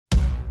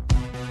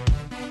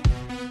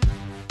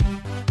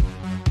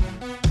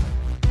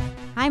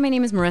Hi, my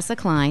name is Marissa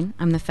Klein.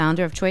 I'm the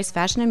founder of Choice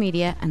Fashion and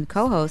Media and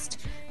co-host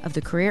of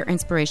the career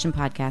inspiration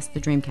podcast, The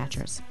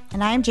Dreamcatchers.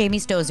 And I am Jamie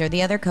Stozer,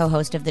 the other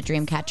co-host of The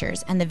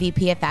Dreamcatchers and the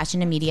VP of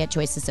Fashion and Media at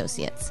Choice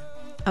Associates.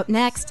 Up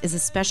next is a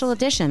special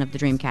edition of The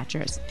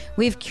Dreamcatchers.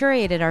 We've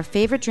curated our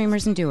favorite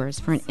dreamers and doers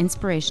for an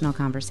inspirational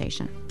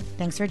conversation.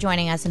 Thanks for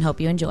joining us and hope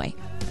you enjoy.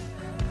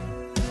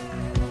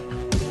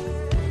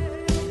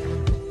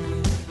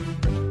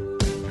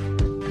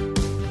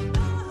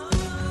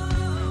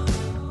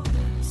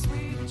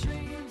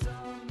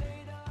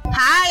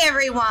 Hi,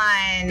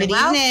 everyone. Good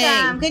Welcome.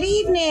 evening. Good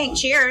evening.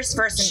 Cheers,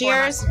 first and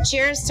foremost.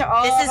 Cheers to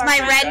all. This is my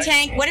red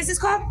tank. What is this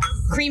called?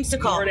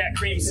 Creamsicle.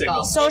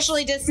 Creamsicle.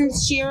 Socially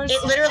distanced cheers.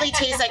 It literally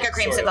tastes like a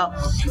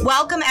creamsicle.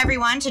 Welcome,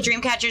 everyone, to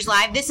Dreamcatchers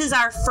Live. This is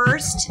our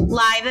first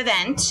live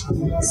event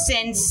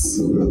since,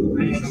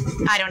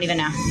 I don't even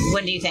know.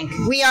 When do you think?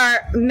 We are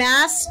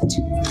masked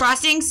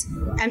Frostings?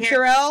 and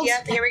Purell.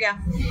 Yep, here we go.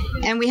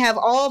 And we have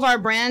all of our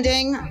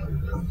branding.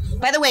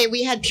 By the way,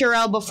 we had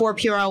Purell before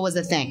Purell was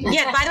a thing.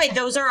 Yeah, by the way,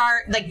 those are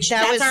our, that's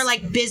our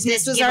business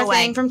This was giveaway.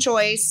 our thing from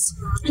Choice,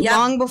 Yep.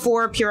 long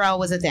before Purell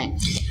was a thing.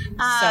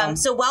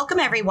 So welcome,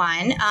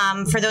 everyone.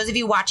 For those of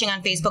you watching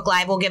on Facebook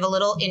Live, we'll give a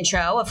little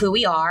intro of who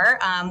we are.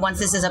 Once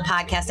this is a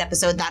podcast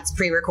episode, that's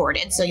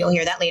pre-recorded, so you'll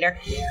hear that later.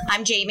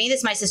 I'm Jamie.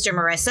 This is my sister,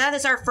 Marissa. This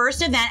is our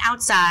first event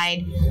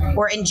outside,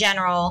 or in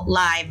general,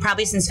 live,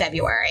 probably since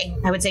February.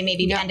 I would say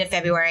maybe the end of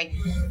February,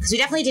 because we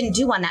definitely didn't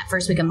do one that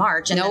first week of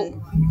March.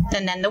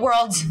 And then the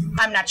world,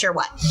 I'm not sure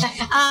what.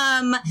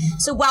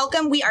 So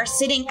welcome. We are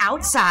sitting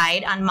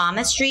outside on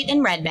Monmouth Street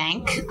in Red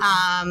Bank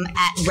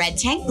at Red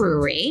Tank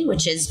Brewery,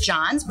 which is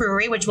John's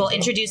Brewery, which we'll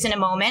introduce in a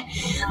moment,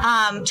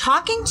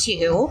 talking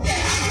to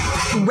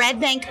Red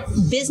Bank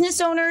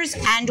business owners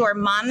and or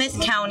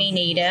Monmouth County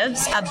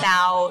natives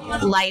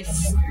about life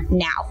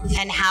now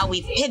and how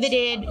we've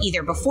pivoted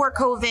either before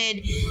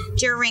COVID,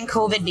 during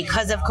COVID,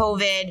 because of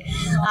COVID.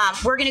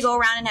 We're going to go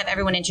around and have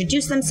everyone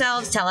introduce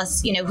themselves, tell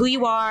us, who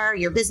you are,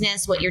 your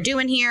business, what you're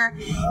doing here,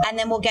 and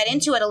then we'll get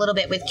into it a little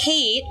bit with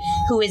Cate,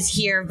 who is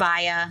here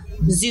via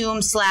Zoom /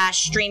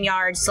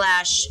 StreamYard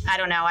 / I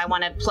don't know. I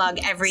want to plug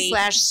every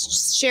 /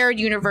 Shared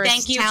Universe.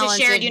 Thank you to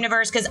Shared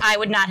Universe, because I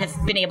would not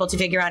have been able to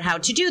figure out how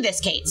to do this,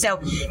 Cate. So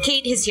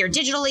Cate is here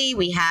digitally.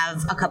 We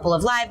have a couple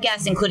of live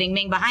guests, including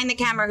Ming behind the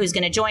camera, who's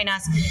going to join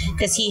us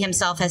because he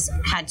himself has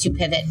had to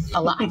pivot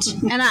a lot.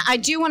 And I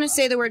do want to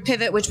say the word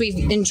pivot, which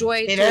we've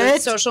enjoyed through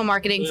social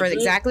marketing for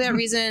exactly that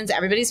reasons.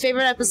 Everybody's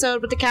favorite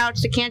episode with the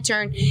couch that can't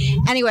turn.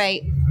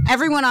 Anyway,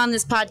 everyone on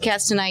this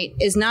podcast tonight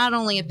is not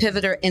only a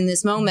pivoter in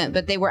this moment,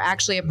 but they were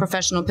actually a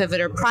professional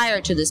pivoter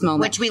prior to this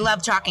moment. Which we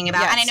love talking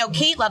about. Yes. And I know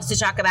Cate loves to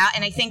talk about,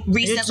 and I think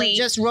recently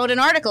just wrote an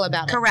article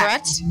about it.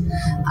 Correct?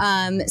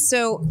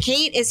 So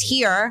Cate is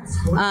here.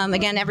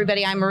 Again,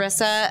 everybody, I'm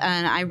Marissa,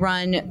 and I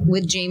run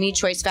with Jamie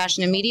Choice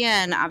Fashion and Media,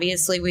 and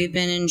obviously we've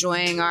been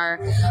enjoying our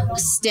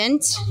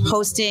stint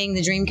hosting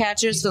the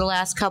Dreamcatchers for the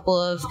last couple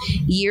of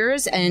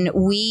years, and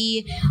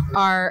we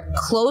are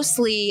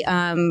closely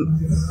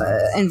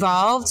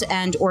involved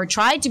or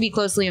tried to be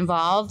closely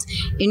involved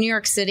in New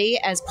York City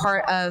as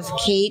part of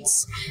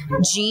Cate's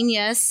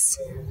genius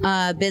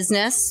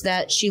business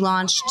that she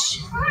launched,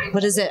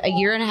 a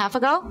year and a half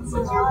ago?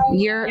 A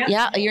year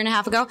and a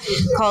half ago,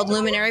 called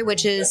Luminary,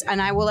 which is,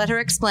 and I will let her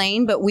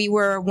explain, but we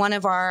were one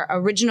of our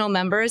original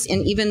members,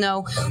 and even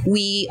though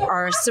we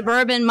are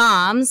suburban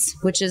moms,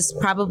 which is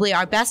probably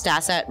our best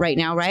asset right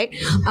now, right?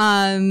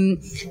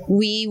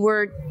 We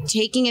were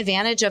taking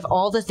advantage of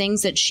all the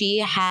things that she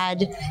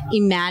had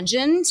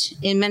imagined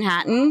in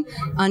Manhattan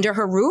under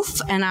her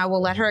roof, and I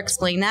will let her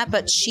explain that.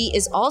 But she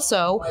is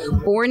also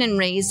born and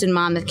raised in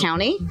Monmouth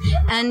County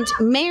and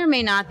may or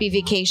may not be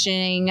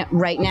vacationing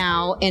right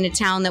now in a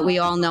town that we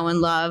all know and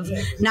love,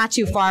 not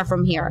too far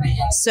from here.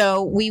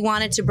 So we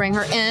wanted to bring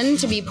her in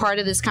to be part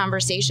of this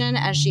conversation,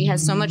 as she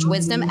has so much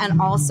wisdom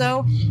and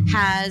also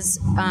has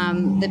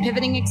the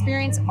pivoting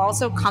experience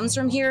also comes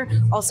from here.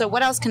 Also,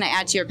 what else can I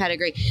add to your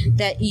pedigree?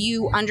 That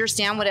you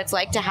understand what it's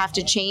like to have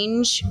to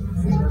change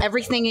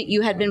everything that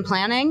you had been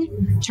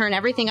planning, turn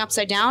everything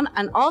upside down,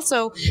 and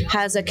also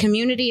has a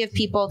community of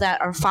people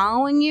that are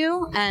following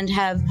you and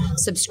have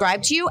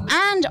subscribed to you,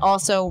 and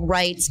also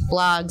writes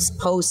blogs,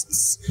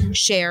 posts,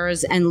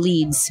 shares, and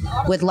leads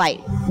with light,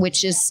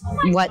 which is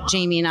what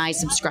Jamie and I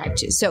subscribe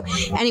to. So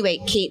anyway,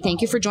 Cate,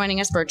 thank you for joining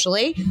us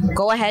virtually.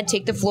 Go ahead,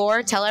 take the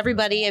floor, tell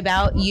everybody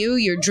about you,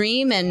 your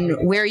dream,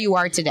 and where you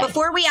are today.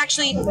 Before we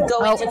actually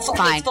go into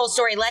Cate's full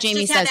story, let's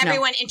Jamie just have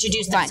everyone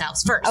introduce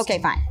themselves first. Okay,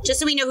 fine. Just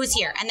so we know who's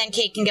here, and then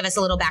Cate can give us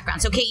a little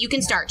background. So Cate, you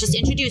can start. Just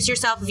introduce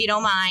yourself if you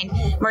don't mind.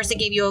 Marissa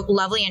gave you a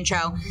lovely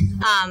intro.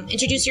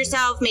 Introduce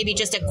yourself, maybe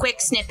just a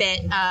quick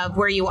snippet of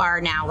where you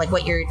are now, like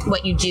what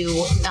you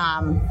do.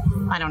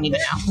 I don't even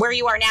know. Where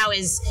you are now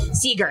is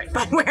Seagirt,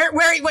 but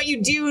what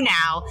you do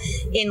now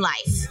in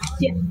life.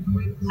 Yeah.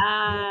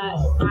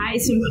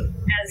 As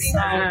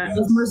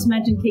Marissa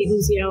mentioned, Cate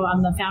Luzio,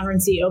 I'm the founder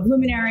and CEO of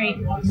Luminary,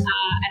 and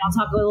I'll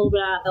talk a little bit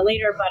about that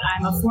later, but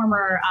I'm a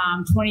former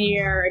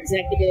 20-year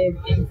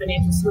executive in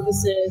financial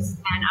services,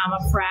 and I'm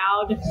a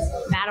proud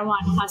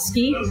Matawan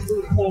Husky.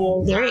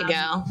 So, there you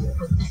go.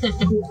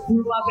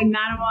 Grew up in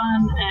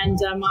Matawan and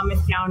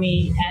Monmouth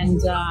County,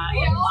 and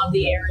love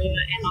the area,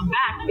 and I'm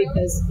back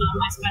because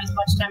I spent as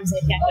much time as I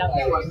can down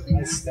there.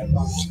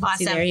 Awesome.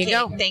 See, there you Kate,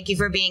 go. Thank you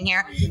for being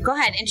here. Go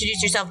ahead,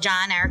 introduce yourself,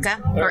 John,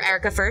 Erica, or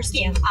Erica first.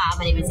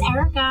 My name is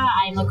Erica.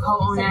 I'm a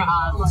co-owner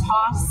of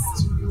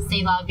Tossed,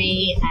 C'est La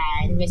Vie,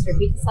 and Mr.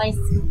 Pizza Slice.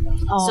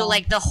 So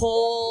like the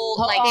whole,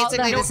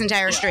 Basically this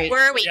entire street.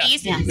 Where are we?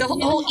 East, the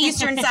whole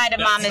eastern side of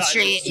Monmouth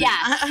Street.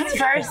 Yeah,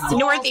 first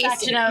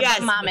Northeast section of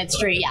yes. Monmouth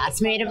Street. Yeah,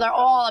 it's made of. They're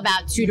all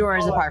about 2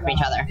 doors apart from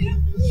each other.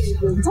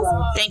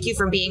 Thank you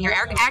for being here.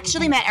 Erica,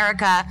 actually met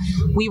Erica.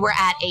 We were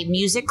at a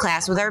music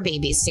class with our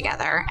babies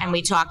together, and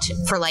we talked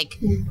for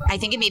I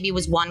think it maybe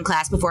was one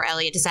class before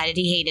Elliot decided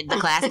he hated the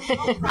class.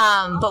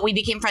 But we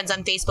became friends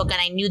on Facebook, and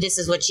I knew this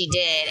is what she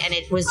did, and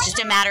it was just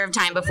a matter of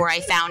time before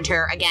I found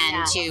her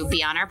again to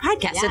be on our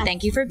podcast. So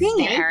thank you for being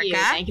here, Erica.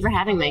 Thank you for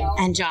having me.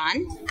 And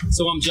John?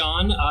 So I'm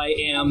John. I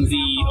am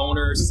the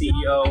owner,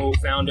 CEO,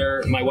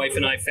 founder. My wife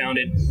and I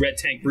founded Red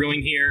Tank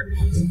Brewing here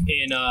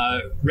in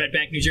Red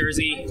Bank, New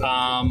Jersey.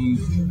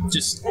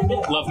 Just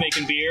love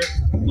making beer,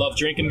 love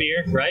drinking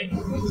beer, right?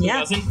 Yeah. Who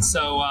doesn't?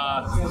 So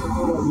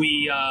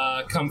we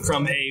come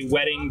from a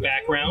wedding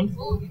background.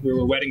 We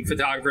were wedding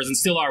photographers and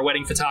still are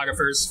wedding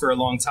photographers for a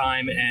long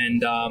time,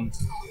 and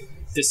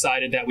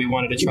decided that we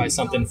wanted to try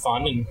something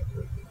fun and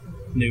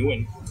new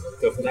and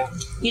go for that.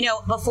 You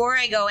know, before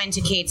I go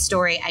into Kate's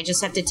story, I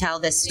just have to tell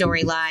this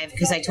story live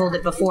because I told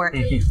it before.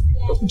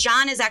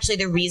 John is actually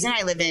the reason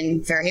I live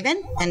in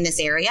Fairhaven and this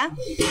area.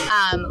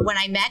 When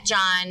I met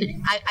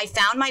John, I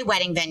found my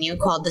wedding venue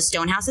called the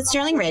Stonehouse at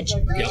Sterling Ridge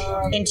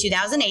in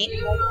 2008.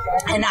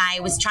 And I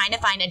was trying to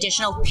find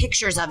additional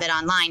pictures of it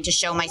online to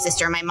show my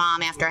sister and my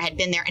mom after I had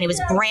been there. And it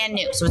was brand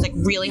new. So it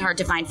was really hard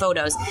to find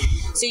photos.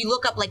 So you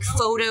look up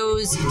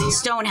photos,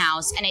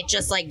 Stonehouse, and it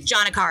just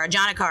John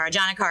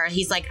Arcara.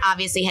 He's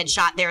obviously had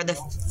shot there the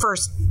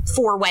first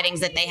 4 weddings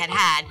that they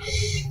had.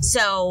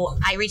 So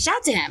I reached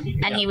out to him,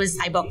 and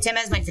I booked him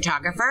as my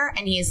photographer,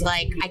 and he's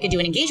like, I could do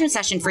an engagement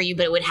session for you,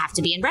 but it would have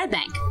to be in Red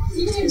Bank.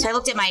 So I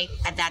looked at my,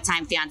 at that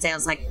time, fiance. I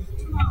was like,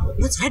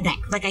 what's Red Bank?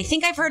 I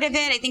think I've heard of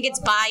it. I think it's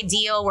by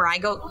Deal, where I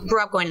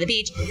grew up going to the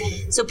beach.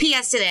 So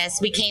PS to this,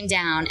 we came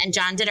down, and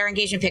John did our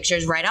engagement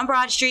pictures right on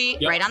Broad Street,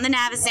 right on the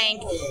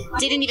Navasink.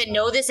 Didn't even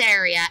know this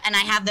area, and I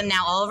have them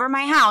now all over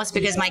my house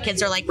because my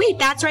kids are like, wait,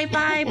 that's right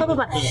by blah, blah,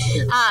 blah.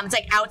 It's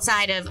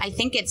outside of, I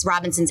think it's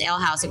Robinson's Ale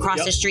House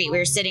across the street. We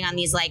were sitting on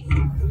these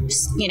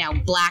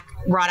black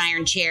wrought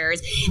iron chairs,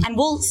 and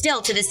we'll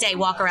still to this day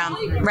walk around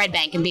Red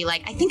Bank and be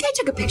like, I think I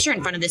took a picture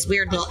in front of this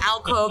weird little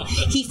alcove.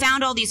 He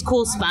found all these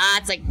cool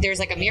spots, there's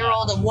a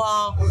mural on the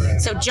wall.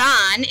 So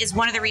John is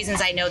one of the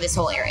reasons I know this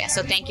whole area.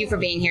 So thank you for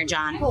being here,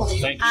 John.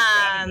 Thank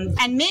you.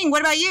 And Ming,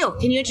 what about you?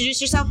 Can you introduce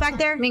yourself back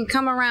there? Ming,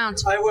 come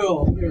around. I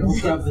will. Here, I'll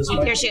grab this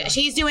mic. Here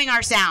she's doing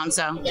our sound,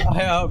 so.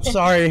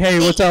 Sorry. Hey,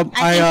 what's up?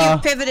 I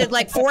think you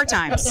pivoted 4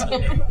 times.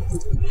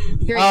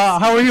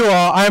 How are you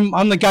all?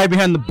 I'm the guy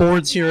behind the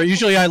boards here.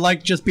 Usually I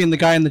like just being the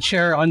guy in the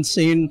chair,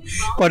 unseen.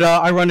 But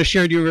I run a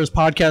shared universe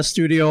podcast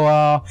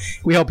studio.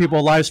 We help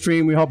people live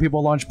stream. We help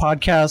people launch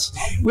podcasts.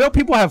 We help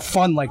people have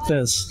fun like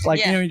this.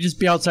 You just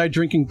be outside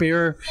drinking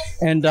beer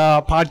and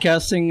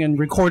podcasting and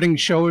recording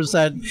shows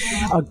that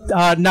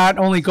not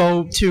only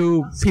go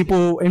to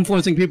people,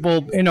 influencing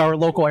people in our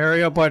local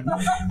area, but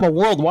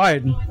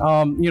worldwide.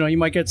 You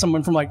might get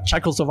someone from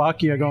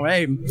Czechoslovakia going,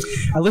 hey,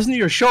 I listened to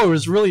your show. It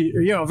was really,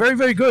 very,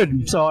 very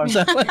good. So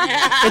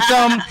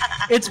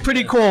it's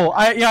pretty cool.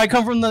 I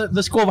come from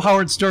the school of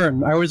Howard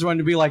Stern. I always wanted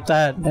to be like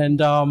that.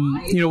 And,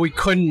 we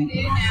couldn't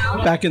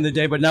back in the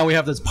day, but now we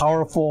have this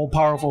powerful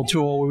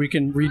tool where we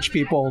can reach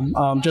people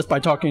just by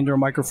talking to a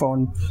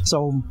microphone.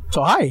 So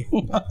hi.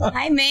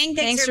 Hi, Ming.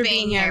 Thanks for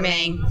being here,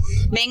 Ming.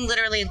 Ming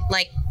literally,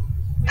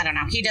 I don't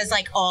know. He does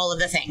all of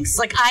the things.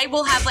 I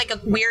will have a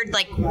weird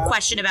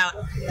question about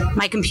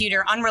my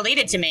computer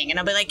unrelated to Ming, and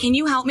I'll be like, "Can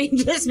you help me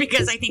with this?"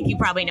 Because I think you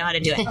probably know how to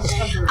do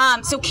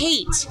it. So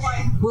Kate,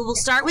 we'll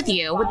start with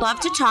you. Would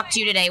love to talk to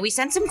you today. We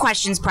sent some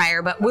questions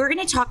prior, but we're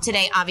going to talk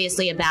today,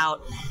 obviously,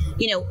 about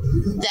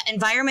the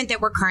environment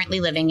that we're currently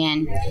living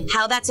in,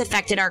 how that's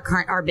affected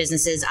our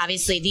businesses.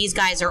 Obviously, these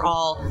guys are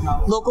all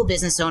local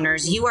business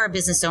owners. You are a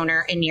business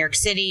owner in New York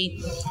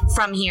City,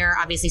 from here,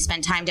 obviously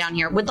spend time down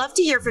here. Would love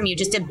to hear from you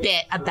just a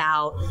bit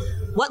about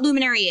what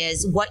Luminary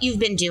is, what you've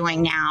been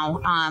doing now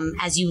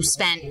as you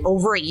spent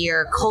over a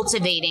year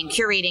cultivating,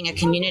 curating a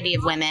community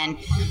of women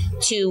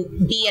to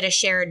be at a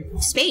shared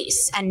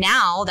space. And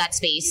now that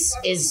space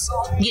is,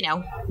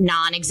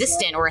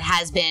 non-existent, or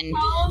has been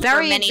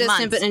very for many existent,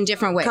 months. but in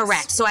different ways.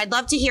 Correct. So I'd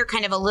love to hear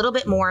kind of a little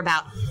bit more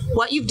about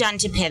what you've done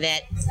to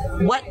pivot,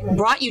 what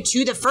brought you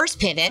to the first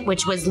pivot,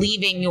 which was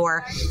leaving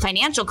your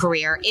financial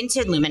career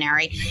into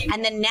Luminary,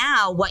 and then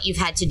now what you've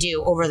had to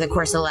do over the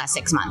course of the last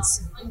 6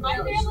 months.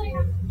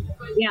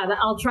 Yeah,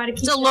 I'll try to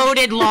keep It's a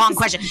loaded, long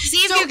question. See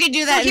if you could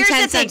do that in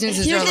 10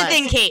 sentences. Here's the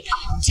thing, Kate.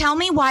 Tell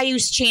me why you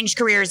changed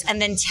careers,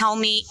 and then tell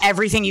me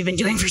everything you've been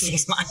doing for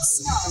 6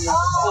 months.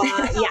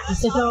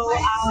 So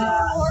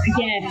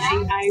again,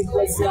 I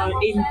was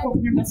in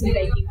corporate investment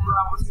banking for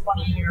almost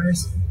 20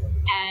 years.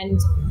 And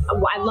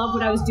I love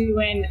what I was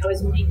doing. I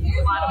was making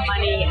a lot of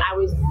money. I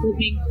was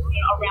living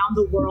around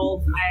the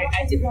world. I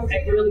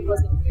really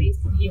wasn't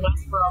based in the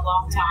U.S. for a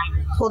long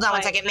time. Hold on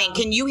one second, Ming.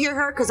 Can you hear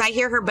her? Because I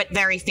hear her, but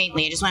very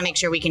faintly. I just want to make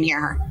sure we can hear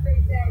her.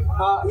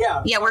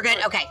 Yeah. Yeah, we're good.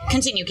 Okay,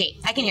 continue, Kate.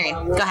 I can hear you.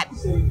 Go ahead.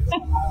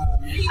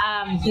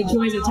 The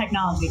joys of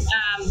technology.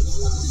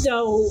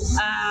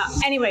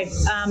 Anyway,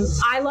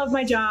 I love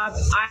my job.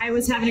 I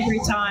was having a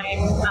great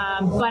time,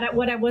 but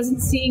what I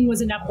wasn't seeing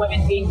was enough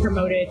women being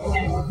promoted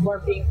and more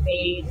being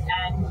paid,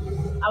 and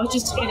I was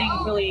just getting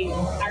really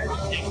tired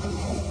of it.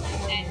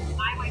 And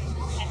I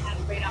myself had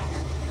a great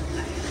opportunity.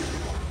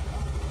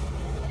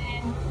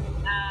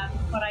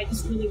 But I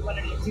just really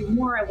wanted to do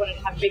more. I wanted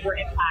to have bigger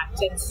impact.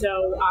 And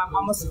so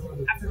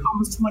after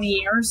almost 20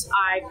 years,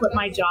 I quit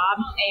my job.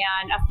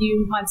 And a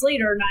few months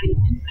later, not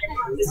even, I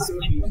brought this to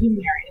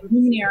Luminary. And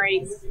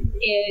Luminary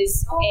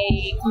is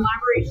a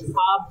collaboration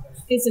hub,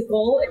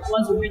 physical. It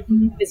was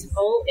originally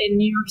physical in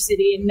New York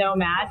City in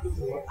Nomad,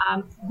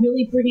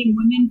 really bringing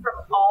women from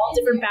all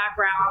different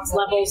backgrounds,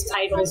 levels,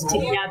 titles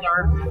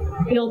together,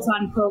 built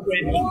on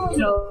programming.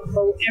 So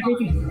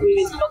everything we do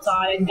is built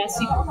on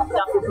investing in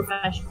stuff for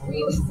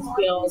professional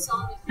skills,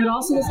 but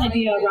also this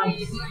idea around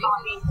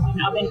copy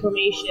of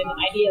information,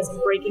 ideas,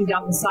 and breaking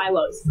down the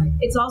silos.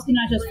 It's also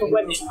not just for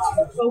women.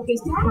 We're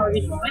focused on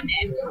targeting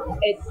women.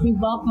 We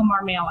welcome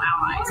our male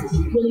allies.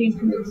 It's really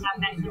important to have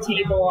that at the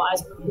table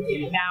as we're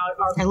thinking about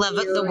our I love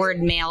the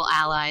word male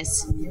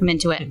allies. I'm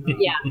into it.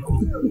 Yeah.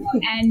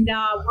 And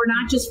we're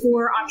not just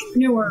for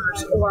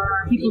entrepreneurs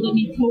or people that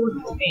need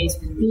co-working space.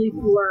 We're really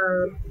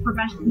for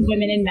professional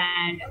women and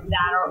men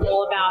that are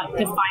all about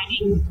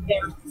defining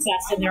their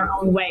success in their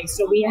own way.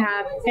 So we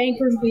have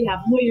bankers, we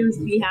have lawyers,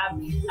 we have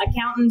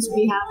accountants,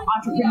 we have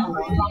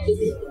entrepreneurs,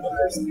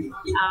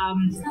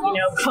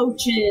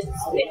 coaches,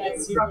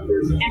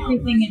 instructors,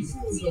 everything in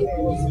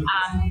between.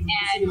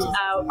 And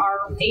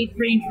our age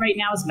range right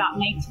now is about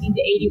 19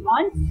 to 81.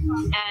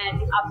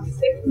 And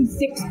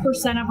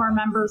 56% of our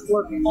members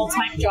work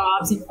full-time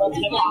jobs in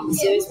full-time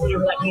offices,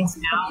 whatever that means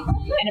now,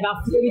 and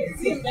about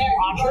 40%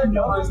 are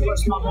entrepreneurs or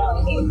small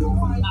businesses.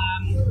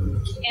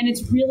 And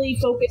it's really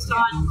focused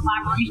on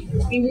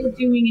collaboration. We were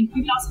doing in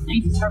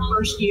 2019, our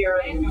first year,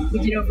 we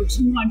did over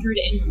 200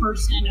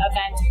 in-person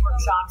events,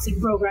 workshops,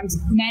 and programs,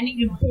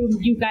 many of whom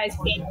you guys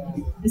came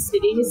to the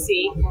city to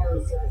see,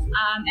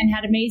 and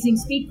had amazing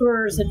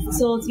speakers and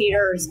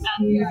facilitators.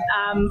 And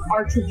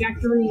our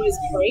trajectory was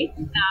great.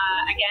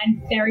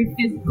 Again, very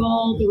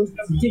physical. There was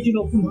no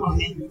digital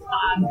component.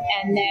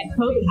 And then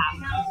COVID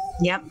happened.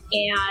 Yep.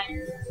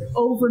 And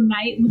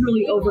overnight,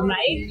 literally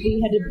overnight,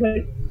 we had to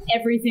put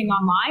everything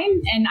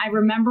online. And I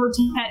remember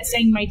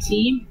saying to my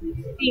team,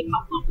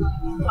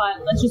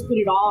 but let's just put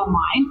it all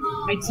online.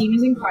 My team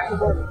is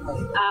incredible.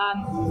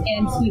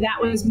 And so that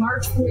was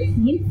March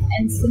 14th.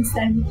 And since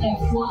then, we've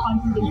done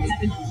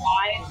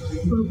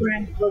 475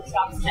 programs,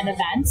 workshops, and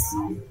events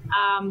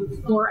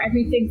for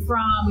everything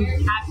from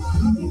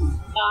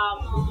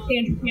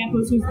Sandra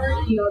Campos, who's the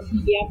CEO of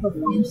PBF,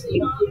 performance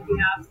CEO of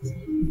PBF,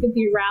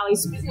 Cynthia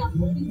Rowley's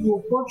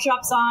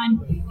workshops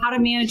on how to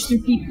manage through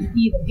PPP,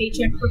 the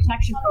Paycheck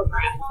Protection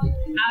Program,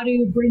 how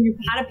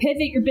to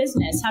pivot your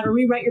business, how to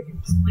rewrite your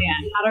business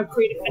plan, how to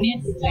create a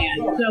financial plan.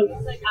 So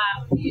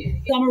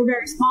some are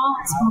very small,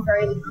 some are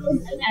very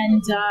large,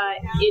 and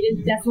it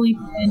has definitely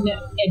been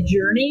a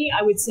journey.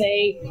 I would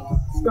say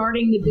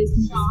starting the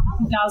business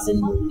in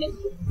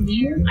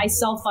 2015, I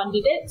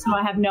self-funded it, so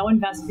I have no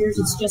investors.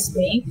 It's just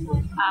me.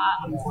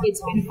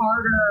 It's been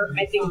harder,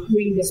 I think,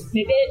 doing this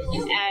pivot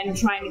and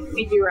trying to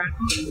figure out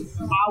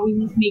how we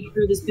make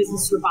sure this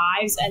business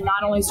survives, and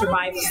not only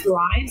survives,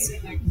 thrives.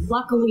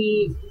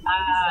 Luckily,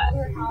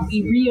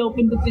 we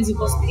reopened the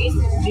physical space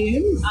in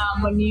June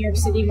when New York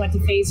City went to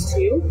phase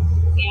 2.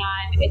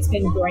 And it's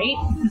been great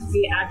because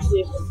we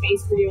actually have the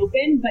space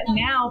reopened. But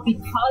now,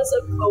 because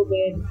of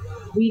COVID,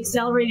 we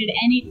accelerated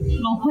any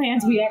digital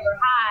plans we ever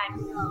had.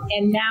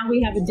 And now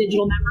we have a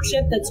digital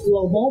membership that's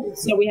global.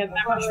 So we have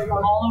members from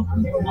all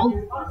over the world.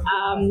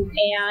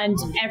 And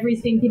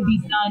everything can be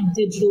done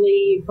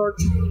digitally,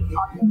 virtually,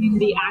 our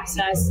community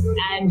access.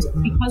 And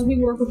because we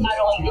work with not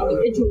only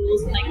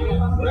individuals like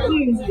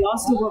we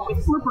also work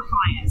with corporate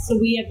clients. So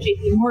we have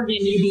JP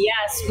Morgan,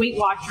 UBS, Weight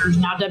Watchers,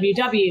 now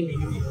WW.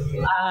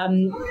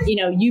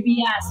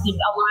 UBS and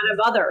a lot of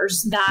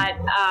others that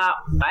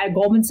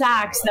Goldman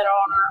Sachs that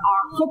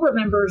are corporate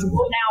members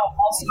will now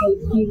also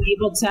be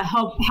able to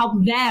help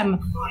them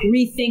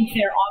rethink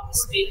their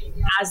office space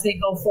as they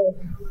go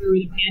forward through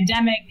the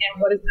pandemic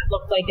and what does that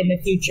look like in the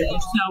future.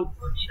 So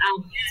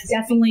it's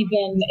definitely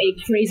been a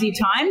crazy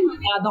time,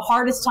 the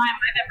hardest time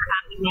I've ever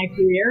had in in my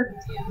career,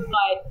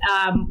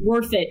 but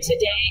worth it.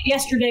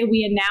 Yesterday,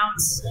 we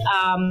announced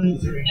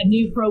a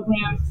new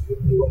program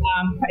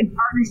in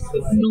partnership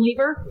with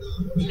Unilever.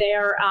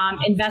 They're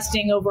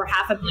investing over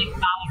 $500 million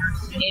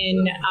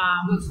in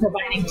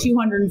providing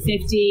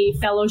 250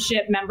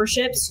 fellowship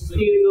memberships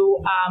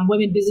to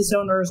women business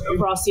owners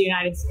across the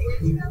United States.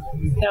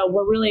 So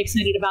we're really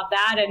excited about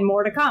that, and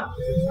more to come.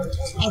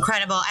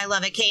 Incredible. I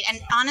love it, Cate.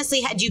 And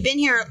honestly, had you been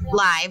here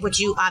live, which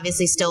you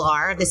obviously still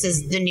are, this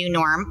is the new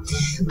norm,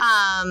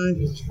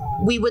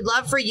 we would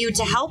love for you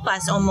to help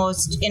us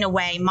almost, in a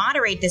way,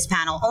 moderate this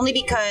panel, only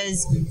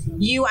because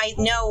you, I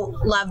know,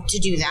 love to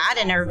do that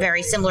and are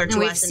very similar to us in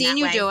that way. We've seen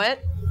you do it.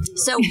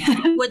 So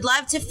would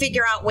love to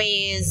figure out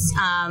ways,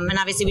 and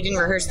obviously we didn't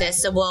rehearse this,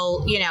 so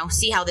we'll,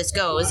 see how this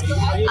goes,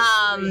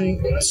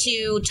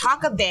 to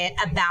talk a bit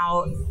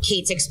about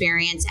Cate's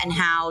experience and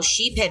how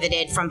she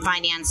pivoted from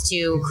finance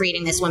to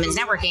creating this women's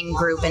networking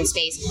group and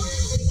space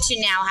to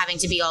now having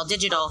to be all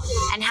digital,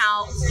 and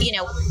how,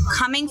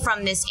 coming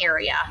from this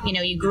area,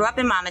 you grew up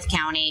in Monmouth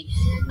County,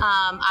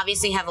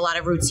 obviously have a lot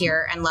of roots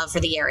here and love for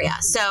the area.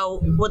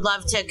 So would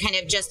love to kind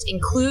of just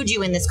include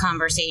you in this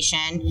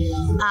conversation,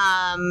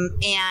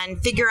 and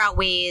figure out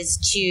ways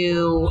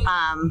to,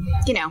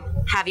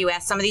 have you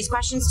ask some of these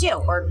questions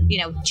too, or,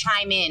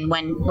 chime in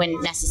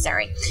when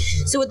necessary.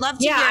 So would love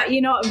to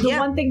hear.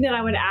 One thing that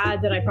I would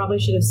add that I probably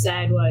should have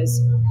said was,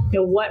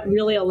 what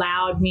really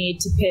allowed me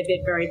to pivot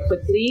very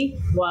quickly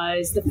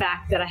was the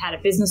fact that I had a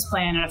business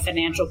plan and a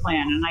financial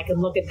plan, and I could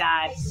look at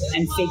that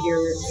and figure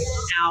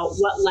out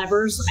what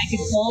levers I could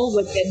pull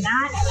within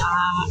that,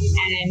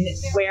 and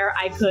where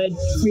I could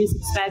increase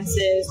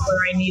expenses,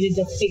 where I needed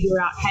to figure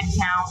out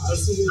headcount,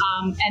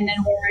 and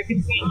then where I could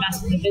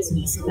reinvest in the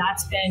business. And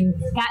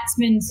that's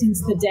been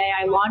since the day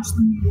I launched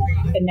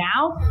to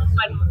now,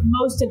 but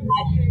most of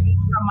that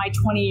from my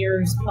 20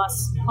 years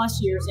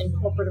plus years in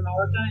corporate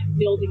America,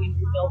 building and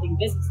rebuilding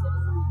businesses.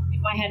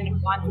 If I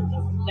hadn't gone through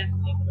them,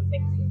 definitely would have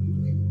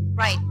been.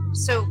 Right.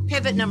 So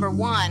pivot number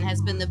 1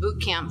 has been the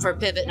boot camp for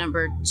pivot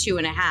number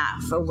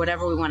 2.5, or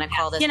whatever we want to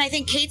call this. And I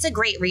think Cate's a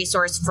great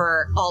resource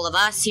for all of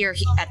us here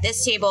at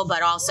this table,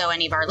 but also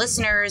any of our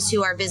listeners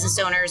who are business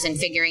owners and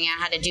figuring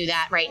out how to do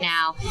that right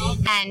now.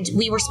 And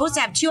we were supposed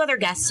to have 2 other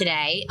guests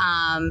today,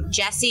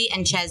 Jessie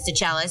and Jessie De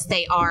Chellis.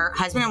 They are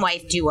husband and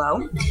wife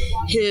duo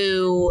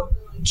who...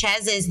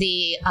 Ches is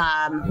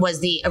was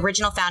the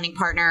original founding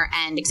partner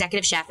and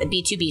executive chef at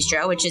B2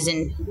 Bistro, which is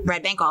in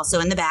Red Bank,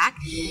 also in the back,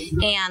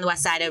 and the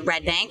west side of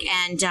Red Bank.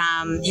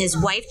 And his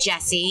wife,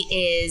 Jessie,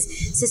 is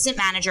assistant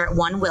manager at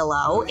One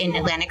Willow in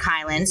Atlantic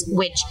Highlands,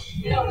 which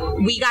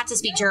we got to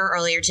speak to her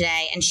earlier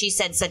today, and she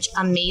said such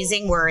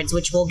amazing words,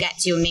 which we'll get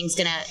to. Ming's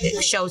going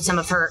to show some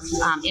of her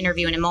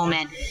interview in a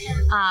moment.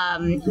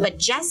 But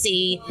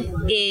Jessie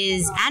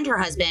and her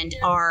husband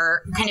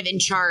are kind of in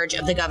charge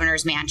of the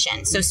governor's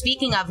mansion. So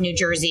speaking of New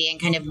Jersey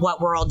and kind of what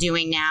we're all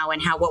doing now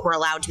and what we're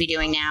allowed to be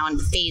doing now and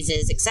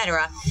phases,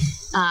 etc.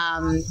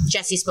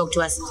 Jessie spoke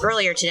to us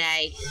earlier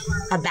today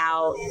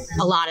about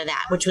a lot of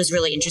that, which was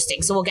really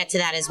interesting. So we'll get to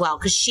that as well,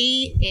 because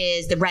she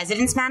is the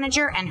residence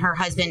manager and her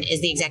husband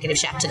is the executive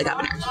chef to the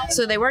governor.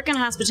 So they work in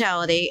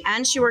hospitality,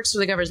 and she works for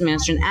the governor's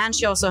mansion, and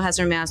she also has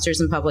her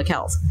master's in public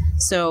health.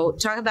 So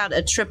talk about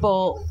a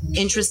triple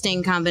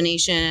interesting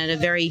combination at a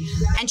very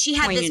And she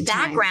had this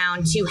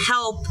background to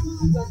help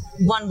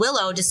One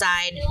Willow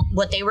decide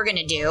what they were going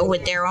to do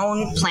with their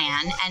own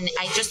plan. And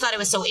I just thought it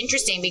was so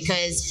interesting,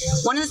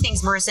 because one of the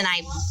things Marissa and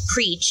I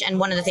preach, and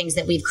one of the things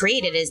that we've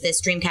created, is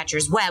this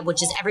Dreamcatchers web,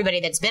 which is everybody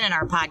that's been in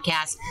our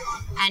podcast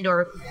and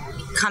or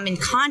come in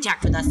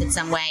contact with us in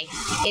some way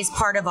is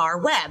part of our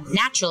web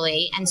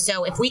naturally. And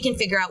so if we can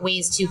figure out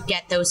ways to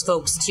get those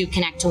folks to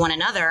connect to one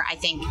another, I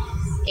think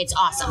it's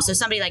awesome. So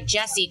somebody like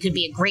Jessie could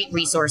be a great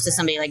resource to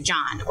somebody like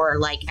John or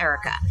like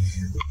Erica,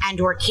 and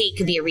or Cate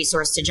could be a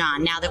resource to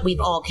John, now that we've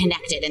all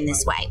connected in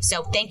this way.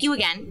 So thank you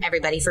again,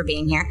 everybody, for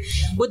being here.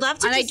 Would love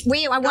to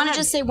I want to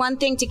just say one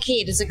thing to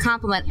Cate as a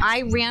compliment.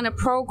 I ran a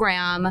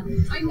program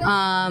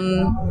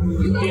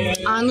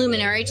on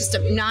Luminary, just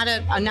not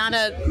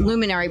a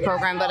Luminary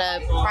program, but a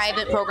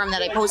private program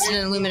that I posted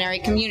in the Luminary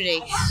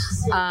community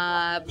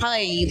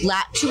probably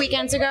 2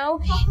 weekends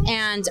ago.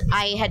 And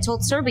I had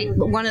told Serby,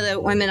 one of the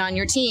women on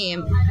your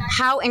team,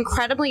 how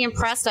incredibly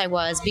impressed I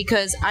was,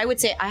 because I would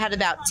say I had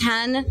about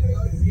 10,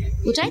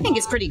 which I think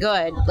is pretty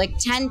good, like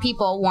 10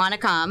 people want to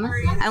come.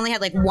 I only had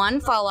like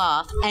 1 fall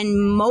off,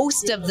 and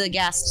most of the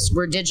guests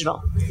were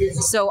digital.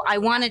 So I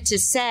wanted to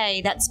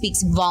say that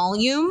speaks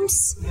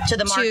volumes to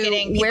the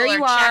marketing, to where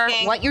you are,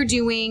 what you're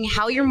doing,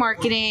 how you're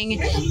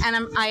marketing,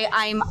 and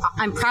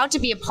I'm proud to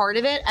be a part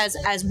of it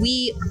as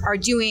we are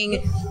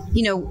doing.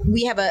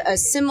 We have a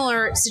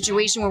similar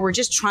situation where we're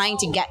just trying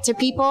to get to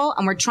people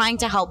and we're trying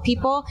to help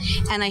people.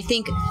 And I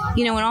think,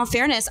 in all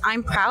fairness,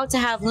 I'm proud to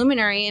have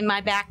Luminary in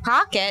my back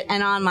pocket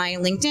and on my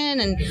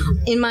LinkedIn and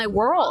in my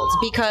world,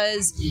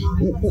 because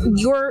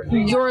you're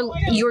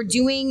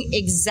doing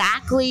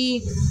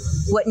exactly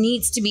what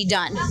needs to be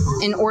done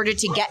in order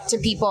to get to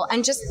people.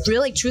 And just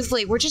really,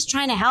 truthfully, we're just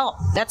trying to help.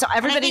 That's all.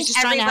 Everybody's just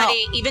trying to help.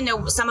 Even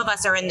though some of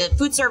us are in the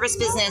food service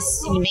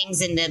business,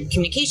 Ming's in the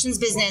communications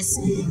business,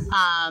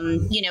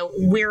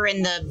 we're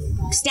in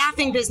the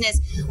staffing business.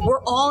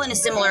 We're all in a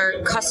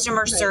similar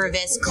customer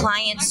service,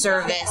 client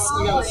service,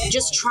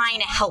 just trying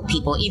to help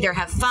people either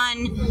have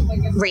fun,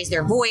 raise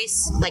their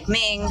voice like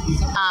Ming,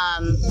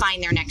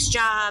 find their next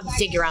job,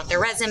 figure out their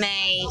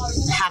resume,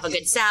 have a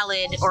good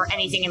salad, or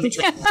anything in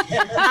between.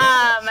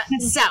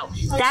 So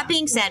that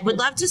being said, would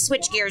love to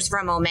switch gears for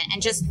a moment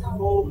and just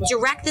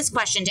direct this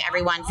question to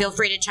everyone. Feel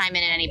free to chime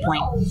in at any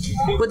point.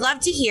 Would love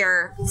to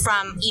hear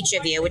from each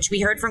of you, which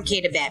we heard from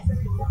Cate a bit.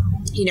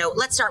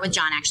 Let's start with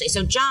John, actually.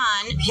 So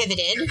John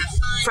pivoted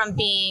from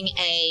being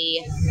a,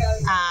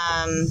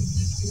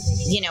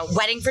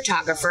 wedding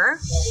photographer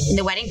in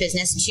the wedding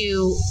business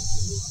to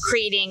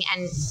creating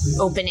and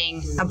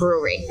opening a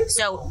brewery.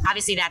 So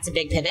obviously that's a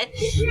big pivot.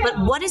 But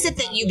what is it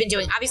that you've been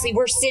doing? Obviously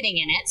we're sitting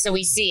in it, so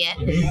we see it.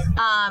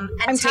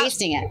 I'm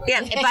tasting it. Yeah.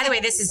 And by the way,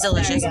 this is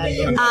delicious.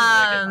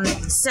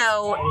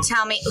 So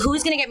tell me,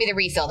 who's going to get me the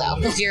refill though?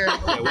 Because you're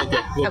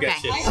we'll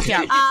get you.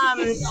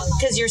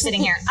 Because you're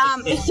sitting here.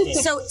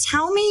 So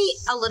tell me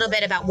a little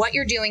bit about what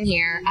you're doing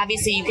here.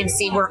 Obviously you can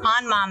see we're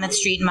on Monmouth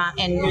Street,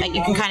 and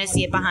you can kind of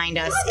see it behind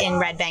us in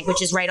Red Bank,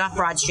 which is right off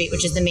Broad Street,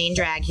 which is the main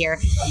drag here.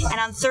 And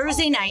on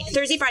Thursday,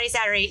 Friday,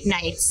 Saturday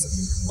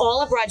nights,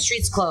 all of Broad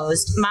Street's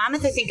closed.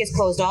 Monmouth, I think, is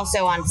closed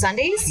also on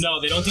Sundays. No,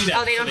 they don't do that.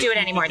 Oh, they don't do it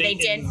anymore. They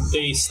did.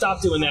 They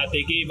stopped doing that.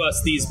 They gave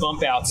us these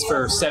bump outs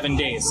for 7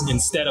 days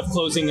instead of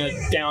closing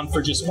it down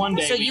for just one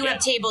day. So you have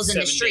tables in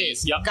the street.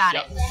 Days. Yep, Got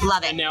it.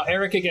 Love it. And now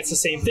Erica gets the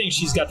same thing.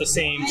 She's on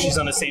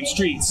the same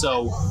street.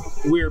 So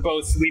we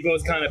both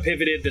kind of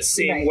pivoted the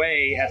same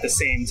way at the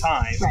same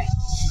time. Right.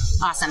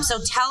 Awesome. So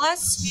tell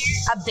us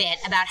a bit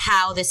about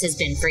how this has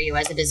been for you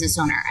as a business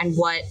owner and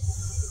what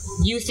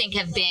you think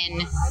have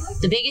been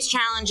the biggest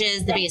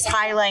challenges, the biggest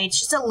highlights,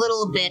 just a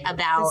little bit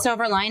about the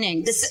silver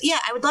linings.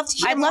 I would love to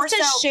hear I'd love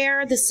to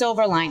share the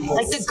silver linings.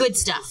 Like the good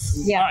stuff.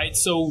 Yeah. All right,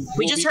 so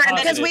we just heard about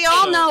it. Because we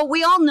all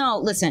know,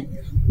 listen,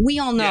 we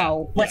all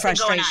know what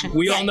frustration.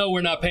 We all know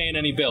we're not paying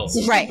any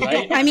bills. Right.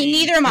 I mean,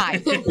 neither am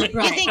I.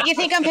 You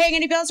think I'm paying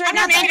any bills right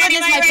now? I'm not paying any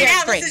money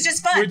right now. This is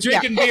just fun. We're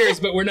drinking beers,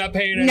 but we're not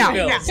paying any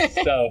bills.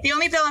 So. The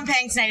only bill I'm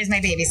paying tonight is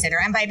my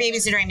babysitter. And by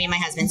babysitter, I mean my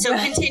husband. So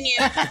continue,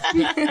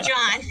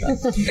 John.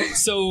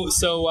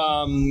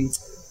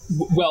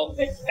 Well,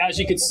 as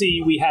you could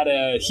see, we had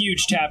a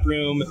huge tap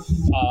room,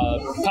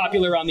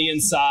 popular on the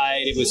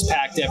inside. It was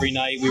packed every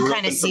night. We were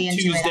open from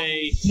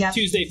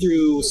Tuesday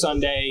through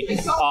Sunday.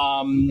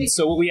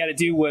 So what we had to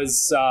do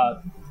was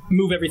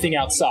move everything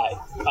outside.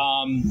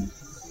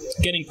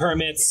 Getting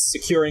permits,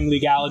 securing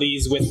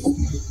legalities with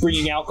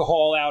bringing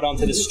alcohol out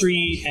onto the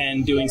street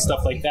and doing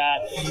stuff like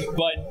that.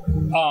 But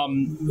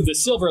the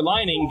silver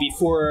lining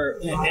before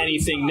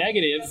anything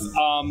negative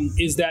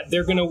is that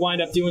they're going to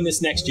wind up doing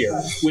this next year.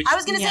 Which, I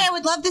was going to say I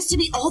would love this to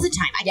be all the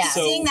time. I keep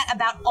saying that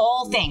about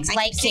all things.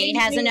 Like Cate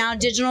has a now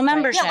digital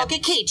membership. Yeah, look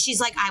at Cate. She's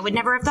like, I would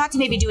never have thought to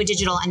maybe do a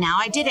digital, and now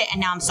I did it, and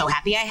now I'm so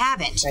happy I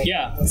have it. Right.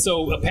 Yeah.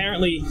 So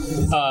apparently,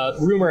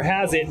 rumor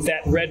has it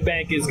that Red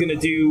Bank is going to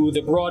do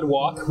the Broad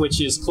Walk,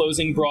 which is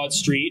closing Broad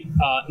Street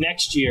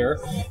next year,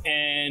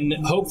 and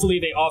hopefully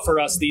they offer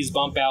us these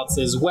bump outs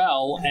as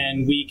well,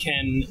 and we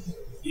can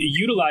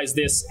utilize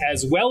this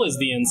as well as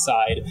the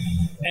inside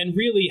and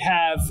really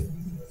have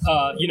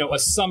a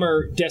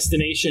summer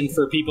destination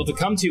for people to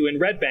come to in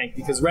Red Bank,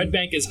 because Red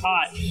Bank is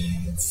hot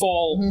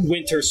fall,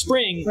 winter,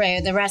 spring.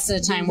 Right. The rest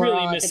of the time we we're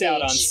really all miss at the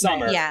out beach. on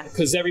summer. Right. Yeah.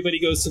 Because everybody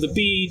goes to the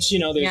beach.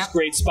 There's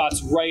great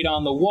spots right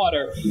on the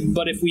water.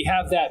 But if we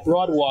have that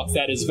Broad Walk,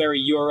 that is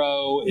very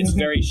Euro, it's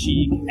very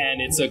chic,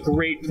 and it's a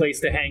great place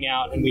to hang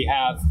out, and we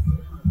have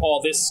all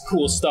this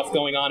cool stuff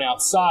going on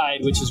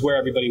outside, which is where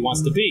everybody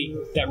wants to be.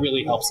 That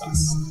really helps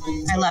us.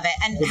 I love it.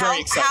 And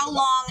how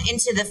long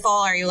into the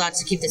fall are you allowed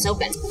to keep this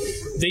open?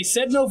 They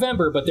said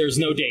November, but there's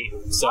no date.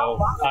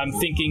 So I'm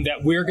thinking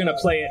that we're going to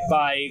play it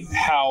by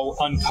how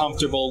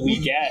uncomfortable we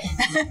get.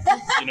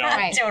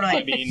 Right. Totally.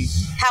 I mean,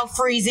 how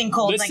freezing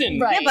cold. Listen.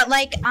 Yeah, but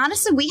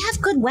honestly, we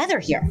have good weather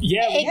here.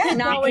 Yeah, we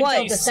can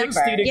until December.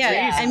 60 degrees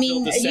I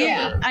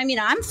mean,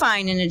 I'm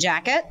fine in a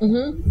jacket.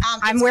 Mm-hmm.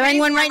 I'm wearing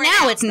one right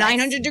now. It's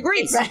 900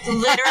 degrees.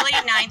 Literally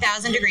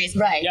 9,000 degrees.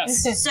 Right.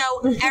 Yes. So,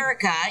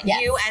 Erica,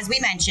 you, as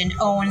we mentioned,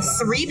 own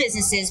 3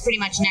 businesses pretty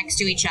much next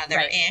to each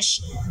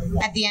other-ish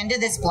at the end of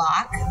this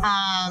block.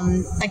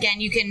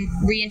 Again, you can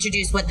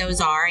reintroduce what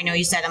those are. I know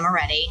you said them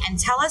already. And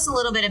tell us a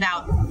little bit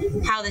about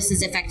how this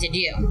has affected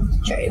you.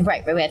 Sure.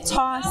 Right. We had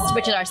Tossed,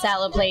 which is our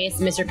salad place,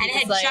 Mr. And it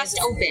had just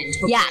opened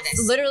before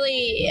this.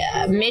 Literally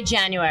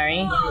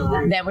mid-January.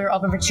 Then we were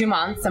open for 2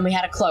 months, and we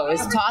had to close.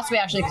 Tossed, we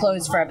actually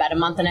closed for about a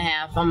month and a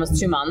half, almost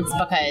 2 months,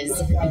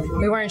 because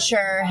we weren't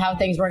sure how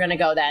things were going to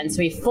go then. So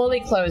we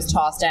fully closed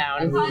Tossed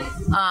down.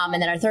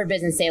 And then our third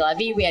business, C'est La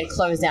Vie, we had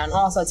closed down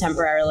also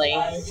temporarily.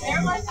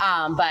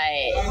 But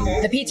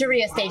the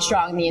pizzeria stayed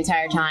strong the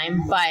entire time.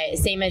 time. But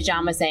same as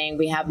John was saying,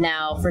 we have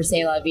now for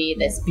C'est La Vie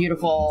this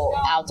beautiful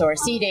outdoor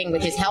seating,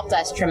 which has helped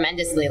us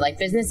tremendously. Like,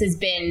 business has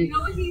been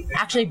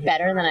actually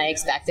better than I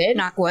expected.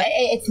 Knock wood.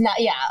 It's not,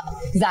 yeah,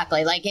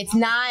 exactly. Like, it's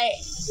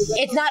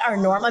not our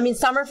norm. I mean,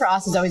 summer for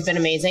us has always been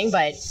amazing,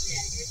 but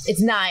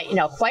it's not,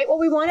 quite what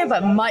we wanted.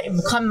 But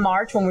come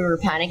March, when we were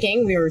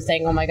panicking, we were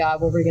saying, oh my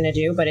God, what are we going to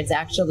do? But it's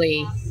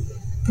actually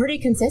pretty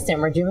consistent.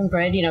 We're doing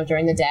good,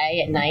 during the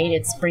day. At night,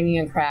 it's bringing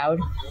a crowd.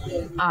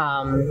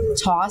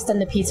 Tossed and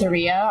the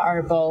pizzeria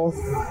are both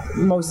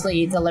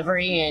mostly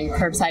delivery and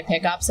curbside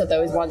pickup, so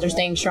those ones are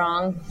staying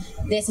strong.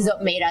 This is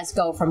what made us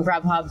go from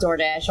Grubhub,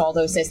 DoorDash, all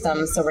those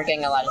systems, so we're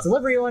getting a lot of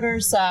delivery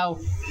orders. So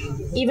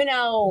even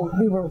though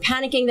we were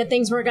panicking that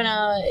things were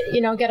gonna,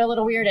 get a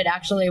little weird, it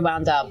actually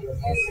wound up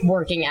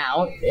working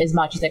out as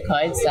much as it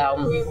could.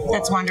 So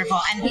that's wonderful.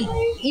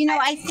 And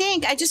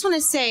I just want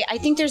to say, I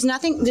think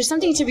there's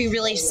something to be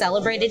really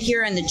celebrated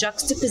here in the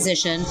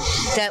juxtaposition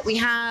that we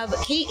have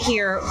Cate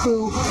here,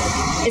 who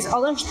is,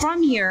 although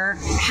from here,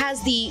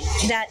 has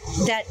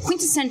that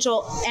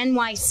quintessential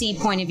NYC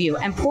point of view,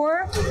 and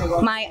poor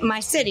my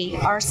city,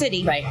 our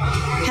city, right,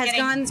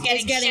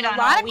 is getting a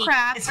lot of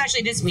crap,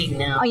 especially this week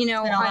now.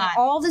 On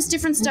all this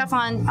different stuff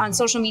on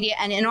social media.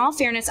 And in all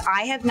fairness,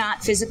 I have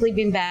not physically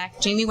been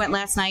back. Jamie went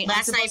last night.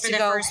 For the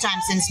first time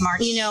since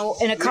March.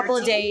 In a couple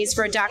of days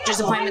for a doctor's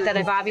appointment that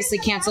I've obviously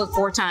canceled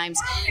 4 times,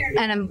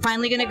 and I'm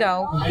finally going to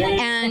go.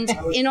 And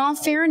in all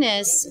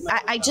fairness,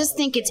 I just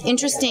think it's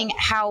interesting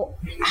how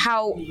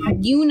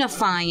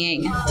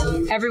unifying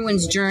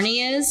everyone's journey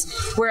is,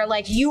 where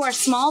like you are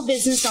small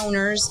business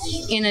owners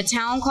in a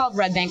town called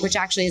Red Bank, which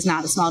actually is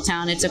not a small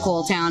town. It's a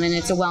cool town and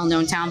it's a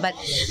well-known town, but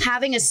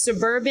having a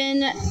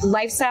suburban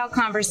lifestyle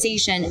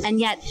conversation, and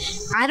yet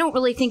I don't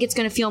really think it's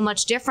going to feel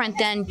much different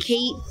than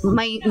Cate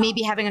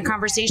maybe having a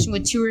conversation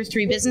with 2 or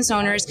 3 business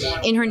owners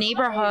in her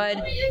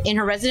neighborhood, in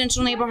her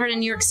residential neighborhood in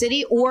New York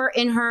City, or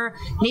in her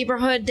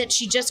neighborhood that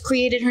she just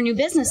created her new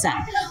business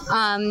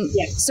in.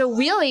 So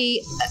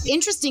really,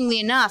 interestingly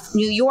enough,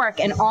 New York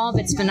and all of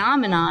its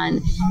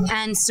phenomenon,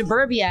 and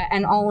suburbia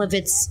and all of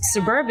its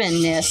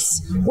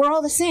suburbanness, we're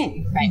all the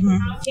same, right?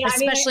 Yeah,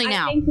 especially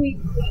now. I think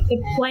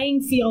the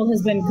playing field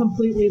has been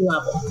completely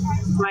level,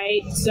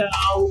 right? So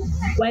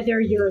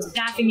whether you're a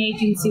staffing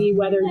agency,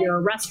 whether you're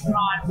a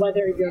restaurant,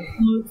 whether you're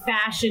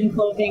fashion,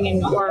 clothing,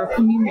 and or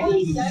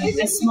community,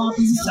 as small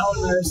business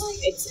owners,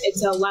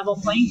 it's a level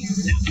playing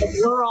field now. But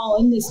we're all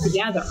in this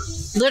together.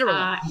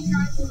 Literally.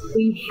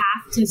 We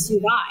have to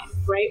survive,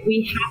 right?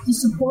 We have to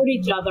support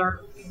each other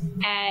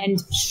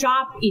and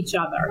shop each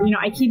other.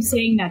 I keep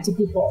saying that to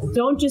people.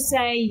 Don't just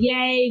say,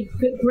 yay,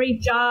 good, great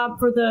job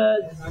for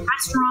the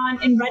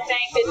restaurant in Red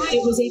Bank that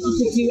it was able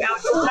to do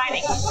outdoor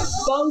dining.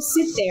 Go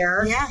sit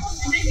there and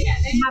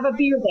have a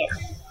beer there.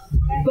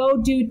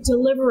 Go do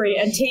delivery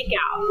and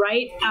takeout,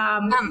 right?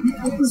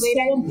 It's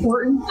so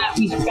important that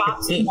we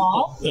shop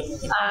small,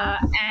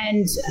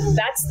 and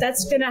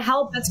that's going to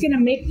help. That's going to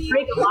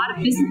break a lot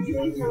of business.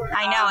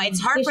 I know,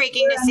 it's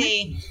heartbreaking to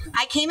see.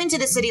 I came into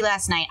the city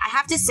last night. I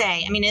have to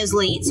say, it was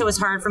late, so it was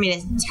hard for me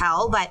to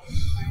tell, but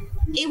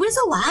it was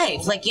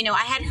alive.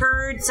 I had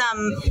heard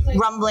some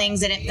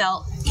rumblings that it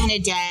felt kind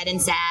of dead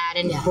and sad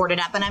and boarded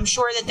up. And I'm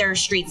sure that there are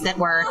streets that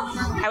were.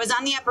 I was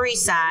on the Upper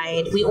East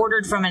Side. We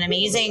ordered from an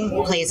amazing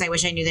place. I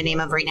wish I knew the name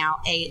of right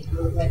now. A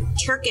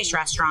Turkish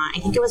restaurant.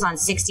 I think it was on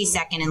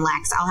 62nd and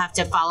Lex. I'll have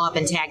to follow up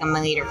and tag them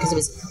later because it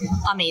was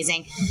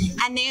amazing.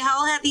 And they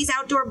all have these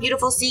outdoor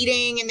beautiful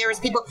seating, and there was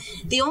people.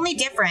 The only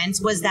difference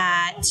was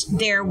that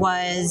there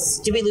was.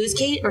 Did we lose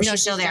Cate? Or is she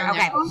still there?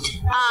 Okay.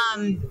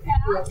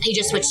 He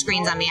just switched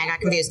screens on me. I got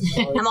confused.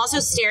 I'm also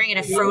staring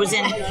at a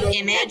frozen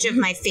image of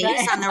my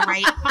face on the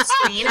right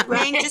screen of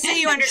Ming, just so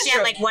you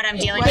understand what I'm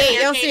dealing with.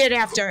 You'll see it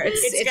after.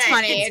 It's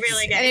funny. It's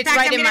really good. And in it's fact,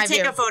 right I'm in going my to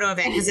take view. a photo of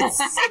it because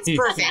it's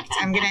perfect.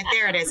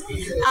 There it is.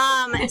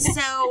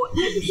 So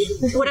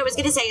what I was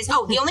going to say is,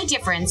 the only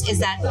difference is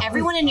that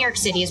everyone in New York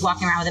City is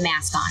walking around with a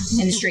mask on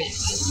in the street.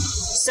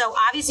 So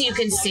obviously you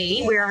can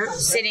see we're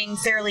sitting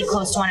fairly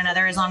close to one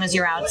another as long as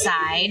you're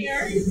outside.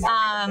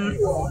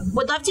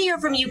 Would love to hear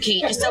from you,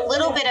 Cate, just a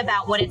little bit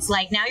about what it's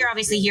like. Now you're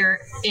obviously here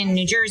in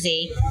New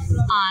Jersey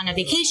on a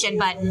vacation,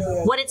 but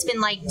what it's been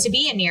like to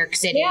be in New York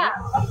City.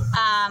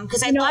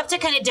 Because I'd love to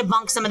kind of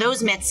debunk some of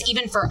those myths,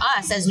 even for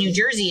us as New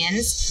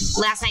Jerseyans.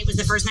 Last night was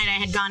the first night I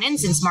had gone in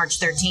since March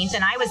 13th,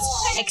 and I was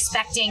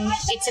expecting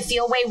it to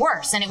feel way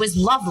worse, and it was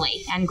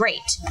lovely and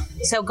great.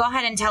 So go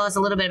ahead and tell us a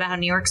little bit about how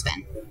New York's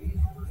been.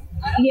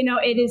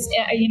 It is.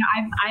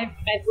 I've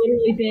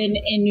literally been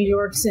in New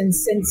York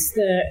since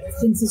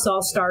this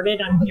all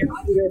started. I'm here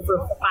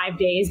for 5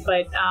 days,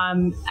 but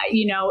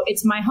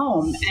it's my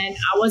home, and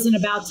I wasn't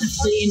about to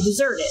flee and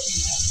desert it.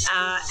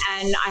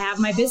 And I have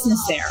my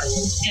business there,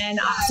 and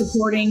I'm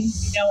supporting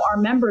our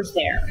members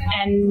there,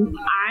 and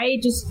I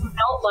just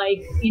felt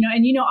like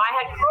I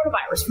had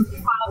coronavirus for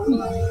 5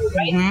 weeks,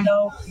 right? Mm-hmm.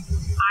 So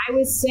I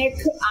was sick.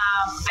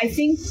 I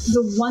think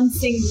the one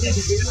thing,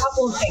 there's a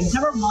couple of things.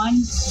 Number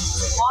one,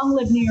 long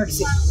live New York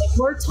City.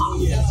 We're tough.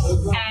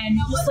 And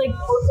just like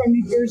we're from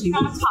New Jersey,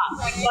 we're tough.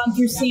 We've gone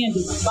through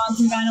Sandy. We've gone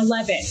through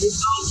 9/11. We've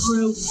gone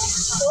through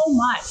so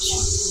much.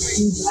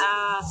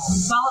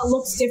 While it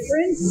looks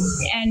different,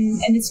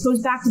 and this goes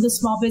back to the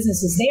small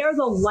businesses, they are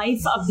the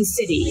life of the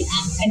city,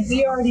 and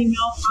we already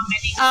know how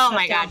many. Oh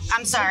my God!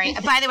 I'm sorry.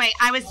 By the way,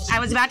 I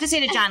was about to say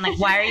to John, like,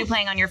 why are you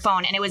playing on your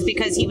phone? And it was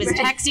because he was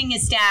texting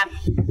his staff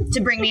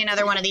to bring me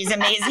another one of these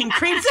amazing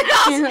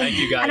creamsicles. Thank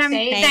you, guys. And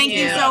thank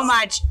you so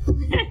much.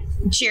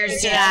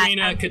 Cheers to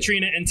that.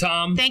 Katrina, and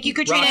Tom. Thank you,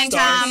 Katrina and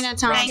Tom.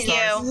 Thank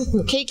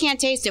you. Kate can't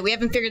taste it. We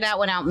haven't figured that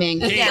one out,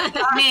 Ming. Yeah,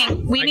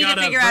 Ming, we need to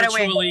figure out a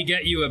way. I gotta virtually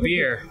get you a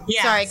beer.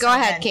 Yeah, sorry, go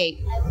ahead, Kate.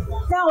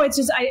 No, it's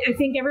just I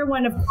think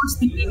everyone, of course,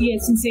 the media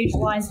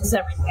sensationalizes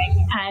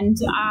everything,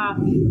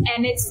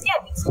 and it's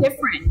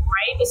different,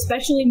 right?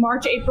 Especially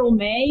March, April,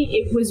 May,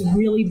 it was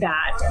really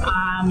bad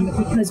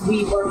because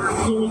we were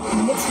really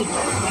committed to it.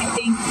 I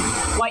think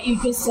what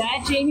you just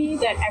said, Jamie,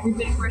 that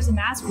everybody wears a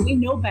mask, we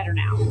know better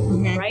now,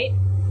 right?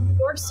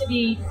 New York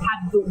City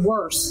had the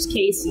worst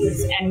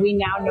cases, and we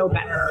now know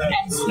better.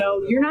 And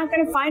so you're not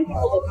going to find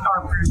people that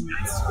aren't wearing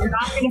masks. You're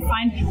not going to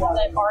find people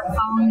that aren't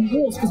following the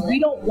rules because we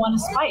don't want to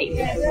spike.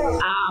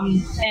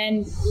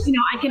 And,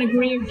 I can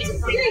agree with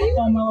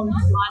Cuomo and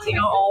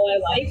Blasio, all I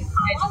like.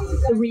 And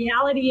the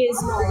reality is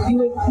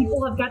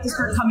people have got to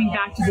start coming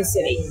back to the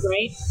city,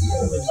 right?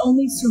 We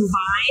only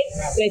survive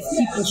with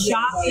people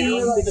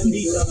shopping, with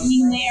people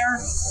being there.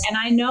 And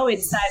I know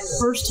it's that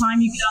first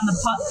time you get on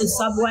the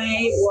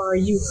subway or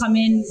you come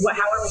in,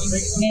 however you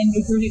come in,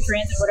 New Jersey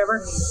Transit,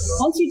 whatever.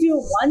 Once you do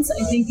it once,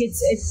 I think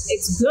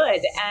it's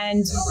good.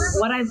 And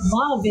what I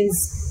love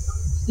is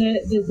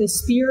the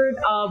spirit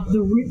of the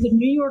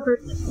New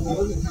Yorkers.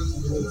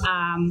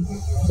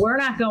 We're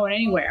not going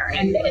anywhere,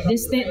 and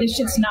this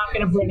shit's not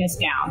going to bring us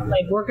down.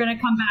 Like, we're going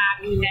to come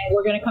back, and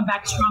we're going to come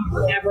back strong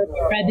forever.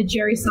 Read the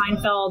Jerry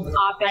Seinfeld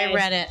op-ed. I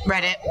read it.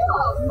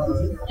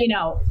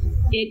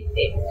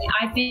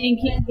 I think,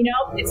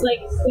 it's like,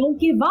 don't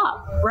give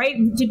up, right?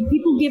 Did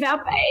people give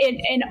up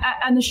in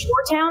the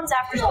shore towns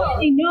after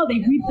something? No, they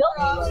rebuilt,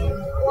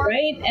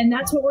 right? And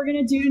that's what we're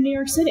going to do in New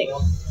York City.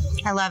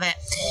 I love it.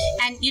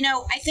 And,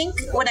 I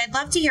think what I'd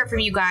love to hear from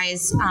you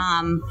guys,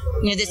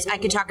 this, I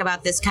could talk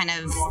about this kind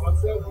of,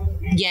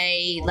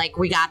 yay, like,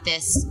 we got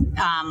this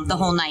the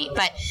whole night,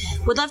 but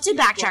would love to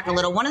backtrack a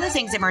little. One of the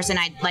things that Marissa and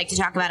I like to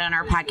talk about on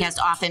our podcast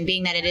often,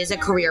 being that it is a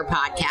career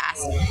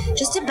podcast,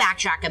 just to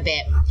backtrack a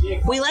bit,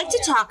 we like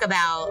to talk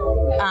about,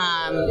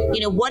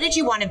 what did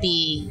you want to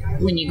be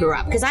when you grew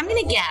up? Because I'm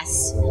going to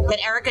guess that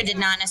Erica did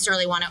not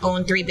necessarily want to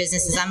own 3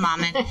 businesses on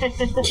Monmouth.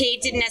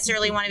 Kate didn't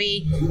necessarily want to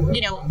be,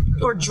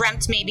 or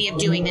dreamt maybe of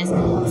doing this.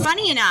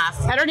 Funny enough,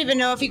 I don't even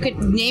know if you could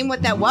name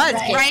what that was,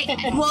 Kate. Right?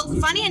 Well,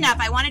 funny enough,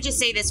 I want to just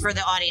say this for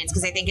the audience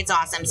because I think it's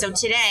awesome. So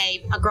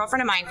today, a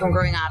girlfriend of mine from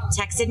growing up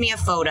texted me a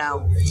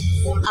photo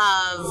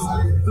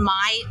of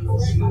my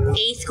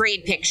 8th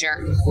grade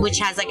picture, which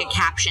has like a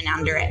caption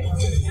under it,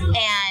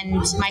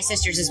 and my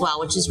sister's as well,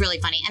 which is really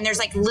funny. And there's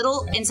like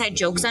little inside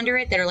jokes under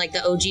it that are like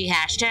the OG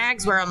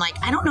hashtags where I'm like,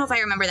 I don't know if I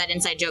remember that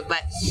inside joke,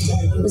 but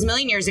it was a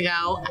million years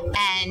ago,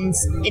 and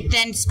it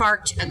then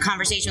sparked a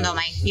conversation with all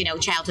my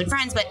childhood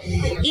friends. But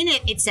in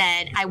it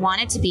said I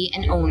wanted to be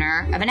an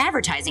owner of an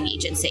advertising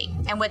agency.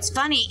 And what's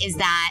funny is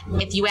that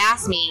if you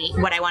asked me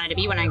what I wanted to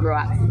be when I grew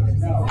up,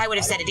 I would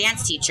have said a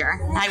dance teacher.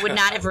 I would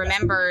not have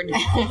remembered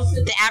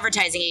the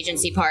advertising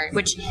agency part,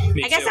 which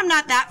I guess I'm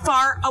not that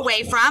far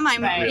away from. I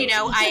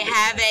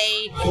have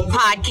a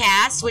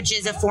podcast, which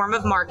is a form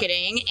of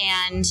marketing,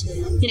 and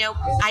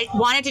I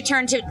wanted to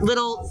turn to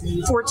little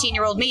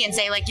 14-year-old me and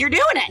say, like, you're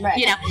doing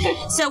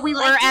it, So we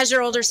or as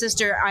your older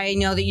sister, I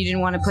know that you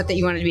didn't want to put that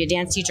you wanted to be a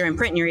dance teacher in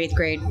print in your 8th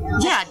grade.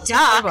 Yeah,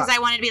 duh, because I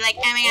wanted to be like,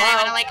 oh my God, I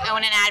want to like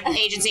own an ad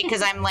agency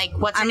because I'm like,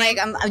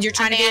 you're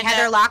trying to be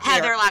Heather Locklear.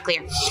 Heather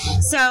Locklear.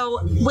 So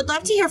would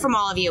love to hear from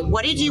all of you.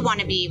 What did you want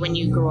to be when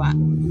you grew up?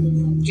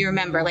 Do you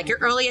remember, like, your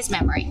earliest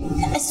memory?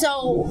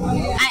 So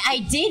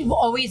I did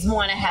always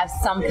want to have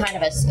some kind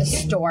of a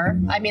store.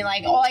 I mean,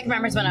 like, all I can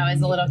remember is when I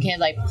was a little kid,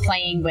 like,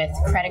 playing with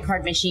credit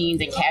card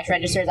machines and cash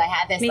registers. I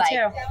had this,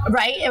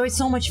 right? It was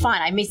so much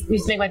fun. I used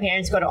to make my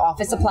parents go to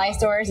office supply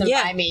stores and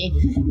buy me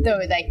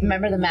those, like,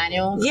 remember the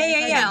manual?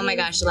 Yeah. Oh my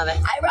gosh, love it.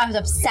 I was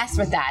obsessed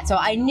with that. So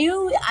I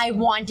knew I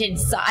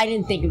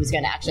didn't think it was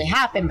going to actually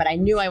happen, but I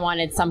knew I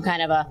wanted some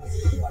kind of a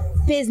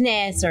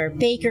business or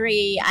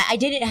bakery. I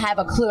didn't have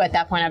a clue at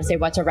that point, I would say,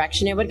 what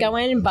direction it would go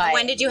in. But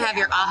when did you have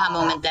your aha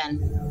moment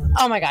then?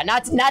 Oh my God,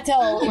 not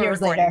till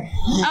years later.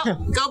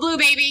 Oh, go blue,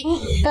 baby.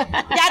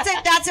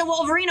 That's a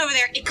Wolverine over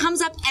there. It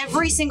comes up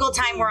every single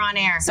time we're on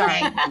air. Sorry.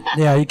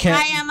 Yeah, you can't.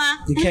 Hi, Emma.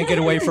 You can't get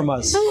away from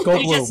us. Go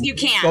blue. You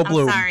can't. Go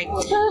blue. I'm sorry.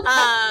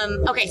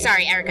 Okay,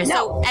 sorry, Erica. No.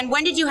 So, and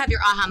when did you have your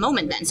aha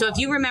moment then? So if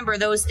you remember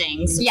those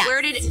things,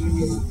 where did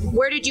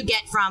where did you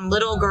get from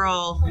little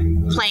girl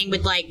playing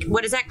with like,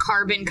 what is that,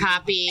 carbon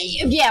copy?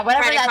 Yeah,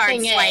 whatever credit that card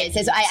thing swipe,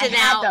 is. I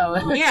had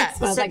those. Yeah,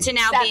 so like to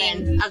now 7.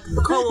 being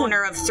a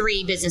co-owner of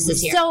 3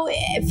 businesses here. So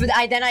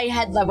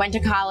I went to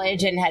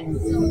college and had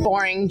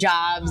boring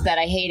jobs that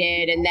I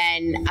hated, and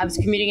then I was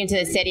commuting into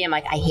the city. I'm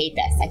like, I hate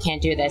this. I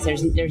can't do this.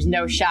 There's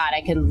no shot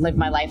I can live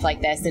my life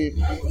like this. And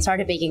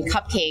started baking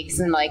cupcakes,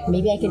 and like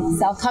maybe I could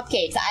sell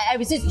cupcakes. I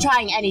was just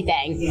trying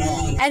anything,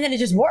 and then it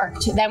just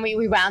worked. Then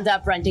we wound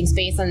up renting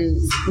space on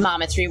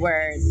Monmouth Street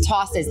where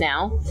Tossed is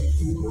now,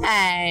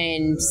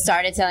 and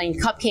started selling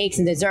cupcakes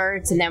and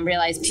desserts, and then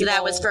realized people. So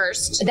that was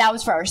first. That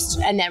was first,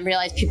 and then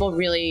realized people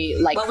really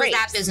like. What crepes. was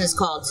that business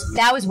called?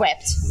 That was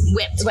Whipped.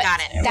 Whipped. Got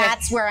it.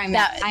 That's where I'm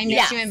at. I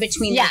met you in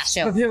between those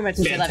two.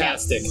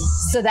 Fantastic.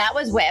 So that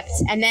was Whipped,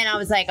 and then I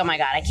was like, oh my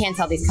god, I can't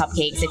sell these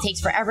cupcakes. It takes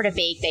forever to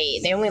bake.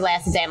 They only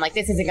last a day. I'm like,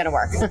 this isn't gonna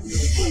work.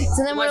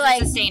 So then we're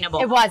like, sustainable.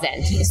 It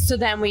wasn't. So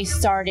then we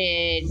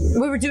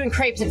were doing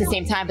crepes at the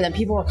same time, but then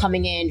people were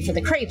coming in for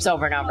the crepes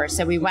over and over.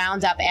 So we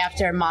wound up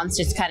after months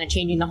just kind of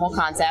changing the whole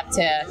concept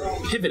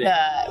to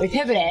we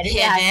pivoted.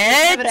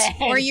 Yeah, pivoted.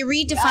 Or you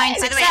redefined By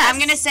success. the way, I'm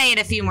going to say it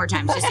a few more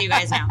times just so you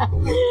guys know.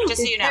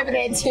 Just so you know.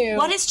 Pivoted to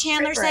What does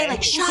Chandler say?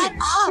 Like, shut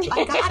up.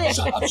 I got it.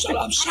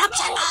 Shut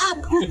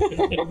up.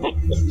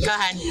 Go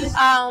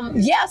ahead.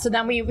 Yeah, so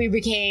then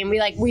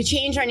we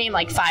changed our name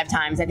like 5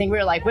 times. I think we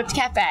were like Whipped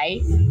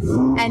Cafe,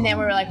 and then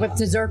we were like Whipped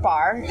Dessert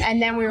Bar,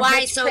 and then we were Why?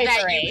 Whipped So Creperie.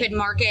 that you could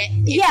market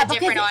to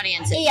different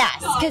audiences. Yes,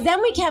 because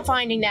then we kept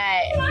finding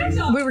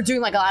that we were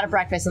doing like a lot of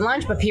breakfast and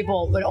lunch, but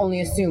people would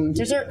only assume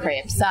dessert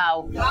crepes.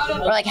 So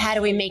we're like, how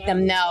do we make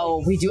them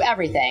know we do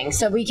everything?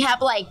 So we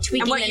kept like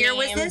tweaking. And what the year name.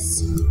 was this?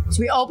 So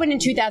we opened in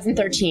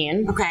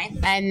 2013. Okay.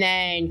 And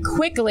then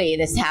quickly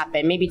this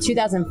happened. Maybe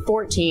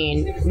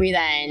 2014, we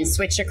then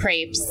switched to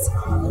crepes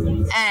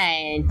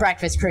and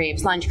breakfast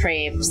crepes, lunch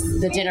crepes,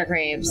 the dinner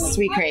crepes,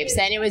 sweet crepes.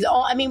 And it was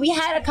all, I mean, we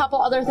had a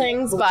couple other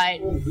things, but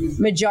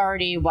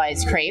majority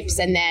was crepes.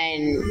 And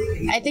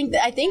then I think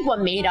what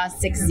made us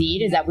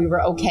succeed is that we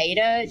were okay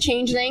to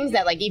change things,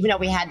 that like, even though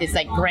we had this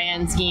like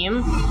grand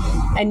scheme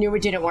and knew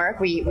it didn't work,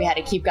 we had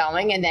to keep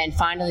going. And then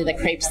finally the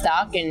crepe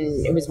stuck,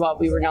 and it was what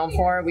we were known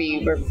for.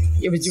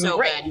 It was doing So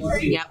great.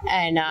 good. Yep.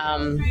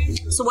 And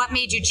so what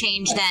made you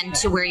change then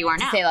to where you are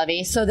now? Say la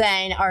vie. So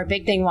then our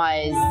big thing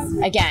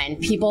was, again,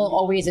 people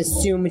always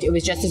assumed it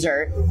was just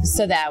dessert,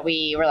 so that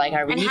we were like, all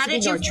right, we And need how to be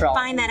did you neutral.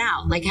 find that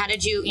out? Like, how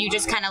did you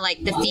just kind of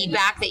like the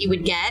feedback that you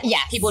would get?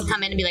 Yes. People would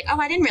come in and be like, oh,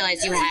 I didn't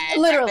realize you had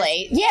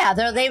Literally, yeah.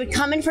 They would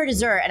come in for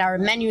dessert, and our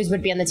menus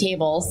would be on the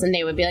tables, and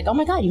they would be like, "Oh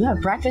my god, you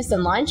have breakfast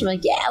and lunch?" I'm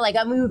like, "Yeah." Like,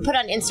 we would put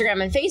on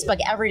Instagram and Facebook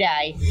every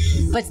day,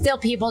 but still,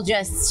 people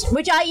just,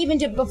 which I even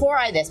did before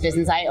this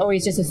business. I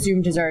always just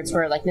assumed desserts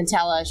were like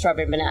Nutella,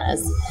 strawberry,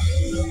 bananas.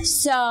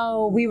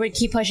 So we would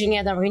keep pushing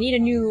it. Then we need a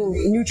new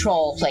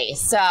neutral place.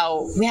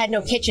 So we had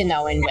no kitchen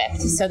though in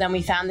Whipped. So then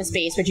we found the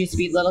space, which used to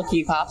be Little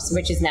Q Pops,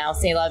 which is now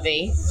C'est La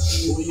Vie,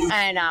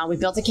 and we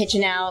built a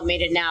kitchen out,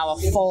 made it now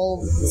a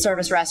full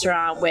service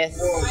restaurant with.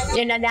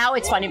 And now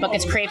it's funny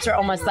because crepes are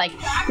almost like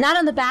not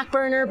on the back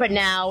burner, but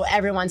now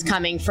everyone's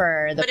coming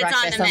for the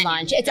breakfast and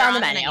lunch. It's on the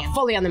menu,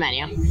 fully on the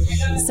menu.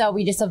 So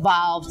we just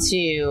evolved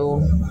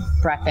to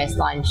breakfast,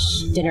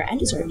 lunch, dinner, and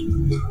dessert.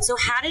 So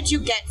how did you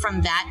get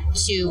from that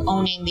to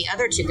owning the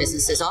other 2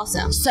 businesses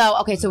also?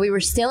 So we were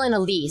still in a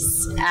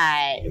lease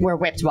at where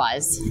Whipped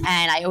was,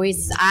 and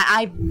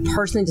I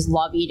personally just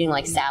love eating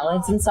like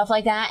salads and stuff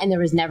like that, and there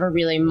was never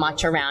really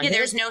much around. Yeah,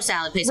 there's no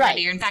salad place Right. around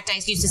here. In fact, I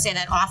used to say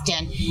that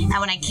often. And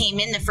when I came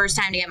in the first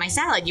time to get my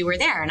salad, you were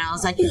there, and I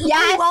was like,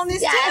 Yes, "Oh, wellness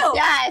too."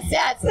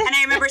 yes. And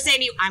I remember saying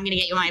to you, "I'm going to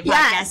get you on my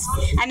podcast,"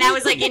 and that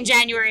was like in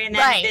January, and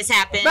then Right. this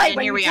happened, Right, and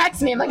when here you we are.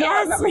 text me, I'm like, oh,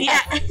 I remember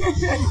that.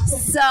 Yeah.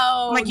 So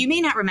I'm like, you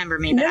may not remember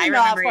me, but I of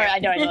remember course, you. I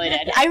know I totally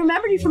did. I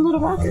remember you from Little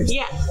Rockers.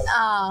 Yeah.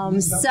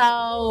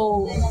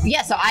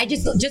 So I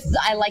just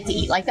I like to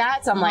eat like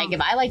that. So I'm like,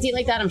 if I like to eat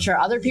like that, I'm sure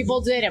other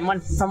people did. And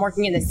from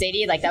working in the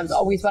city, like that was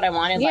always what I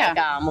wanted. Yeah.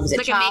 Like, what was it?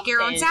 Like a make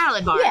your own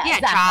salad bar. Yeah,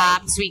 exactly.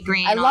 Chopped, sweet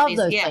green. I all love these,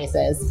 those yeah.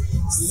 places.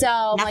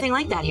 So Nothing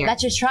like that here.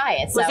 Let's just try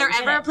it. Was there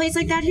ever a place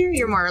like that here?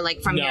 You're more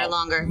like from No. here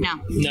longer. No.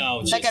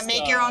 No, Like a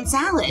make your own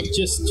salad.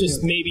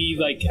 Just maybe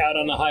like out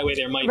on the highway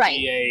there might Right.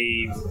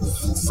 be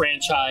a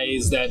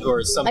franchise that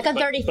or something like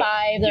on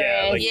 35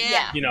 there is.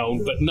 Yeah. you know,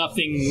 but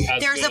nothing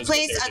as There's good a as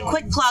place, what a they're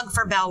quick plug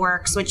for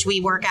Bellworks, which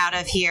we work out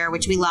of here,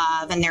 which we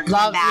love, and they're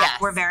coming back.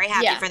 yes. We're very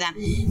happy Yeah. for them.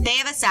 They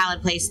have a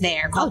salad place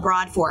there called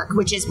Broad Fork,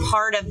 which is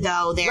part of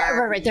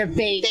their. Right. They're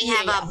big. They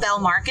have a Bell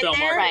Market Bell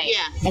there. Market. Right.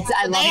 Yeah.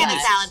 I So love they have that.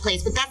 a salad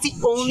place, but that's the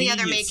only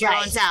other Genius. make your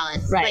own Right.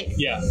 salad. Right. Like,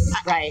 Yeah.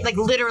 Right. like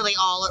literally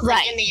all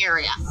Right. in the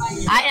area.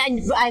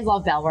 I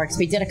love Bellworks.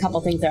 We did a couple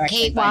things there.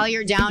 Kate, while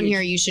you're down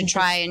here, you should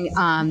try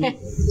and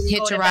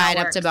hitch to a ride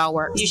up Bellworks. to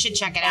Bellworks. You should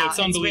check it Oh, out. it's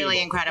It's unbelievable.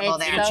 really incredible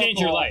It's there. It'll so change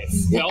your cool. life.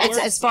 It's Bellworks,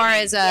 as far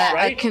as a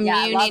right?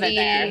 community, Yeah, I love it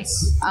there. a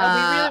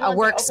We really want to open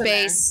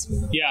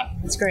workspace. Yeah.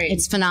 It's great.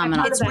 It's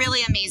phenomenal. It's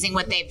really amazing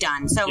what they've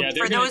done. So Yeah,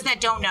 they're for gonna- those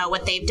that don't know,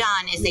 what they've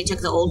done is they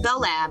took the old Bell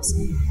Labs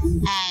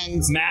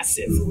and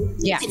Massive.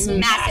 Yeah. it's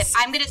massive.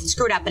 I'm going to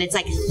screw it up, but It's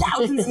like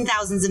thousands and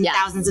thousands and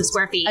thousands of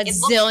square feet. A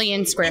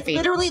zillion square feet. It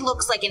literally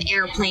looks like an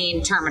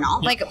airplane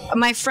terminal. Like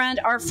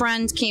our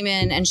friend came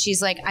in and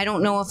she's like, I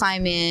don't know if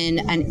I'm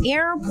in an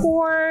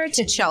airport,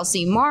 a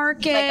Chelsea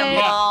Market, like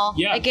a mall.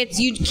 Yeah. Like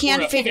you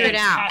can't figure it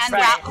out. And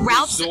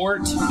Ralph's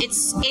resort.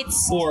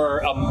 It's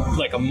or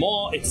like a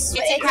mall. It's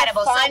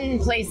incredible. It's a fun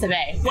place to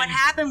be. What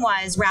happened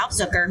was Ralph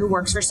Zucker, who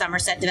works for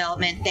Somerset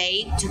Development,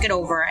 they took it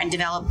over and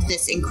developed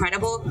this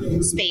incredible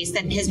space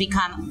that has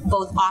become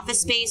both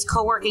office space,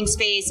 co-working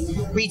space,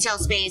 retail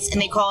space,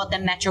 and they call it the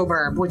Metro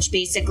Burb, which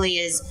basically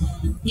is,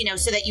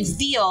 so that you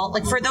feel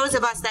like, for those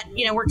of us that,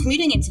 we're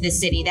commuting into the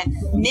city that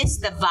miss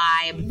the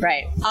vibe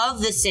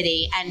of the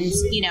city and,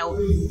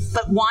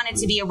 but wanted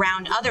to be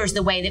around others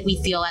the way that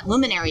we feel at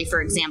Luminary,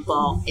 for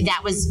example.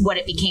 That was what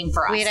it became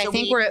for us. Wait, I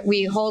think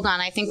hold on.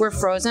 I think we're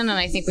frozen and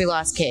I think we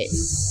lost Cate.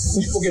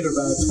 We'll get her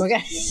back.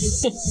 Okay.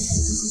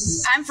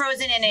 I'm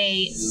frozen in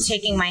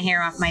taking my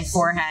hair off my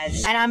forehead.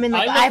 And I'm in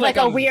I have like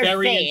a weird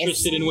very face.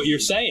 interested in what you're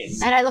saying.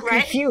 And I look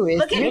confused.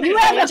 Look at you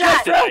have a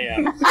John.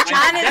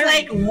 John is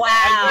like, wow.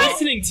 I'm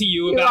listening to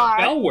you about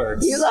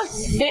Bellworks. You look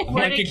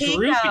like a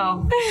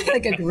groupie.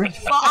 like a group.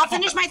 Well, I'll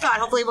finish my thought.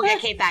 Hopefully we'll get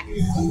Cate back.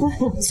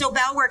 So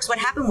Bellworks, what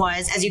happened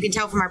was, as you can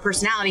tell from our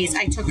personalities,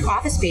 I took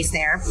office space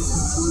there.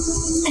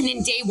 And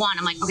in day one,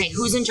 I'm like, okay,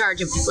 who's in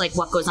charge of like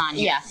what goes on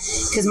here? Yeah.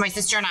 Because my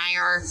sister and I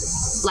are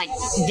like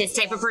this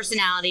type of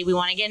personality. We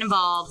want to get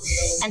involved.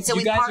 And so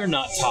you guys are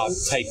not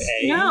type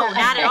A. No,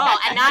 not at all.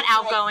 And not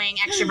outgoing,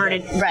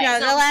 extroverted. Right. No,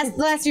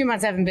 the last few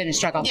months haven't been a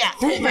struggle. Yeah,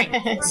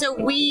 right. So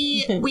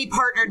we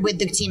partnered with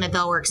the team at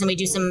Bellworks and we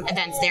do some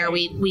events there.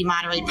 We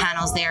moderate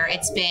panels there.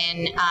 It's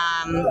been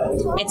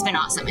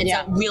awesome. It's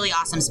a really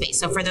awesome space.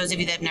 So for those of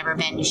you that have never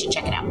been, you should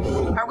check it out.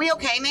 Are we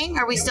okay, Ming?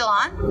 Are we still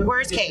on?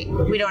 Where's Cate?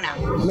 We don't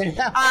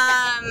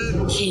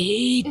know.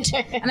 Cate.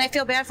 And I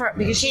feel bad for her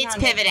because Kate's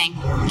pivoting.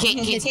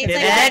 Kate's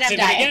Pivot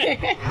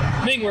again.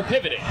 Ming, we're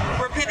pivoting.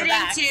 We're pivoting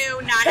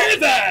to not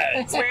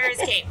having. Where is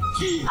Cate?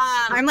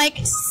 I'm like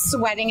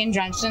sweating and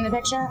drenched in the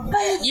picture.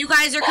 You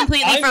guys are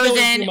completely I'm going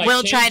frozen. through my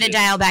We'll try to changes.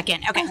 dial back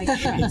in.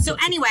 Okay. So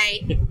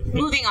anyway,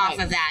 moving off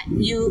of that,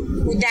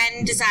 you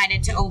then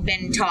decided to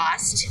open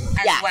Tossed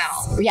as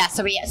well. Yeah.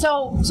 So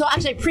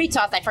actually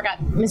pre-tossed, I forgot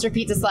Mr.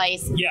 Pizza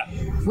Slice. Yeah.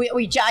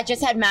 We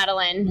just had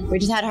Madeline. We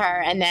just had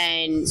her, and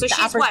then So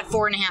she's what,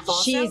 4.5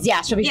 also?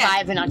 She'll be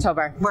 5 in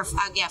October. We're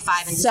 5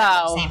 in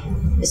December. Same.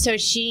 So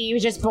she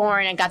was just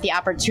born and got the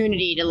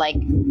opportunity to like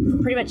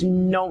pretty much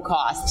no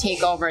cost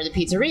take over the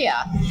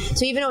pizzeria.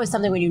 So even though it was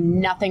something we knew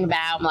nothing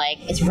about, I'm like,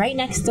 it's right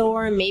next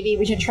door. Maybe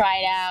we should try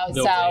it out.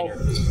 No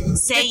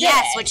Say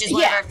yes, which is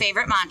one of our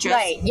favorite mantras.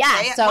 Right.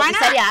 Yeah. So we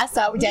said yes.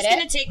 So we did it. We're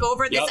going to take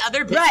over this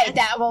other business. Right.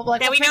 That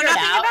we know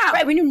nothing about.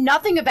 Right. We knew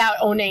nothing about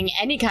owning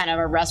any kind of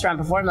a restaurant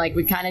before. I'm like,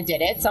 we kind of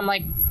did it. So I'm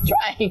like,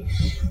 try.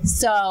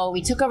 So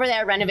we took over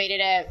there, renovated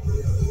it.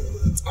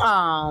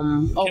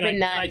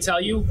 Opened that. Can I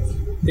tell you?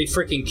 They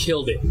freaking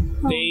killed it.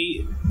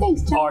 They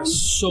are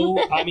so.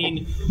 I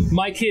mean,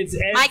 my kids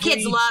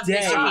love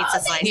Mr. Pizza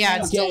Slice. Yeah,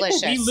 it's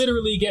delicious. We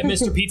literally get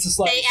Mr. Pizza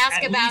Slice. They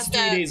ask about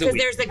because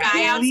there's the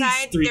guy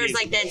outside. There's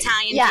like the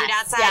Italian food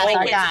outside.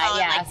 My kids call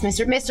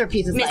it Mr.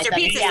 Pizza Slice. Mr.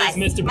 Pizza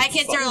Slice. My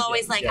kids are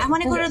always like, I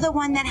want to go to the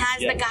one that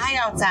has the guy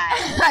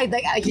outside.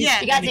 You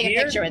gotta take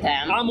a picture with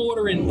him. I'm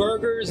ordering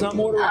burgers. I'm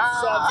ordering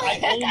subs.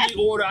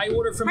 I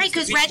order from right,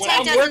 because Red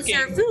Tag doesn't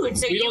serve food,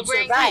 so you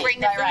bring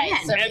the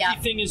food in.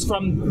 Everything is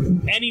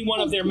from any one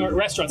of their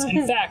restaurants.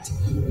 In fact,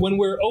 when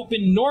we're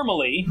open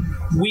normally,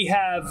 we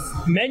have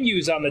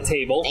menus on the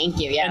table. Thank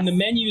you, yes. And the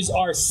menus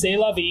are C'est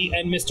La Vie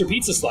and Mr.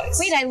 Pizza Slice.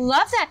 Wait, I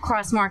love that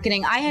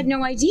cross-marketing. I had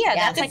no idea.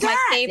 That's like my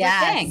favorite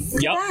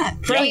thing.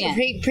 Yep.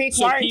 Brilliant.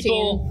 Pre-quarantine. So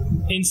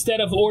people,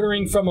 instead of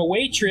ordering from a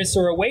waitress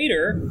or a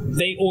waiter,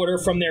 they order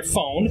from their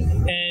phone,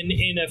 and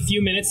in a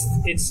few minutes,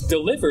 it's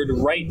delivered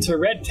right to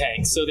Red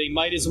Tank. So they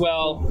might as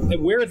well.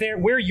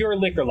 We're your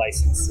liquor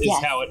license. Is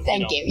how it.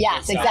 Thank you.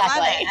 Yes, works out.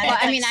 exactly. Well,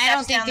 I mean, I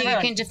don't think that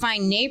you can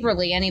define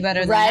neighborly any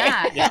better than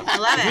that. Yeah. I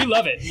love it. We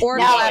love it. Or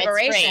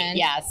collaboration.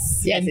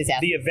 Yes. The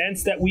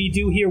events that we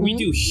do here, we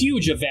do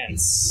huge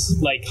events,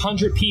 like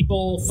 100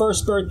 people,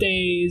 first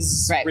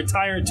birthdays,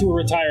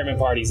 retirement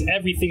parties,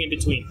 everything in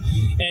between.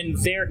 And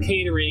they're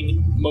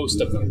catering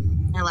most of them.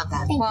 I love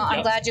that. Well,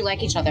 I'm glad you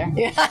like each other. By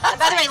the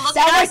way, look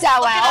at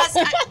us.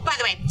 By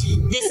the way,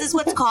 this is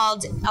what's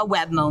called a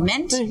web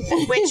moment,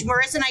 which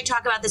Marissa and I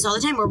talk about this all the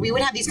time, where we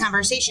would have these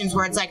conversations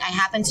where it's like, I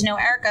happen to know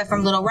Erica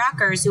from Little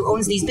Rockers who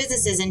owns these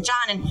businesses, and John,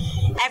 and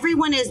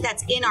everyone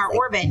that's in our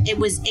orbit. It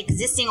was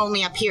existing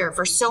only up here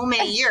for so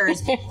many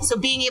years. So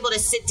being able to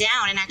sit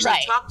down and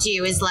actually talk to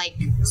you is like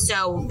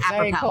so apropos.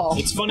 Very cool.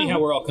 It's funny how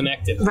we're all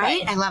connected.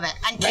 Right? I love it.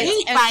 And Cate,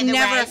 It's by the way.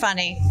 never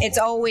funny. It's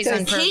always on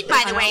purpose. Kate,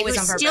 by the way, who's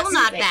still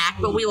not back,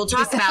 but we will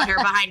talk about her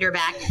behind her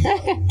back.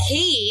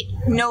 Kate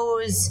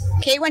knows.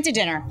 Kate went to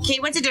dinner.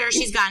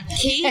 She's gone.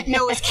 Kate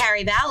knows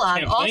Carrie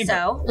Ballog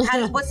also.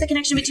 What's the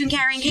connection between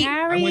Carrie and Kate?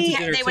 I went to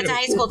dinner They went to too.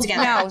 high school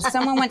together. No,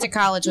 someone went to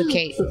college with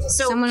Kate.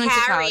 So someone went to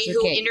Carrie, college with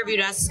who Kate.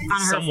 interviewed us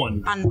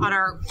on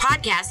our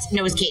podcast,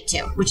 knows Kate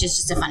too, which is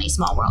just a funny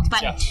small world.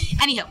 But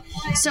anyhow,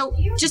 so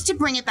just to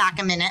bring it back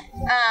a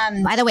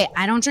minute. By the way,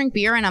 I don't drink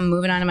beer, and I'm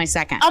moving on to my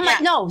second. Oh my,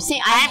 no, see,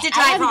 I have to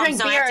try I haven't home,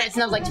 drank so I beer have to-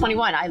 since I was like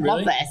 21. I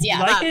love this. Yeah.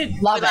 You like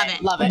it? Love We love it.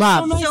 it. Love it.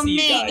 Love. Nice So to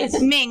see you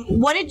guys.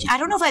 Ming, I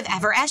don't know if I've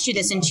ever asked you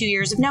this in 2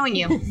 years of knowing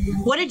you.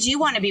 What did you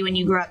want to be when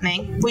you grew up,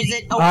 Ming? Was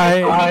it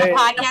owning a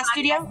podcast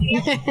studio?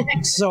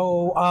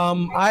 So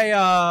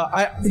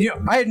I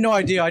had no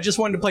idea. I just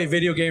wanted to play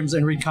video games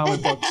and read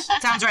comic books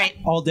Sounds right.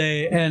 all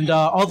day. And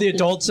all the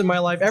adults in my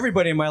life,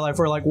 everybody in my life,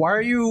 were like,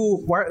 "Why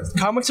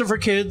comics are for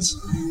kids,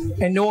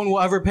 and no one will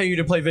ever pay you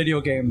to play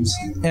video games."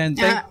 And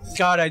thank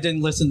God I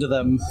didn't listen to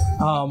them.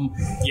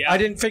 I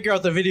didn't figure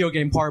out the video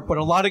game part, but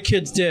a lot of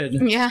kids did.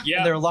 Yeah.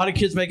 There are a lot of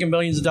kids making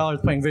millions of dollars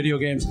playing video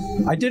games.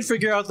 I did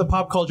figure out the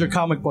pop culture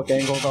comic book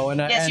angle, though.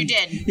 Yes, you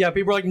did. Yeah,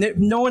 people are like,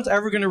 no one's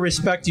ever going to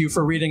respect you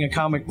for reading a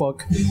comic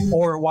book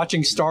or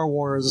watching Star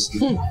Wars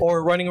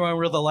or running around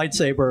with a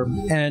lightsaber.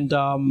 And,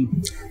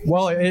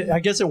 I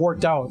guess it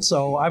worked out.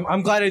 So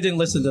I'm glad I didn't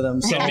listen to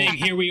them. So. And Ming,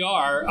 here we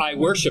are. I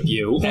worship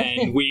you,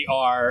 and we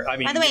are. I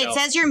mean, By the way, it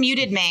says you're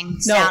muted, Ming.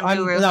 No, Sound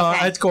guru.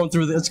 Okay. it's going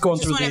through. It's going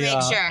Just through want to the.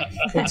 make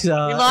sure. It's, We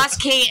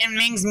lost Kate and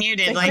Ming's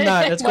muted. Like, I'm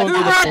not. It's going who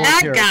through the brought board that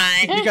here.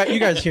 guy? You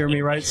guys hear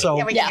me, right? So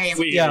Yeah, we can hear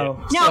you. We, yeah.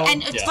 No, so-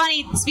 and it's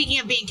funny, speaking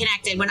of being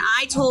connected, when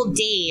I told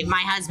Dave,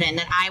 my husband,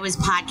 that I was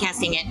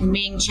podcasting at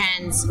Ming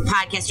Chen's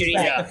podcast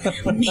studio,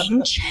 he's like,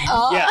 Ming Chen?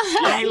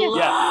 I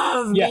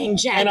love Ming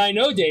Chen. And I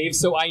know Dave,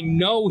 so I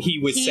know he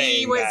was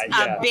saying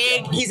that.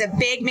 He's a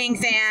big Ming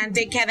fan,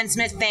 big Kevin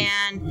Smith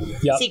fan,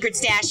 Yep. Secret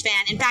Stash fan.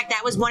 In fact,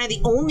 that was one of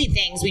the only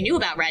things we knew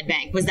about Red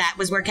Bank,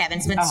 was where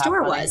Kevin Smith's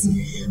store was.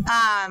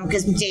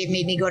 Because Dave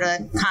made me go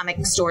to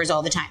comic stores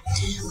all the time.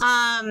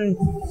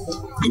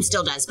 And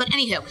still does. But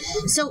anywho,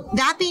 so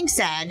that being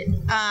said,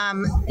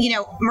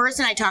 Marissa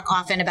and I talk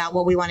often about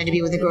what we wanted to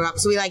be when we grew up,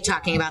 so we like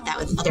talking about that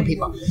with other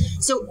people.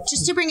 So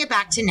just to bring it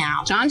back to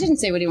now. John didn't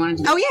say what he wanted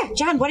to do. Oh yeah,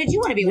 John, what did you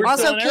want to be? We're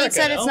Also, still on Kate Erica,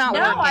 said no? it's not No,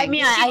 working. I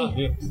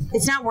mean,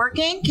 It's not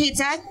working, Kate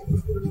said.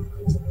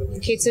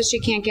 Kate says she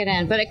can't get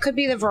in, but it could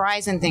be the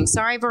Verizon thing.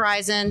 Sorry,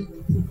 Verizon.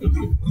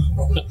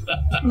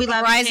 We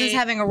love Verizon's Kate.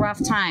 having a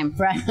rough time.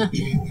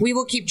 We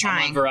will keep I'm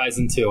trying. on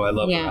Verizon too. I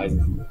love Yeah.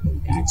 Verizon.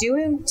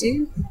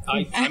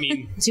 I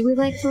mean, Do we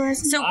like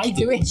Verizon? So I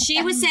do.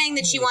 she was saying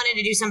that she wanted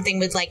to do something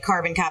with like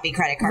carbon copy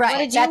credit cards. Right. What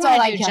did you That's want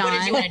all to I do, can. John? What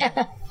did you want to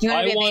do? You want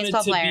I to be a wanted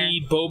baseball to player?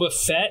 be Boba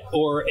Fett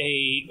or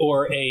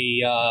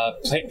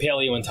a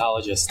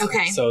paleontologist.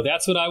 Okay. So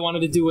that's what I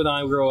wanted to do when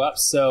I grew up.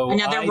 So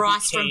Another I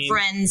Ross from became-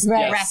 Friends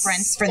Right.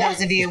 reference for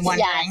those of you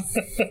wondering.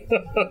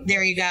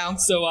 There you go.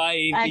 So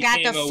I got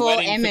became the a full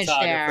wedding image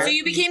there. photographer. So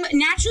you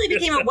naturally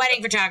became a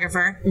wedding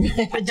photographer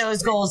with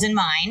those goals in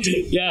mind.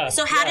 Yeah.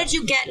 So how did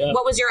you get? Yeah.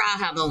 What was your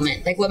aha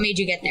moment? Like, what made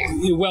you get there?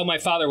 Well, my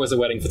father was a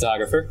wedding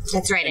photographer.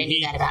 That's right. I And knew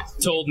he that about.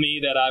 told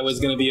me that I was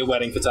going to be a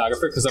wedding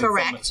photographer because I'm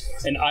Correct.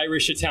 from an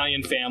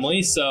Irish-Italian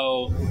family.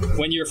 So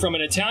when you're from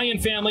an Italian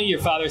family, your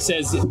father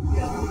says,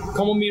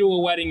 come with me to a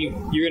wedding,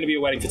 you're going to be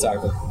a wedding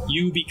photographer.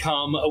 You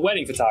become a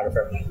wedding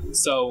photographer.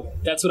 So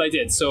that's what I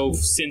did. So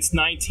since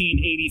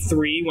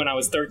 1983, when I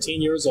was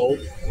 13 years old,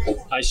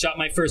 I shot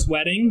my first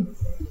wedding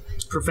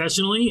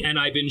professionally, and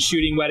I've been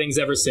shooting weddings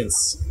ever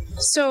since.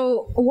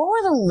 So, what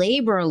were the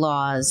labor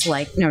laws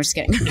like? No, just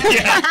kidding.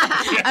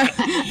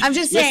 I'm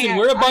just saying. Listen,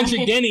 we're a bunch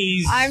of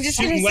guineas I'm just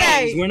shooting gonna say,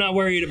 weddings. We're not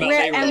worried about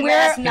labor. And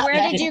laws.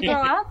 where did you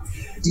grow up?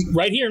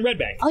 Right here in Red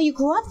Bank. Oh, you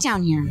grew up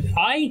down here.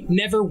 I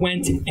never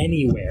went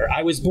anywhere.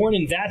 I was born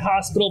in that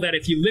hospital that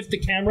if you lift the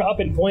camera up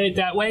and point it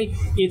that way,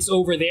 it's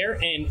over there,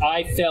 and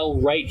I fell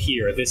right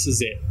here. This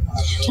is it.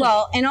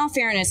 Well, in all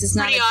fairness, it's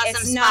not Pretty a, awesome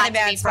it's spot not a to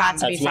bad be spot from.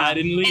 to be That's why I from.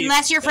 didn't leave.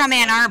 Unless you're from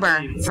Ann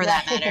Arbor, for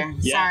that matter.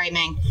 Yeah. Sorry,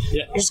 Ming.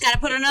 Yeah. You just got to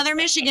put another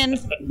Michigan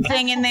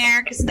thing in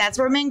there because that's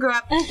where Ming grew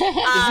up.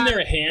 Isn't there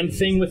a hand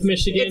thing with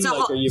Michigan? It's a Like,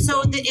 whole, are you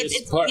so from the, this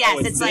it's part? yes, Oh,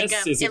 it's like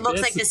this? a, Is it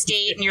looks this? like the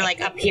state, and you're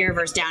like up here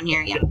versus down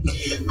here. Yeah.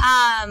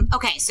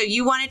 Okay, so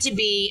you wanted to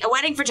be a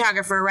wedding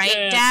photographer, right,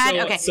 Yeah, Dad?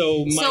 so- okay.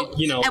 so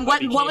and I what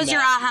became was your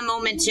that. aha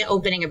moment to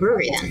opening a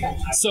brewery then?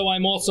 So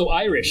I'm also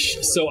Irish,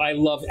 so I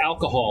love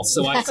alcohol.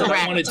 So I said I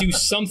Correct. want to do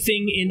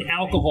something in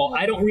alcohol.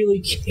 I don't really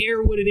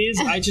care what it is.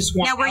 I just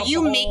want Now, were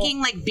you alcohol.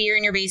 making like beer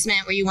in your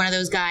basement? Were you one of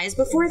those guys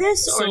before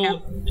this, or So,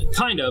 no?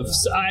 kind of.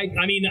 So I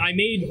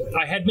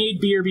had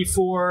made beer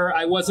before.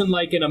 I wasn't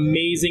like an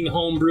amazing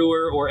home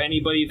brewer or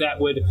anybody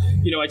that would,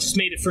 I just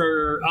made it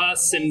for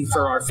us and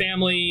for our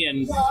family,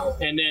 and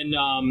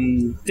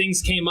then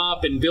things came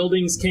up and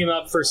buildings came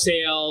up for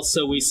sale.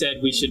 So we said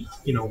we should,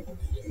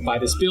 buy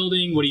this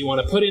building. What do you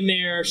want to put in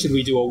there? Should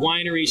we do a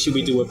winery? Should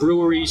we do a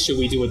brewery? Should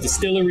we do a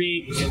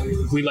distillery?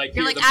 We like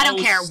You're beer like, the I don't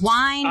most. care.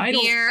 Wine, I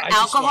don't- beer, I just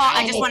alcohol. want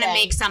I just want to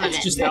make some of it.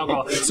 It's just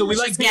alcohol. So we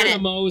like Just beer get the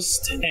it.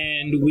 most,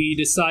 and we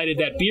decided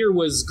that beer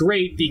was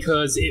great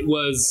because it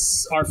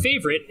was our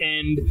favorite,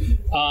 and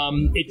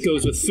it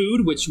goes with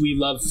food, which we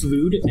love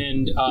food,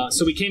 and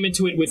so we came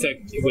into it with a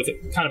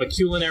kind of a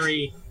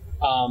culinary.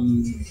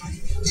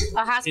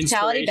 A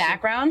hospitality Inspiration.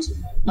 background.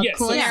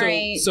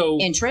 culinary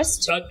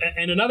interest.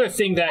 And another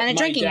thing that and a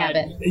drinking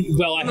habit.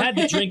 Well, I had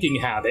the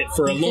drinking habit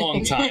for a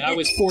long time. I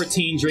was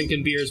 14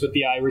 drinking beers with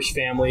the Irish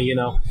family, you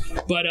know.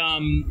 But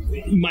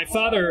my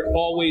father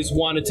always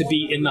wanted to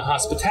be in the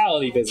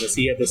hospitality business.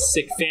 He had this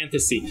sick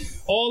fantasy.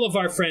 All of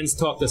our friends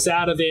talked us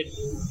out of it,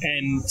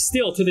 and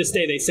still to this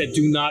day they said,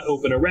 do not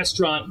open a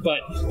restaurant,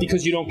 but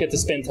because you don't get to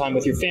spend time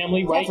with your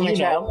family, right?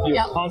 Definitely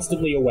you're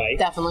constantly away.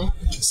 Definitely.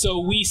 So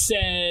we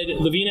said,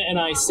 Lavina and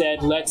I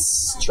said,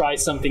 let's try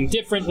something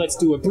different. Let's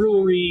do a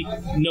brewery.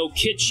 No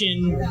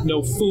kitchen,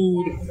 no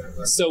food.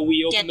 So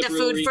we opened the brewery.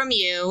 Get the food from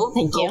you.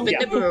 Thank you. Open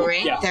the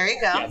brewery. Yeah. There you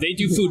go. Yeah, they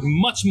do food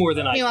much more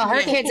than I do. Well,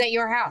 her kid's at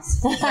your house.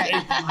 We're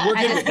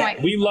good with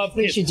that. We love kids.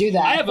 We should do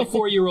that. I have a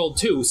 4-year-old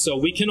too, so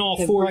we can all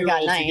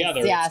 4-year-old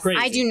together. Yes. It's crazy.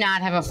 I do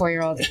not have a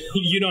 4-year-old.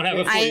 You don't have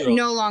a 4-year-old? I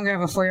no longer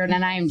have a 4-year-old,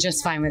 and I am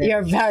just fine with it.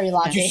 You're very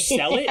lucky. Did you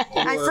sell it?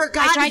 I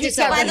forgot. I tried to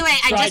sell By it. the way,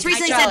 I just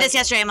recently said this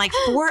yesterday. I'm like,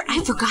 4,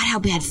 I forgot how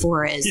bad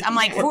 4 is. I'm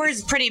like, 4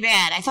 is pretty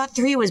bad. I thought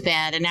 3 was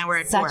bad, and now we're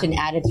at 4. Such an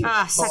attitude.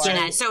 Such an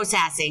attitude. So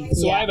sassy.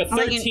 So I have a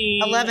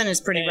 13. 11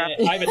 is pretty rough.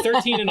 I have a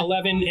 13 and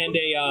 11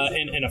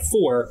 and a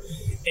 4.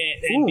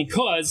 And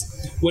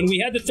because when we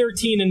had the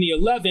 13 and the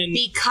 11...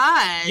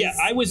 Because...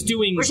 I was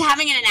doing... We're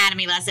having an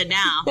anatomy lesson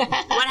now.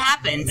 What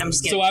happened? I'm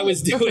just kidding. So I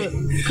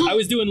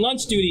was doing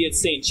lunch duty at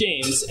St.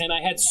 James, and I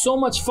had so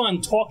much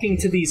fun talking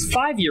to these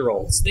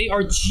 5-year-olds. They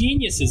are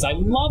geniuses. I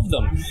love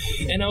them.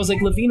 And I was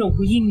like, Lavina,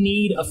 we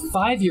need a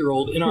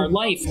 5-year-old in our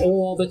life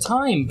all the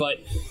time, but...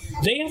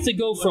 They have to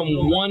go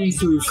from 1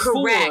 through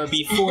 4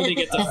 before they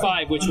get to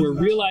 5, which we're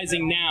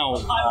realizing now.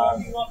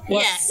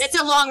 Yes, it's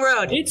a long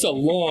road. It's a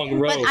long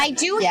road. But I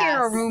do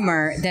hear a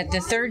rumor that the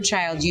 3rd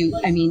child you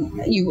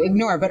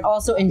ignore, but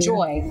also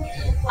enjoy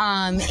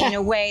in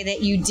a way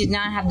that you did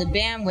not have the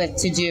bandwidth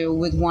to do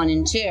with 1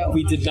 and 2.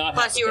 We did not.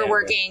 Plus, you were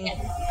working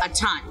a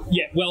ton.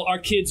 Yeah, well, our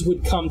kids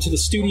would come to the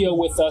studio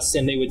with us,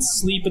 and they would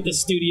sleep at the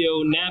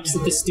studio, naps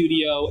at the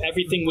studio.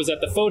 Everything was at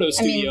the photo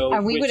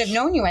studio. We would have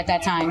known you at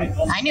that time.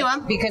 I knew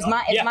him because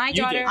my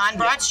daughter on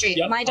Broad Street.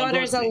 Yep, my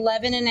daughter's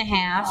 11 and a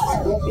half,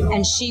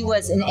 and she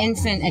was an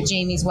infant at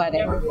Jamie's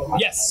wedding.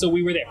 Yes, so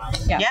we were there.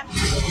 Yep.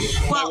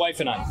 My wife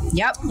and I.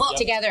 Well,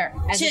 together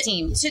as a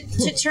team.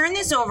 To turn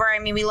this over, I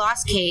mean, we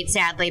lost Cate,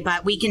 sadly,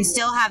 but we can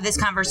still have this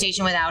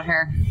conversation without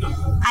her.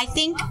 I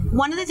think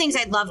one of the things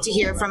I'd love to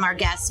hear from our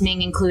guests,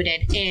 Ming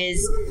included,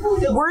 is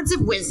words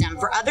of wisdom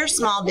for other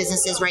small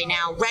businesses right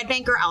now, Red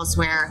Bank or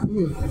elsewhere,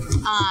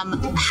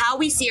 how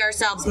we see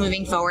ourselves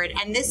moving forward.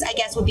 And this, I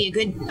guess, would be a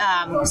good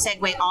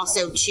segue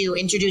also to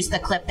introduce the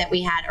clip that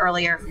we had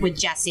earlier with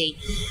Jessie.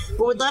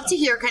 But would love to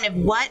hear kind of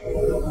what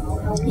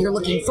you're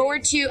looking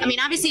forward to. I mean,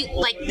 obviously,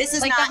 like, this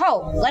is like not the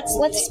hope.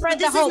 Let's spread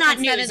the hope. This is not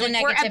instead news. of the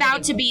Like, we're negativity.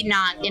 about to be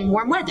not in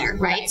warm weather,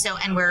 right? So,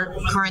 and we're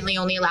currently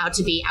only allowed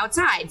to be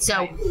outside.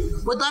 So,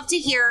 would love to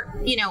hear,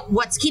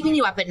 what's keeping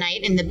you up at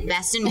night in the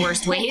best and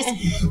worst ways,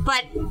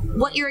 but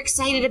what you're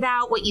excited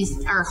about, what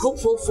you are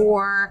hopeful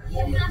for,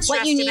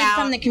 what you need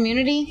from the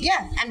community.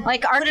 Yeah, and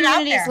like our put it out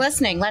community is there.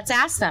 listening. Let's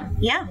ask them.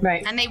 Yeah,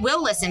 right. And they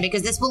will listen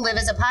because this will live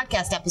as a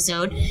podcast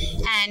episode,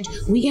 and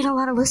we get a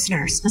lot of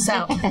listeners.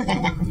 So,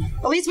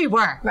 at least we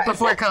were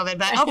before COVID,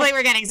 but hopefully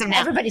we're getting some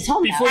now. Everybody's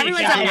home now. Before you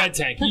Everyone's came to up Red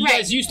Tank. You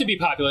guys used to be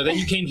popular. Then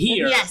you came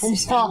here. Yes. And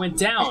you went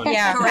down.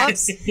 Yeah, correct.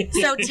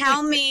 So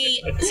tell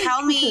me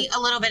a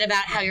little bit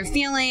about how you're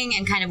feeling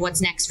and kind of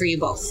what's next for you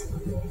both.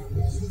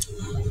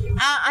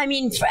 I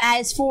mean,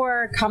 as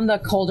for come the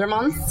colder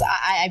months,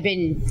 I've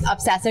been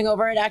obsessing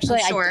over it, actually.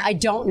 Sure. I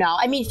don't know.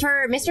 I mean,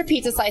 for Mr.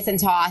 Pizza Slice and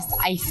Tossed,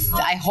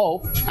 I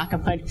hope, not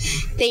gonna put,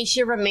 they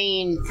should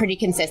remain pretty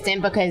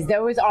consistent because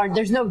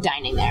there's no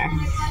dining there.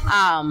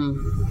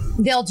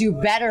 They'll do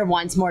better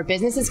once more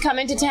businesses come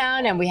into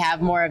town and we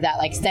have more of that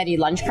like steady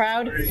lunch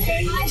crowd.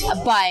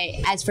 But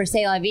as for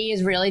C'est La Vie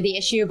is really the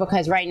issue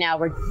because right now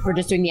we're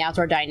just doing the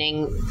outdoor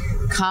dining.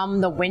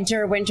 Come the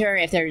winter,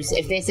 if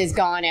this is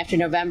gone after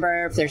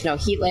November, if there's no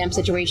heat lamp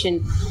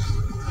situation,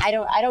 I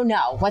don't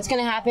know what's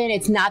going to happen.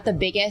 It's not the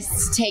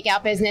biggest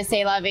takeout business,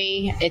 C'est La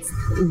Vie. It's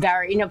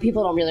very,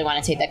 people don't really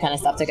want to take that kind of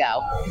stuff to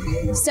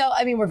go. So,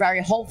 I mean, we're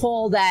very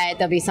hopeful that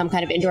there'll be some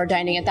kind of indoor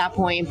dining at that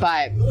point,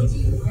 but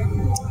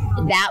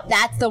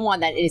that's the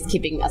one that is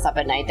keeping us up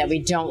at night, that we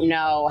don't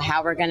know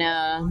how we're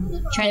gonna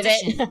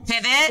Pivot.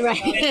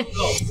 Right.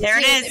 There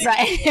it is.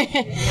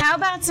 Right. How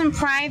about some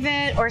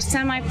private or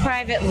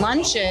semi-private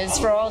lunches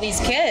for all these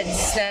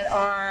kids that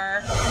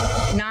are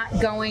not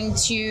going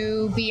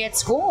to be at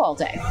school all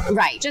day?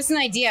 Right. Just an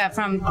idea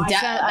from a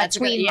That's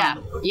tween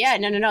mom. Yeah,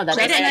 no. That's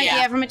Just an idea.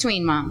 idea from a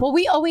tween mom. Well,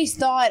 we always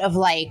thought of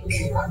like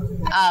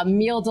a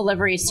meal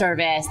delivery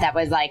service that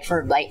was like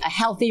for like a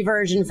healthy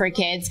version for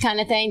kids kind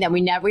of thing that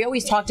we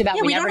always talked about.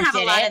 Yeah, we don't have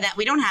a lot it. of that.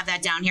 We don't have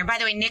that down here. By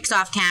the way, Nick's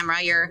off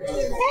camera. Your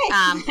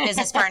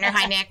business partner.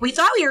 Hi, Nick. We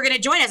thought you were going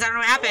to join us. I don't know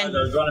what happened.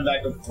 I was running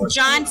back and forth.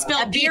 John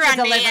spilled beer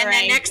on me, and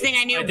the next thing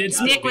I knew,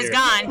 Nick was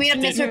gone. We had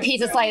Mr.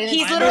 Pizza Slice.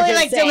 He's literally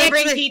like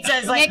delivering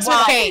pizzas. Like, Nick's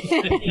with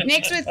Cate.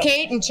 Nick's with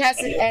Cate and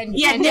Jessie and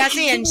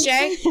Jessie and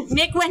Shay.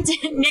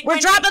 We're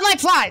dropping like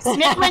flies.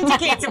 Nick went to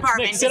Kate's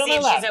apartment to see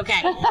if she's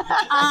okay.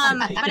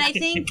 But I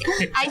think,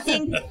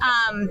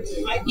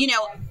 you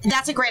know,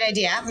 that's a great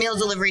idea. Meal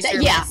delivery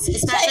service,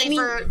 especially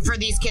for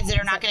these kids that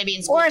are not going to be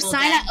in school. Or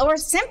or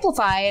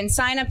simplify and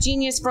sign up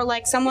Genius for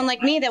like someone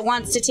like me that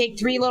wants to take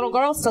 3 little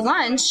girls to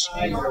lunch,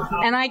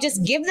 and I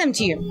just give them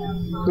to you.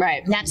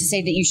 Right. Not to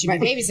say that you should be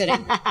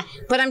babysitting,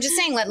 but I'm just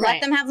saying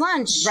let them have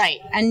lunch. Right.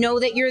 And know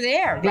that you're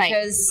there,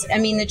 because I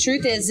mean the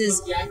truth is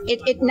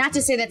it not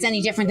to say that's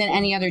any different than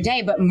any other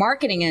day, but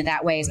marketing it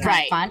that way is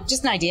kind of fun.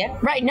 Just an idea.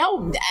 Right.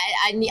 No,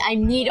 I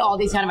need all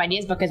these kind of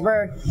ideas because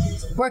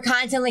we're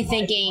constantly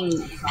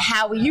thinking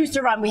how we used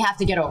to run, we have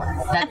to get over.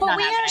 That's but not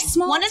we happening. are a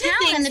small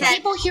town, and the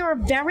people here are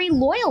very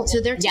loyal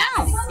to their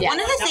town. Yes. One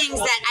of the things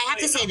that I have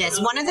to say this,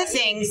 one of the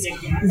things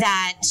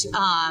that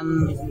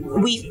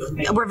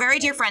we're very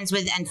dear friends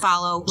with and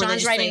follow.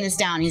 John's writing this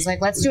down. He's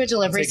like, let's do a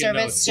delivery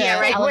service. You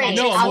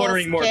know I'm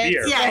ordering more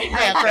beer.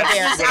 For a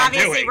beer. So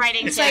obviously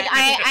writing It's like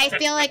I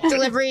feel like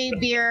delivery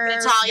beer.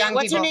 Natalia,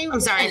 what's your name? I'm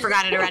sorry, I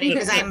forgot it already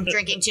because I'm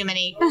drinking too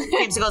many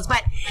creamsicles.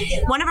 But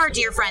one of our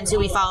dear friends who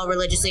we follow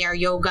religiously, our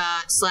yoga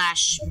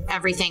 /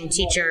 everything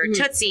teacher,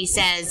 Tootsie,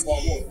 says,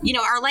 you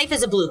know, our life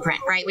is a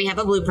blueprint, right? We have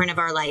a blueprint of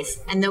our life.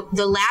 And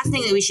the last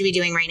thing that we should be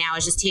doing right now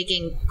is just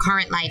taking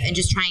current life and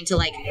just trying to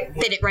like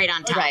fit it right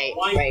on top.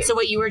 Right. So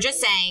what you were just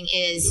saying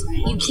is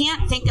you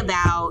can't think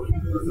about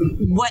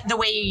what the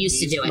way you used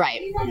to do it.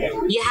 Right.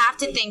 You have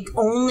to think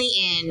only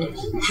in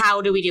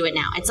how do we do it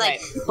now. It's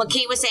like what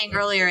Kate was saying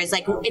earlier is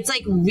like it's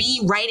like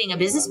rewriting a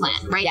business plan,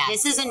 right? Yes.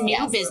 This is a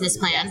new business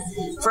plan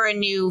for a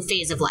new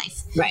phase of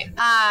life. Right.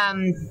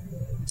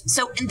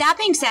 So that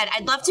being said,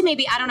 I'd love to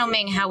maybe, I don't know,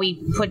 Ming, how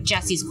we put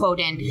Jessie's quote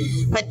in,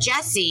 but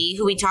Jessie,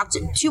 who we talked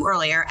to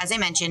earlier, as I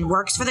mentioned,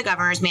 works for the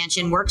governor's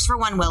mansion, works for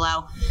One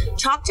Willow,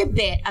 talked a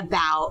bit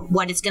about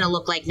what it's going to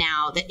look like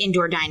now that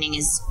indoor dining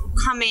is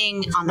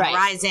coming on the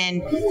horizon.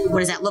 What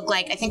does that look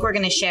like? I think we're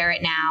going to share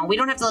it now. We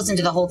don't have to listen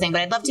to the whole thing,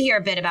 but I'd love to hear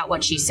a bit about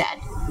what she said.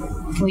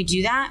 Can we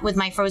do that with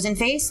my frozen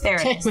face? There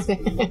it is.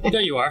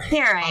 There you are.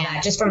 There I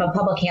am. Just from a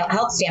public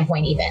health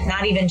standpoint, even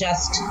not even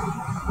just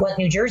what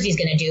New Jersey's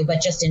going to do,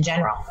 but just in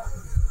general.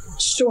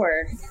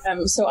 Sure.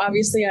 So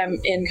obviously I'm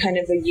in kind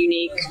of a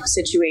unique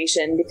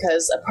situation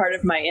because a part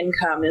of my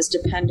income is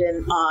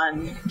dependent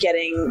on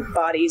getting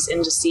bodies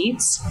into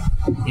seats.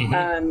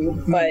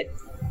 But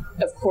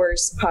of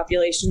course,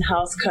 population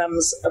health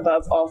comes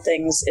above all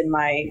things in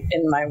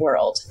my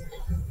world.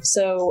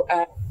 So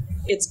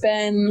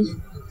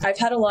I've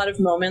had a lot of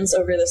moments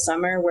over the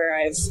summer where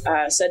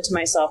I've said to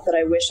myself that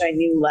I wish I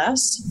knew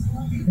less.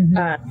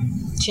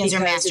 She has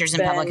her master's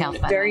in public health.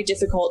 Very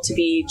difficult to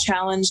be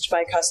challenged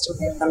by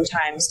customers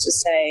sometimes to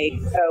say,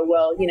 oh,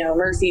 well, you know,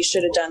 Murphy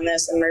should have done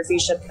this and Murphy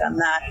should have done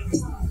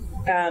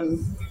that.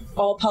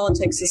 All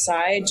politics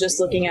aside, just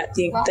looking at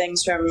the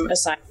things from a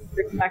science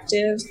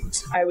perspective,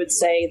 I would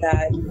say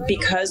that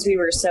because we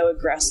were so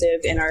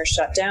aggressive in our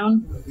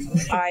shutdown,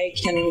 I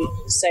can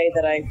say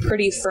that I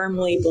pretty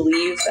firmly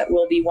believe that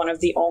we'll be one of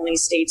the only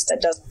states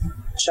that doesn't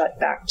shut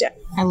back down.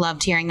 I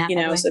loved hearing that. You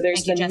know, so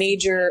there's been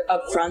major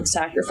upfront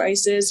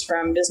sacrifices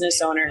from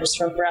business owners,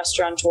 from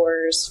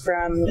restaurateurs,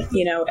 from,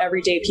 you know,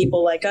 everyday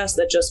people like us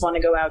that just want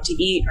to go out to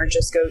eat or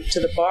just go to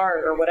the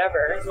bar or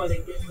whatever.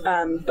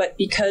 But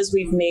because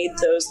we've made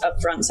those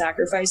upfront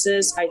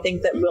sacrifices, I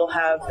think that we'll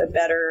have a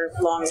better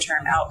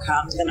long-term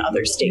outcome than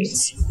other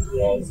states.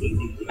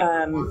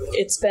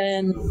 It's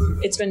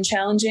been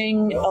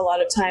challenging a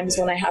lot of times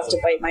when I have to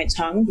bite my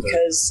tongue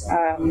because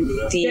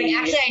actually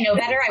I know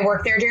better. I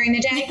work there during the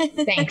day.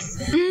 Thanks.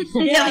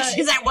 Yeah,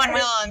 she's at One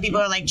Willow and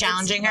people are like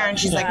challenging her and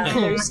she's like,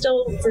 there's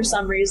still for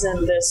some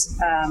reason this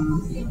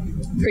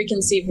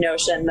preconceived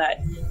notion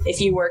that if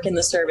you work in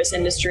the service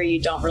industry,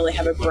 you don't really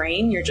have a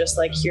brain. You're just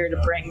like here to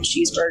bring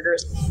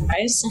cheeseburgers and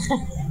fries.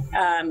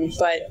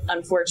 But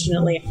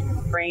unfortunately,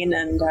 brain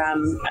and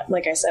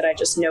like I said, I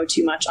just know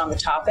too much on the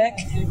topic.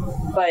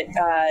 But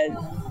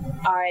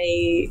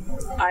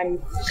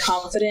I'm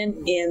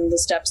confident in the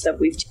steps that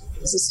we've taken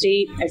as a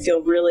state. I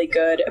feel really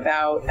good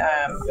about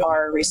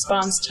our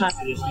response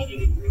time,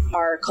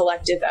 our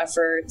collective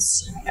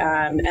efforts,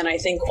 and I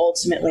think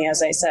ultimately,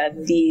 as I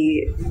said,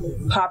 the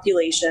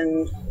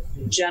population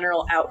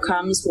general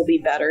outcomes will be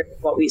better than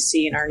what we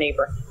see in our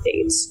neighboring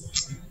states.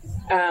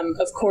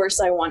 Of course,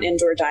 I want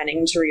indoor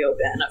dining to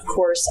reopen. Of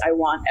course, I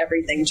want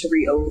everything to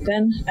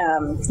reopen.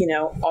 You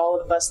know, all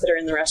of us that are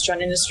in the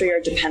restaurant industry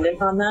are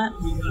dependent on that.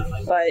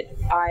 But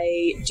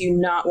I do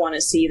not want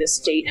to see the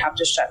state have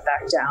to shut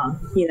back down.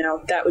 You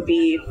know, that would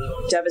be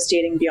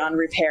devastating beyond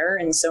repair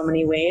in so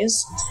many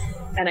ways.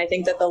 And I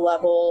think that the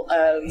level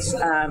of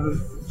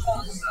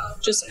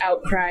just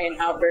outcry and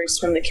outbursts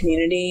from the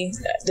community,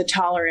 the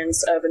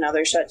tolerance of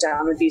another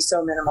shutdown would be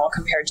so minimal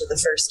compared to the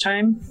first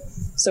time.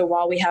 So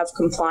while we have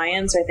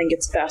compliance, I think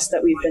it's best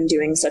that we've been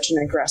doing such an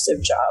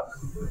aggressive job.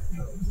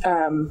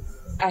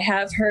 I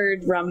have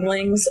heard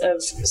rumblings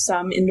of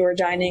some indoor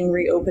dining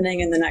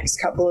reopening in the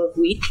next couple of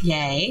weeks.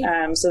 Yay.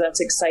 So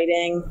that's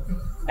exciting.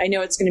 I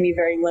know it's going to be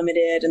very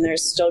limited and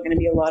there's still going to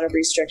be a lot of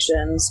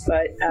restrictions,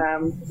 but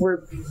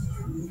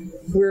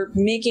we're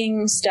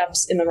making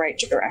steps in the right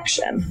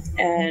direction.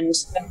 And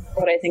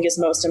what I think is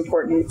most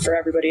important for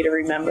everybody to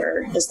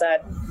remember is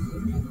that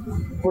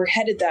we're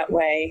headed that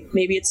way.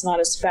 Maybe it's not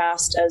as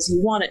fast as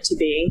you want it to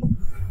be,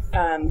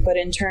 but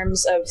in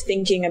terms of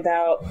thinking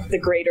about the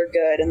greater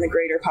good and the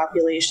greater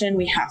population,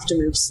 we have to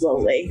move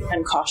slowly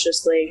and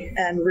cautiously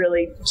and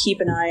really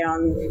keep an eye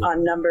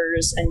on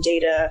numbers and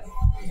data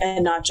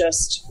and not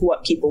just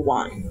what people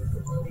want.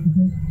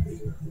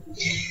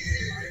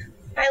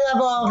 I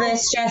love all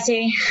this,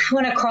 Jessie. I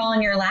want to crawl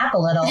in your lap a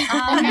little.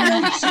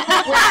 That's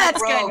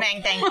good,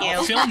 Ming. Thank you.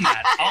 I'll film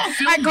that.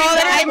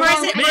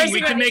 Ming,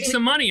 we can make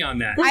some money on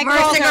that.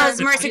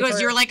 Marissa goes,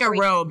 you're like a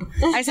robe.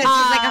 I said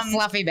she's like a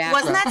fluffy bath.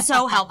 Wasn't that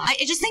so helpful?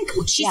 I just think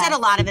she said a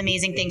lot of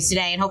amazing things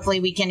today, and hopefully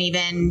we can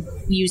even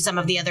use some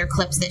of the other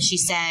clips that she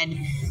said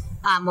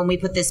when we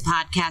put this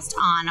podcast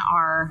on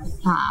our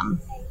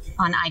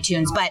on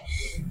iTunes. But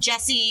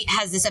Jessie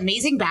has this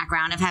amazing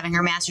background of having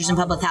her master's in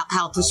public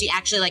health, so she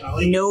actually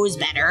knows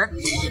better,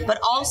 but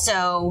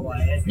also,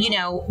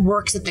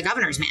 works at the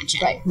governor's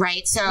mansion,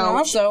 right? So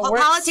also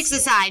politics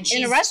aside, she's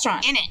in a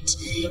restaurant in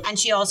it, and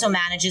she also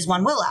manages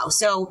One Willow.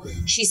 So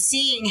she's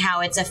seeing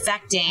how it's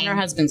affecting. And her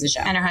husband's a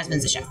chef.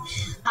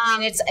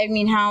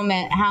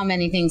 How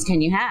many things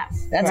can you have?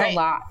 That's a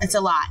lot. It's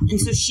a lot.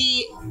 And so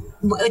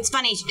it's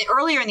funny,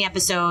 earlier in the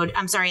episode,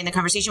 in the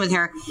conversation with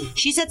her,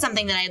 she said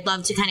something that I'd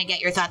love to kind of get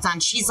your thoughts on.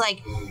 She's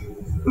like,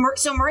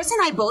 so Marissa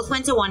and I both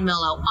went to One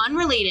Willow,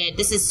 unrelated,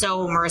 this is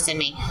so Marissa and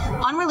me,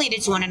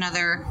 unrelated to one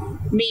another,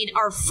 made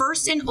our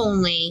first and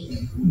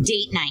only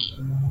date night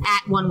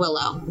at One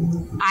Willow.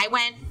 I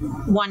went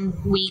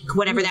 1 week,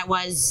 whatever that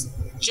was,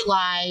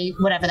 July,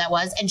 whatever that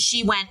was, and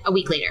she went a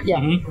week later. Yeah.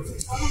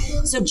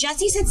 Mm-hmm. So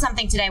Jessie said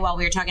something today while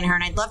we were talking to her,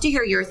 and I'd love to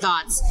hear your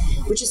thoughts,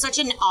 which is such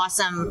an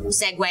awesome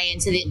segue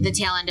into the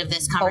tail end of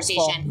this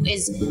conversation.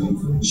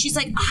 She's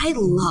like, I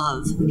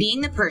love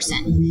being the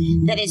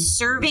person that is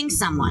serving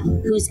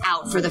someone who's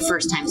out for the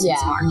first time since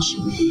March.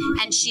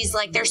 And she's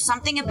like, there's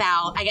something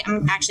about,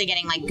 I'm actually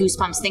getting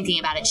goosebumps thinking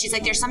about it. She's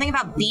like, there's something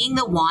about being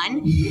the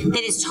one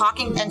that is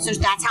talking, and so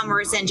that's how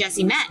Marissa and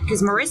Jessie met,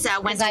 because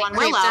Marissa went to One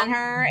Willow on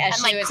her and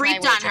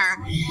creeped on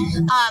her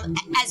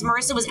as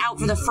Marissa was out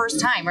for the first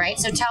time, right?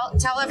 So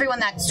tell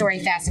everyone that story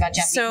fast about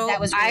Jessie. So that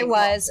was really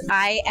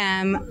I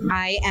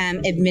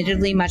am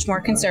admittedly much more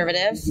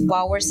conservative.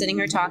 While we're sitting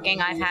here talking,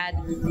 I've had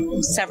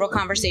several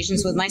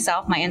conversations with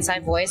myself, my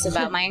inside voice,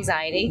 about my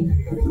anxiety.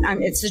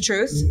 It's the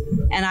truth,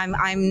 and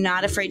I'm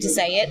not afraid to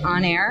say it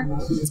on air.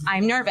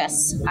 I'm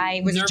nervous.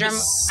 I was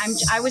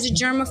a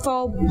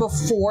germaphobe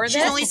before this.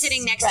 She's only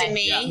sitting next to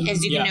me,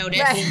 as you can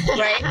notice,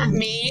 right?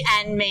 Me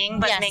and Ming,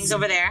 but Ming's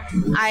over there.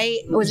 I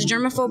was a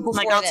germaphobe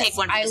before I'll take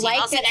one. I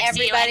like that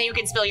everybody. You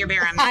can spill your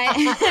beer on me.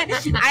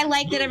 I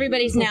like that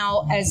everybody's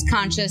now as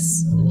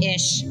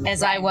conscious-ish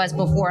as I was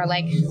before.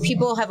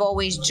 People have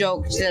always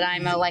joked that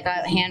I'm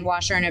a hand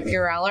washer and a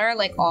Pureller.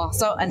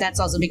 And that's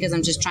also because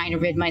I'm just trying to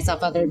rid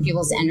myself of other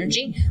people's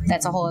energy.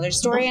 That's a whole other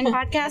story in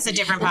podcast. It's a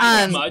different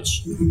podcast.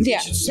 Much.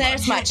 Yeah,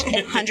 there's much.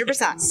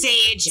 100%.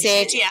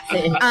 Sage.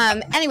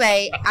 Yeah.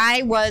 Anyway,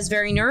 I was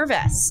very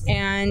nervous,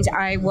 and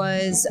I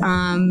was.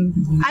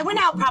 I went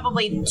out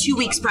probably 2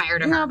 weeks prior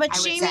to her. No, but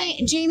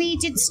Jamie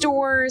did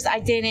stores. I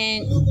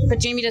didn't. But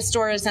Jamie does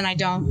stores, and I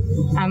don't.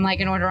 I'm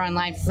an order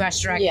online, fresh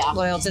direct,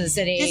 loyal to the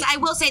city. I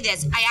will say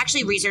this. I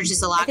actually researched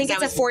this a lot. I think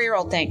it's a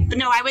 4-year-old thing.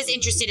 No, I was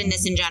interested in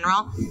this in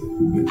general.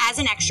 As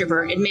an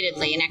extrovert,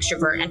 admittedly an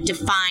extrovert, a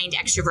defined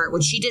extrovert,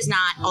 which she does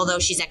not, although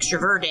she's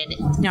extroverted,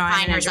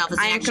 find herself as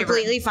an extrovert. I am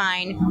completely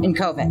fine in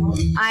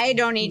COVID. I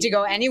don't need to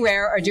go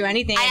anywhere or do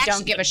anything. I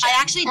don't give a shit. I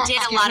actually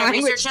did a lot of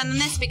research on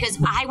this because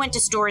I went to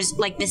stores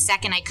the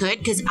second I could,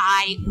 because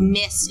I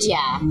missed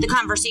the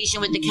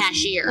conversation with the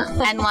cashier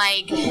and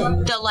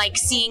the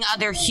seeing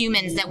other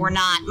humans that were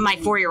not my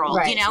 4-year-old,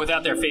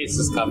 without their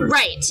faces covered.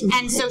 Right.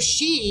 And so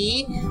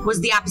she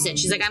was the opposite.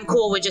 She's like, I'm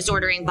cool with just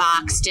ordering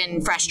boxed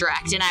and fresh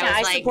direct. And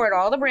I support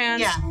all the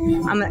brands. Yeah.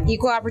 I'm an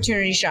equal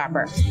opportunity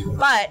shopper.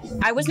 But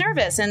I was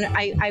nervous, and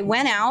I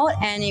went out,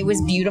 and it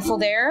was beautiful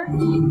there,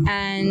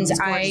 and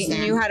I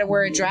knew how to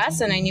wear a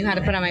dress, and I knew how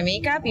to put on my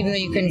makeup, even though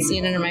you couldn't see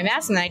it under my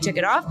mask, and then I took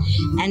it off.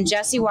 And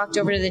Jessie walked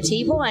over to the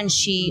table, and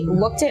she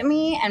looked at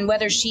me, and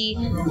whether she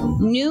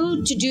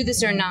knew to do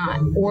this or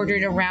not,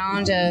 ordered a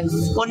round of...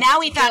 Well, now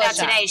we found out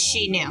today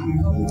she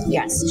knew.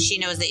 Yes. She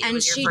knows that it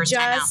was your first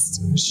time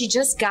out. She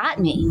just got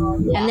me.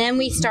 Yeah. And then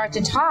we start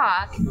to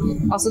talk.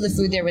 Also, the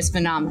food there was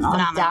phenomenal.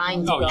 I'm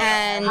dying.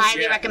 And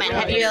highly recommend.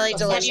 Have you really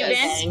delicious? Have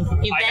you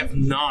been? I have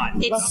not.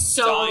 It's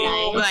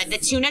so good. The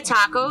tuna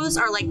tacos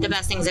are the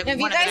best things I've If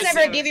you guys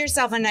ever give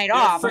yourself a night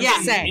off, I'm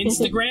just saying.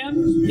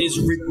 Instagram is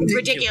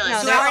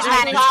ridiculous. No,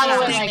 I'm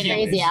following like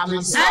crazy. I'm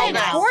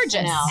gorgeous.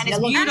 And it's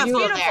beautiful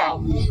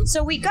there.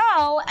 So we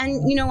go,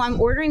 and I'm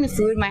ordering the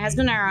food. My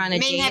husband and I are on a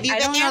date. Have you I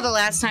been don't there? know the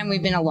last time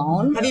we've been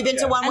alone. Have you been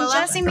to One Willow?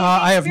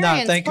 I have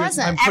not. Thank you.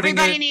 Pleasant.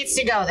 Everybody needs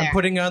to go there. I'm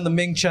putting it on the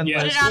Ming Chen list.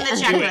 Put it on the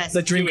checklist.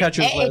 The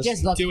Dreamcatchers it, Liz. It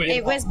just looked Do it.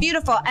 It was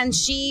beautiful, and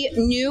she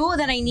knew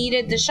that I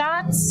needed the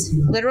shots,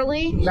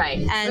 literally.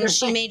 Right. And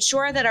she made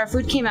sure that our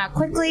food came out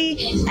quickly.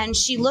 And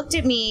she looked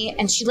at me,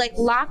 and she like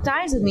locked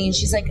eyes with me, and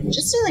she's like,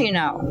 "Just so you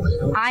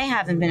know, I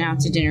haven't been out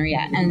to dinner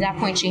yet." And at that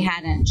point, she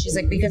hadn't. She's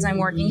like, "Because I'm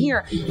working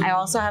here, I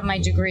also have my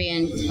degree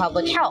in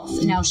public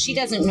health." Now she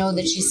doesn't know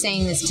that she's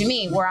saying this to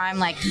me, where I'm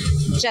like,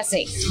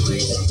 "Jessie,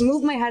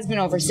 move my husband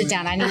over, sit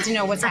down. I need to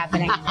know what's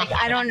happening." Like,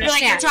 I don't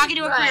understand. You're talking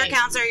to a career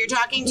counselor. You're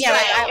talking to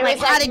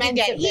how did you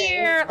get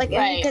here? Like,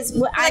 because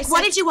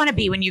what did you want to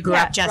be when you grew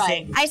up, Jessie?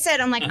 Right. I said,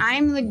 I'm like,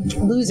 I'm the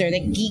loser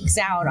that geeks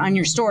out on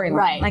your storyline.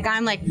 Right. Like,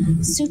 I'm like,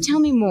 so tell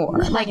me more.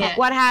 Like,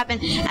 what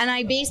happened? And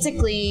I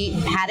basically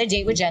had a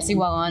date with Jessie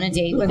while on a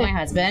date with my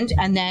husband,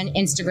 and then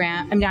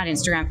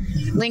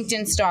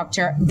LinkedIn stalked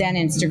her, then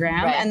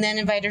Instagram, and then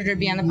invited her to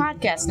be on the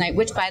podcast night,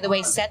 which, by the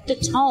way, set the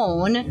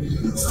tone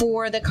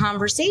for the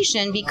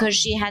conversation because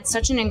she had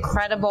such an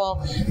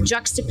incredible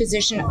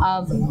juxtaposition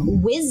of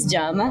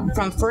wisdom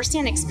from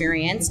firsthand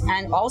experience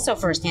and also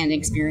firsthand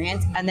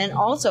experience and then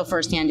also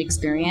firsthand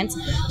experience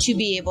to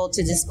be able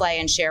to display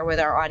and share with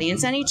our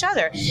audience and each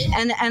other.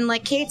 And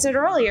like Cate said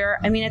earlier,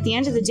 I mean, at the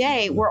end of the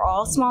day, we're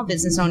all small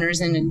business owners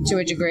to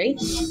a degree.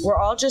 We're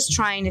all just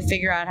trying to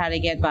figure out how to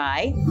get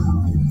by.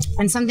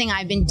 And something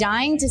I've been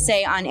dying to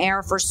say on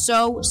air for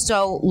so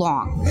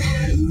long.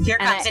 Here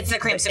it comes. It's the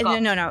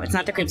creamsicle. No, it's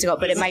not the creamsicle,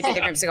 but it might be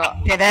the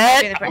creamsicle.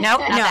 Nope,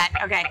 not that.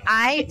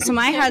 Okay. So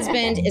my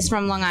husband is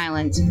from Long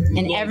Island,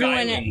 and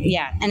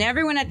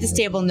everyone at this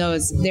table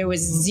knows there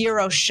was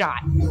zero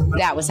shot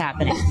that was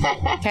happening.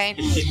 Okay,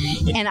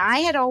 and I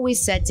had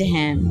always said to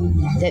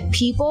him that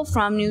people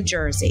from New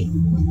Jersey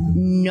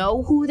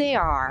know who they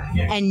are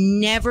and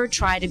never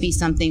try to be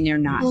something they're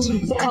not,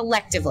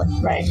 collectively.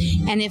 Right.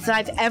 And if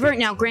I've ever,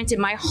 now granted,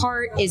 my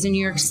heart is a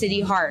New York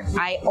City heart.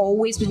 I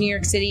always was New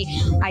York City.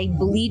 I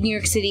bleed New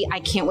York City. I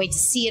can't wait to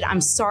see it.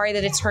 I'm sorry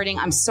that it's hurting.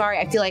 I'm sorry.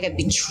 I feel like I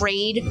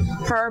betrayed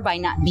her by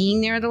not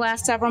being there the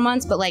last several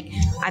months. But like,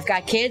 I've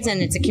got kids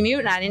and it's a commute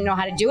and I didn't know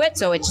how to do it.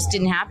 So it just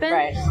didn't happen.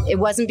 Right. It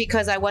wasn't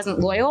because I wasn't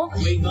loyal,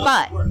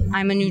 but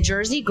I'm a New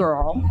Jersey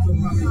girl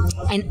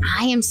and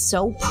I am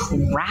so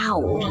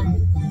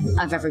proud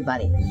of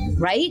everybody,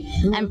 right?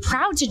 I'm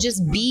proud to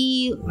just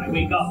be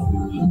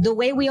the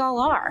way we all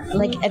are.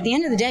 Like, at the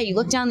end of the day, you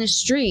look down the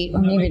street, or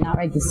maybe not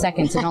right this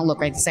second, so don't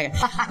look right this second,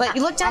 but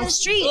you look down the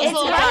street, it's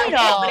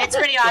vital. But it's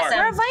pretty awesome.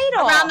 We're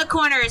vital. Around the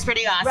corner is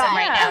pretty awesome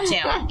right now,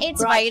 too.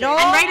 It's vital.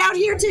 And right out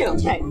here,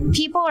 too.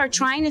 People are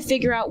trying to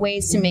figure out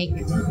ways to make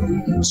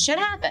shit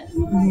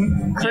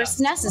happen. Curse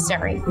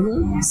necessary.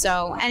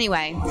 So,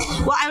 anyway.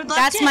 Well, I would love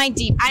that's to. my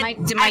deep, I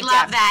my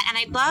love that. And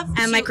I'd love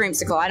and my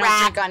creamsicle. I don't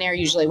drink on air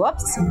usually.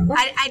 Whoops.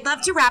 I'd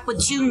love to wrap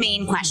with two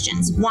main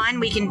questions. One,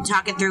 we can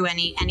talk it through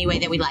any way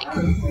that we like.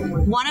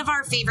 One of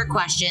our favorite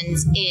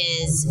questions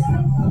is,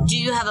 do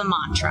you have a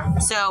mantra?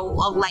 So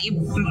I'll let you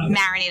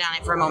marinate on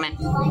it for a moment.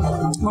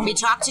 When we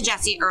talked to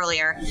Jessie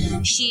earlier,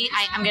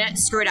 I'm going to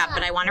screw it up,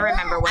 but I want to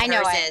remember what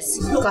hers is.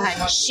 Go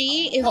ahead.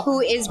 She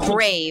who is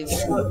brave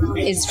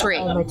is free.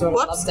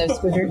 Whoops.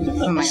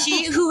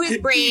 She who is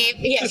brave,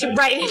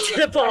 right into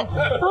the pool,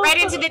 right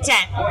into the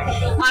tent,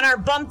 on our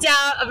bumped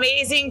out,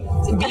 amazing,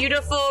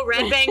 beautiful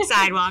Red Bank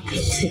sidewalk.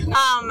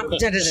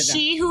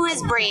 She who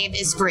is brave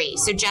is free.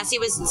 So Jessie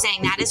was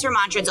saying that is her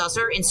mantra. It's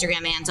also her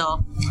Instagram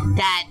handle.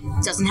 That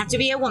doesn't have to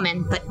be a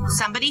woman, but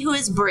somebody who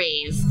is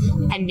brave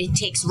and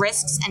takes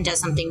risks and does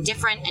something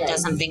different and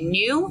does something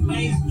new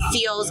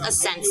feels a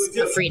sense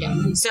of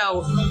freedom.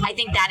 So I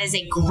think that is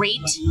a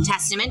great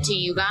testament to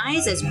you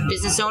guys as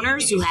business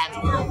owners who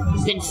have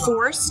been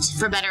forced,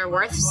 for better or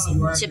worse,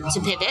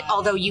 to pivot,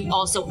 although you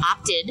also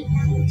opted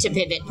to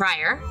pivot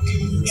prior.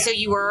 So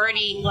you were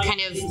already kind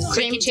of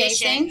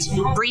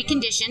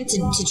preconditioned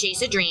to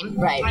chase a dream.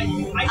 Right.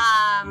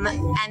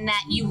 And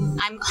that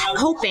I'm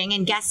hoping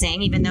and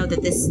guessing, even though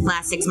that this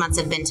last 6 months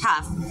have been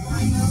tough,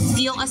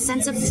 feel a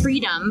sense of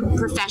freedom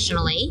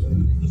professionally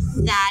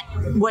that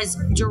was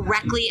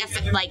directly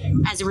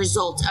as a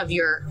result of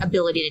your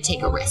ability to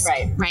take a risk.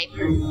 Right.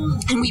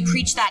 And we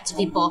preach that to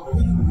people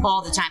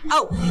all the time.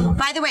 Oh,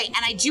 by the way,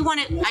 and I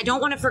don't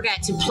want to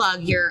forget to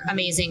plug your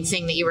amazing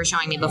thing that you were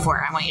showing me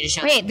before. I want you to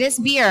show Wait, this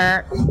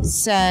beer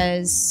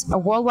says a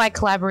worldwide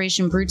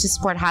collaboration brewed to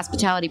support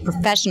hospitality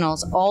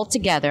professionals all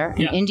together,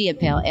 an India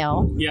Pale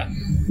Ale. Yeah.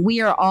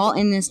 We are all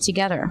in this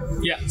together.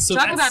 Yeah. So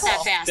talk about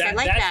that fast. I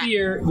like that. That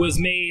beer was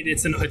made.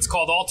 It's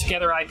called All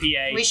Together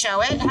IPA. We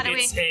show it. How do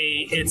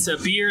It's a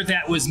beer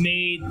that was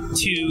made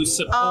to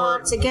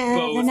support both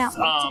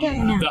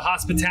the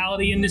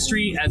hospitality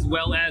industry as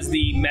well as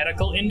the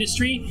medical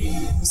industry.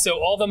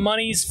 So all the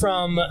monies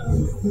from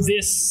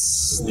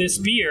this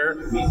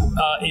beer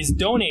is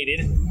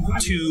donated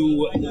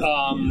to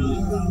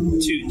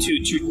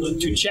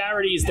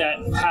charities that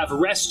have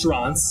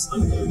restaurants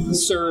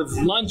serve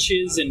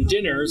lunches and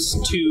dinners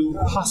to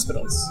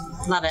hospitals.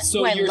 Love it.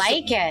 So I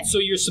like it. So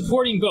you're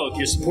supporting both.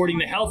 You're supporting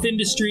the health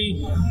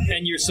industry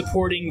and you're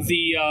supporting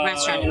the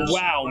restaurant industry.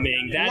 Wow,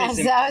 Ming, that is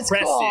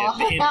Cool.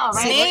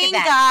 impressive. Ming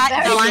got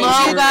the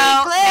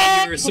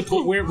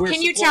logo.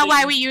 Can you tell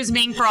why we use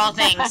Ming fighting for all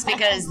things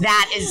because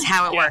that is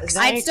how it works.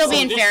 I'd still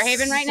be in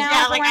Fairhaven right now.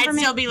 Yeah, like I'd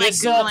still be like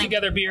This All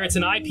Together beer. It's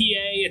an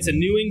IPA. It's a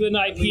New England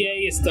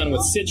IPA. It's done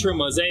with Citra,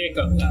 Mosaic,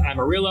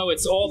 Amarillo.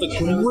 It's all the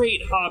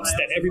great hops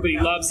that everybody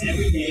loves.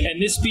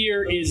 And this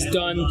beer is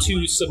done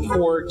to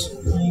support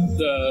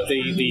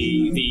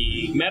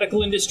the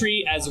medical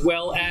industry as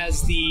well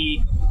as the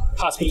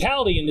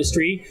hospitality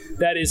industry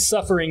that is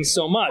suffering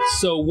so much.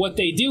 So what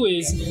they do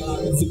is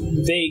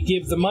they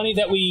give the money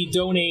that we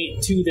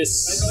donate to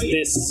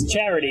this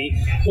charity,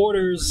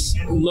 orders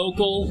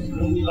local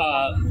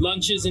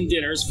lunches and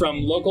dinners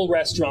from local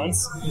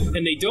restaurants,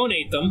 and they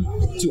donate them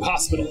to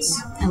hospitals.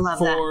 I love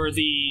for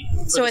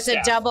that. So it's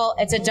a double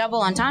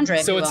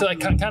entendre. So it's like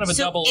kind of a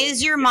double.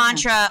 Is your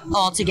mantra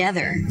all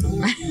together?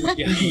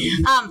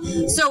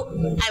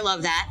 So I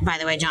love that, by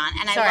the way, John.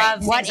 And Sorry, I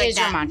love what things is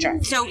like your that.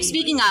 mantra? So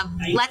speaking of,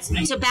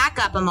 to back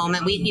up a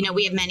moment,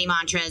 we have many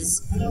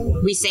mantras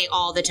we say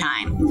all the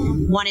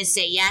time. One is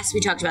say yes. We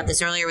talked about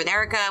this earlier with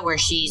Erica, where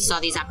she saw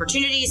these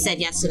opportunities, said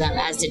yes to them,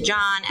 as did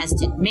John, as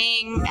did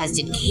Ming, as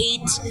did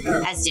Kate,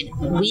 as did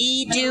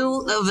we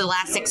do over the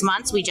last 6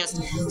 months. We just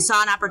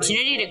saw an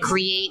opportunity to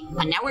create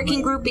a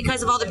networking group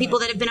because of all the people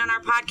that have been on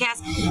our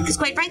podcast. Because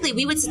quite frankly,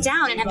 we would sit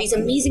down and have these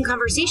amazing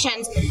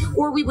conversations,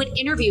 or we would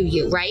interview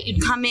you, right?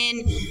 You'd come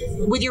in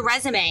with your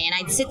resume and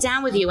I'd sit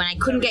down with you and I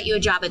couldn't get you a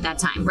job at that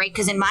time, right?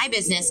 Because in my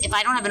business, if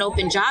I don't have an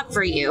open job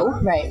for you,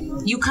 Right.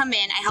 you come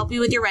in, I help you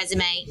with your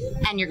resume,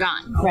 and you're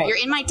gone. Right. You're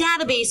in my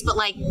database, but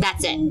like,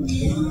 that's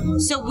it.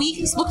 So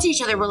we looked at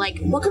each other, we're like,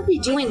 what could we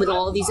be doing with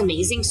all of these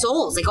amazing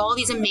souls? Like all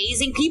these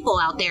amazing people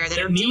out there that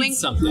are doing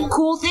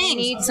cool things. They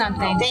need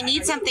something. They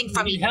need something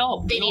from you.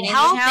 Help. They need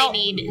help.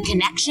 They need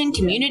connection,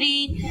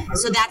 community.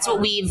 So that's what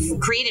we've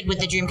created with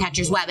the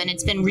Dreamcatchers web, and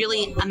it's been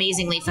really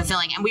amazingly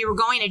fulfilling. And we were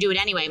going to do it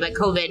anyway, but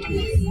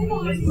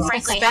COVID,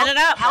 frankly,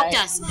 helped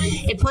us.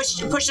 It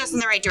pushed us in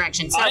the right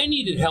direction. So I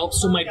needed help,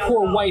 so my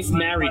poor wife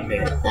married me.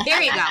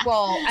 there you go.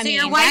 Well, I so mean,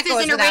 your wife that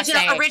goes is an without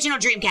saying. original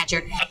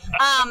Dreamcatcher.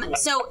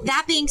 So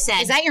that being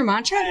said, Is that your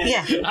mantra?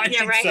 yeah, I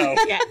think right. so.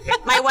 Yeah.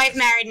 My wife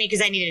married me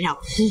because I needed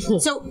help.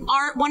 So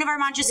one of our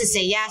mantras is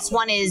say yes.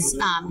 One is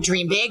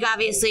dream big.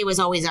 Obviously, was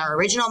always our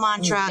original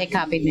mantra. They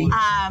copied me.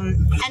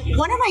 And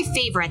one of my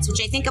favorites,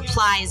 which I think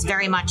applies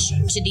very much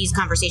to these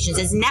conversations,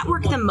 is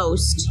network the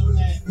most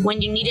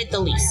when you need it the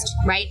least,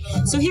 right?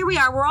 So here we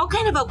are. We're all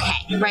kind of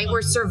okay, right?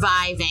 We're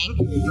surviving.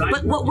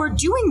 But what we're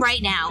doing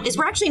right now is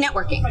we're actually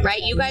networking,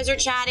 right? You guys are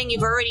chatting.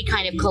 You've already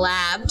kind of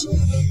collabed.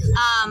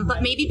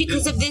 But maybe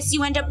because of this,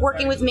 you end up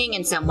working with Ming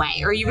in some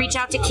way, or you reach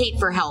out to Kate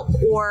for help,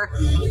 or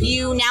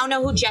you now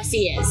know who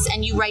Jessie is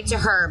and you write to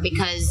her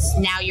because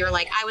now you're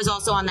like, I was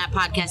also on that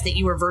podcast that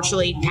you were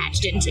virtually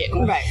patched into.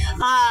 Right.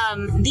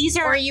 These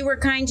are... Or you were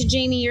kind to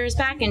Jamie years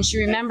back and she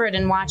remembered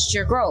and watched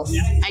your growth.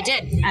 I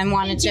did. And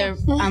wanted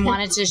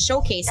to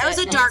showcase That was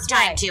a dark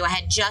time too. I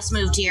had just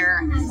moved here.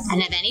 I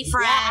didn't have any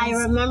friends. I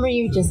remember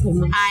you just.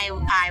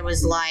 I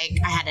was like,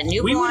 I had a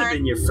newborn. We would have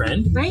been your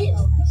friend. Right?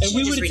 And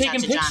we would have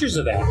taken pictures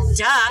of that.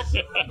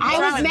 Duh.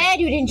 I was mad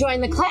you didn't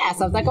join the class.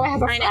 I was like, oh, I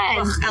have a friend.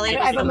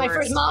 I have my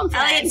first mom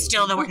friend. Elliot's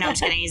still the worst. No, I'm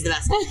just kidding. He's the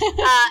best.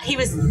 He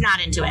was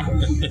not into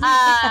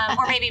it.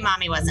 Or maybe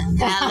mommy wasn't.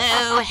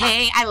 Hello,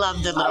 hey. I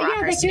love the Little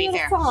Rockers, to be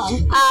fair.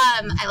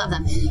 I love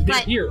them. They're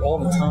here all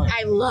the time.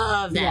 I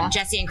love them. Yeah.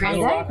 Jesse and Chris.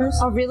 Little Rockers?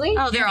 Oh, really?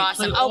 Oh, they're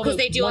awesome. Oh, because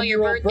they do all your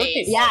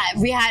birthdays. Yeah,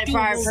 we had it for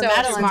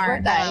Madeline's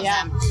birthday. I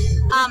love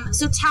them.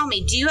 So tell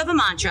me, do you have a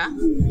mantra,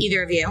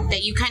 either of you,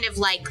 that you kind of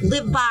like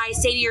live by,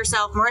 say to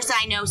yourself? Marissa,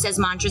 I know, says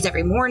mantras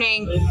every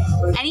morning.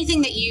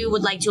 Anything that you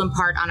would like to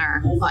impart on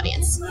our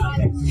audience? I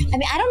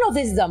mean, I don't know if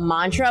this is a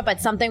mantra, but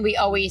something we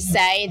always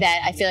say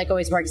that I feel like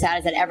always works out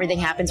is that everything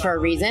happens for a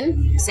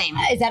reason. Same.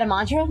 Is that a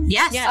mantra?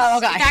 Yes. Oh,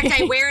 okay. In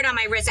fact, I wear it on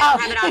my wrist. I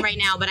don't have it on right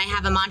now, but I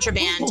have a mantra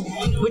band,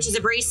 which is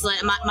a bracelet.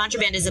 Mantra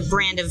band is a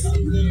brand of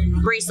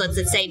bracelets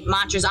that say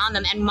mantras on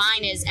them, and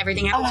mine is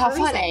everything happens how for a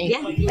reason. funny.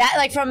 Yeah. That,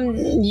 like, from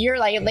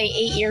like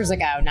 8 years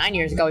ago, 9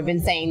 years ago, we've been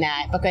saying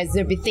that because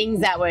there'd be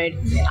things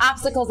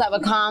obstacles that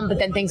would come, but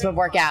then things would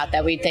work out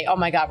that we'd think, oh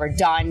my God, we're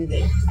done.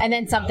 And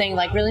then something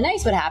like really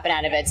nice would happen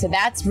out of it. So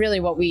that's really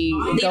what we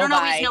You go don't by.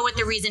 always know what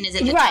the reason is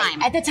at the Right.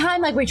 time. At the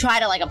time, like, we try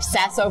to like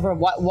obsess over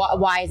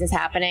why is this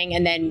happening,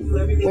 and then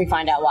we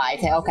find out why.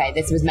 Say, okay,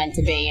 this was meant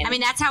to be. And I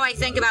mean, that's how I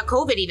think about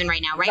COVID even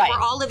right now, right? Right. We're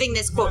all living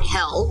this, quote,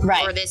 hell,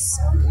 Right. or this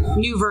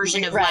new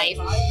version of Right.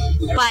 life.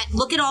 But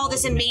look at all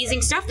this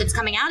amazing stuff that's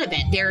coming out of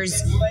it. There's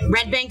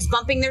Red Banks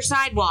bumping their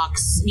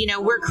sidewalks. You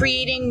know, we're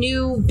creating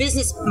new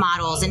business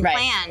models and Right.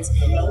 plans.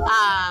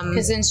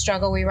 Because in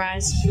struggle we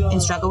rise. In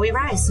struggle we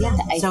rise. Yeah,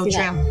 I so see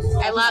true.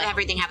 that. I love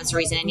everything happens for a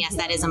reason, and yes,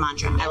 that is a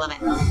mantra. I love it.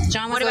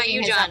 John was What about looking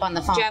you, his John? up on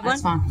the phone. Do you have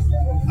That's one? fine.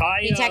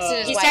 He texted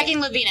his He's wife.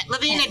 tagging Lavina.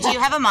 Lavina, do you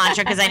have a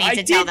mantra? Because I need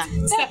to tell them.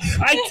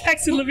 I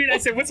texted Lavina. I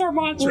said, "What's our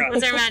mantra?"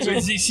 What's our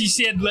mantra? She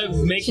said,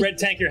 "Make Red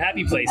Tank your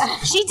happy place."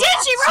 She did.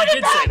 She wrote She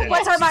it did say back. that.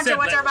 What's our She mantra? said,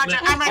 What's our mantra?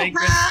 I'm like,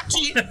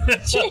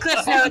 she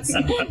Cliff Notes.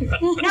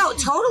 No,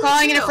 totally.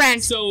 Calling it a true.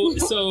 friend. So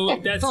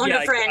that's Phoned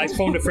a friend. I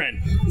phoned a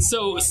friend.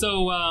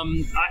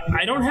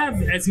 I don't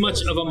have as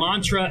much of a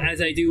mantra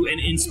as I do an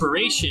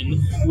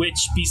inspiration,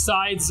 which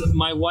besides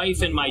my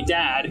wife and my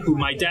dad, who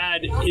my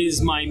dad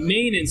is my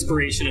main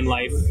inspiration in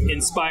life,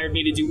 inspired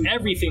me to do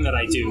everything that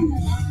I do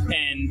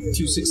and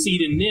to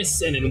succeed in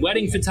this and in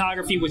wedding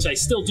photography, which I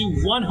still do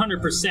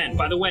 100%.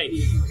 By the way,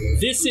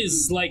 this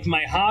is like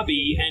my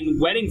hobby, and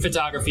wedding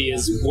photography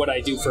is what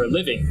I do for a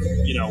living.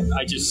 You know,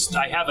 I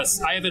have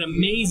an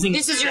amazing.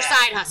 This is your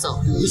side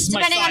hustle. This is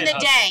my Depending on side the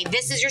hustle. day,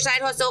 this is your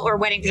side hustle or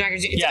wedding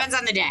photography. It depends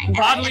on the day.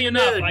 Oddly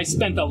enough, I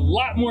spent a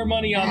lot more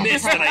money on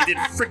this than I did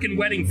frickin'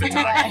 wedding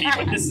photography,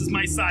 but this is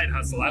my side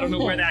hustle. I don't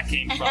know where that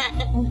came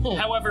from.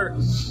 However,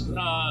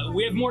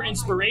 we have more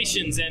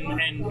inspirations, and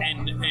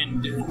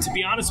to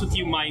be honest with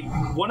you,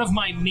 one of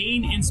my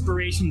main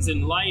inspirations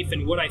in life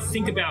and what I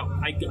think about,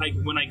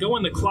 when I go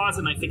in the closet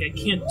and I think I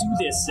can't do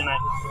this, and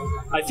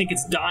I think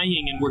it's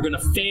dying and we're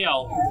gonna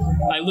fail,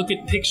 I look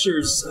at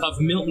pictures of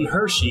Milton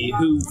Hershey,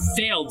 who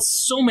failed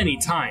so many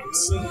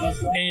times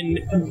and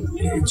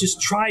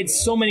just tried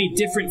so many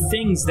different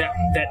things that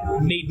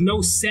made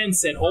no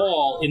sense at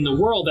all in the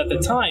world at the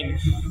time.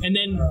 And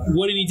then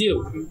what did he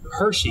do?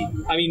 Hershey.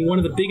 I mean, one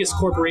of the biggest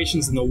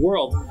corporations in the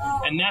world.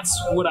 And that's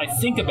what I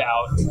think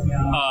about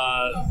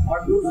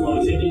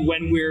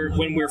when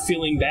we're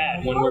feeling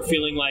bad, when we're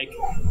feeling like,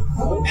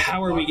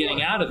 how are we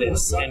getting out of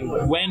this?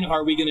 And when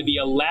are we going to be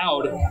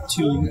allowed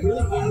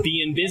to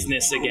be in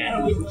business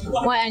again?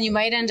 Well, and you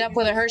might end up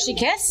with a Hershey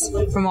kiss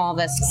from all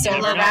this.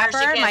 Solo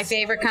wrapper, my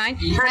favorite kind.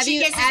 Hershey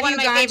kiss is one of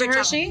my favorite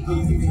Hershey?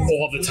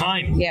 All the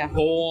time. Yeah.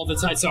 All the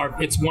time.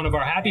 It's one of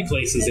our happy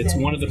places. It's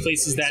one of the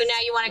places that... So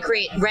now you want to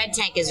create Red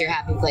Tank as your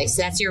happy place.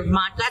 That's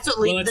what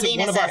Lena says.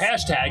 One of our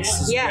hashtags.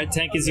 Yeah. Red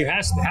Tank is your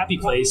happy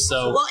place.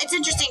 So. Well, it's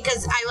interesting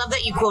because I love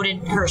that you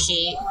quoted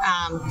Hershey.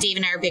 Dave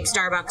and I are big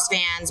Starbucks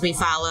fans. We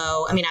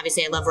follow, I mean,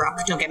 obviously I love Rook,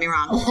 don't get me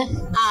wrong.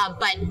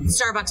 But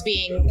Starbucks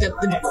being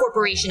the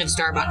corporation of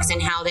Starbucks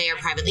and how they are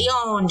privately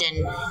owned,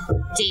 and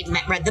Dave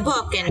read the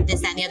book and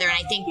this, that, and the other. And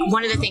I think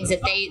one of the things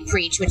that they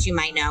preach, which you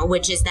might know,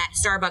 which is that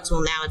Starbucks,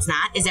 well, now it's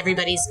not, is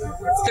everybody's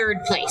third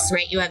place,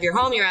 right? You have your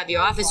home, you have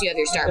your office, you have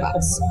your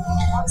Starbucks.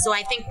 So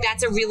I think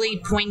that's a really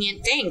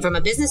poignant thing from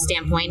a business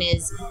standpoint,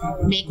 is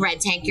make Red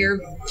Tank your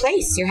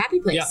place, your happy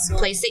place. Yeah.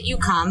 Place that you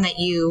come, that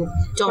you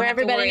don't Where have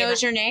to everybody worry knows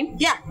about. your name?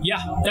 Yeah.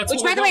 Yeah. That's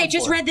Which, what by the way, I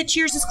just read that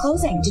Cheers is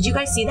closing. Did you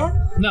guys see that?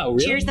 No,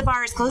 really? Cheers, the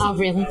bar is closing. Oh,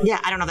 really? Yeah,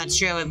 I don't know if that's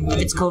true, if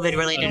it's COVID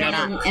related or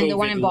not. And the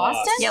one in COVID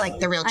Boston? loss. Yeah, like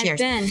the real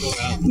Cheers. I've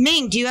been.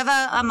 Ming, do you have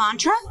a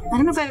mantra? I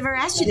don't know if I've ever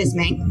asked you this,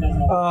 Ming.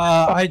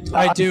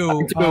 I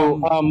do.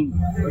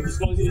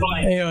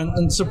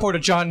 In support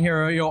of John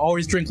here,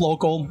 always drink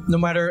local. No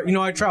matter,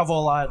 I travel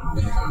a lot.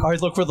 I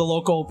always look for the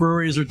local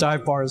breweries or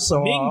dive bars.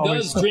 So Ming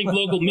does drink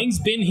local. Ming's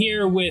been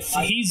here with.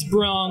 He's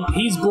brought.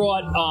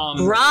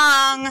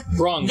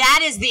 Wrong. That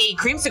is the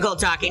creamsicle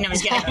talking. No, I'm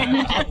just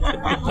kidding.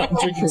 I'm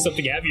drinking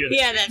something heavier.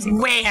 Yeah, that's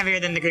way heavier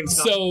than the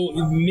creamsicle. So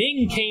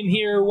Ming came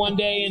here one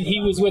day, and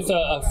he was with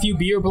a few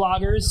beer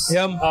bloggers.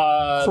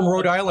 Yeah, from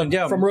Rhode Island.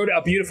 Yeah, from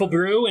a beautiful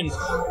brew, and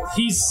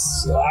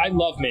I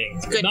love Ming.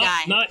 Good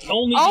guy. Not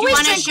only. Always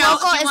wanna drink show-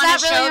 local. you Is wanna that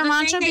show really your the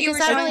mantra? thing that you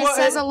Because were that really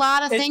says a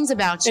lot of things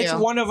about you. It's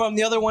one of them.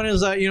 The other one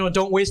is that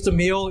don't waste a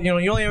meal. You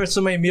only have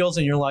so many meals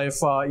in your life.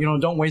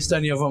 Don't waste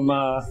any of them.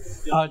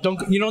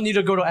 You don't need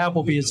to go to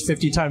Applebee's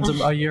 50 times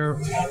a year.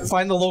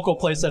 Find the local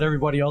place that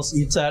everybody else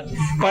eats at.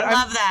 But I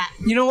love that.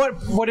 You know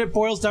what it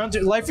boils down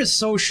to? Life is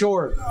so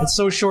short. It's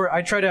so short.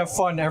 I try to have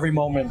fun every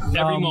moment.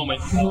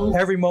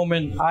 Every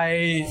moment.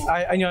 I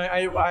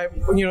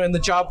in the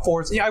job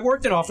force. Yeah, I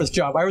worked an office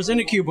job. I was in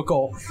a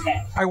cubicle.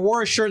 I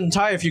wore a shirt and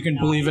tie, if you can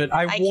believe it.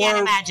 I can't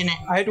imagine it.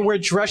 I had to wear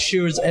dress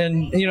shoes,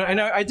 and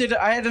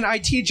I had an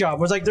IT job.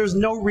 It was like there's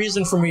no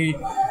reason for me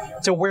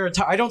to wear a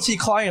tie. I don't see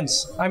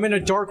clients. I'm in a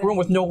dark room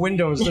with no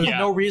windows. There's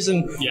no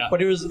reason. Yeah.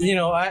 But it was,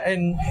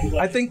 and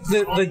I think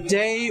the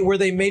day where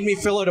they made me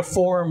fill out a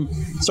form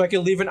so I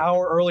could leave an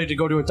hour early to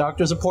go to a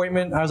doctor's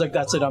appointment, I was like,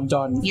 that's it, I'm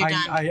done. You're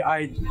done.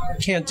 I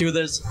can't do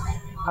this.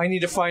 I need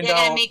to find out. You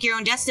gotta make your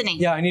own destiny.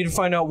 Yeah, I need to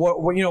find out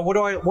what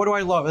do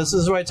I love. This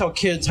is what I tell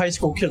kids, high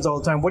school kids all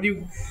the time. What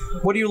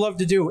do you love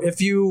to do?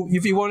 If you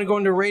want to go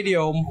into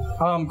radio,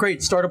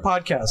 great, start a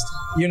podcast.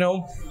 You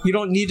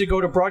don't need to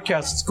go to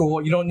broadcast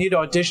school. You don't need to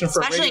audition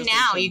for. Especially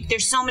now,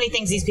 there's so many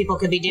things these people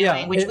could be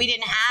doing, which we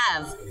didn't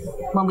have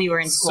when we were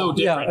in school. So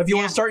different. Yeah, if you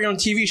want to start your own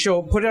TV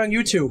show, put it on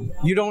YouTube.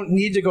 You don't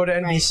need to go to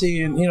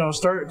NBC and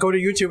go to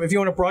YouTube. If you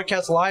want to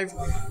broadcast live,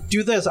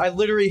 do this. I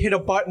literally hit a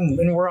button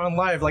and we're on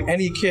live. Like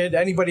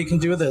anybody can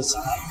do this.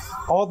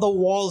 All the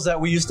walls that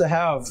we used to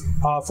have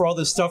for all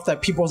this stuff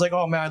that people was like,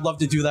 oh man, I'd love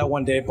to do that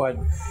one day, but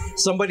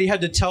somebody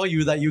had to tell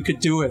you that you could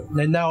do it,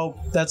 and now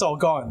that's all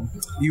gone.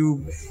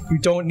 You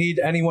don't need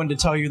anyone to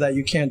tell you that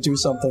you can't do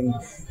something.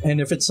 And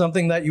if it's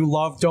something that you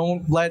love,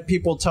 don't let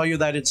people tell you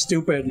that it's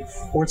stupid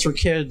or it's for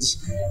kids.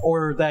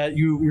 or that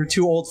you're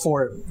too old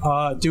for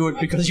it, do it,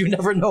 because you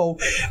never know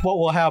what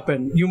will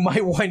happen. You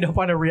might wind up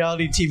on a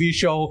reality TV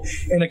show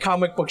in a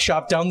comic book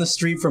shop down the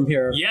street from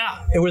here.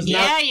 Yeah. It was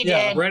not. Yeah, you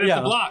did. Right at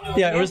the block.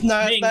 Yeah, it was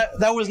not. Ming.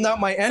 That was not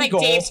my end Like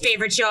goal. Dave's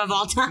favorite show of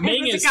all time.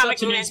 Ming is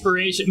such an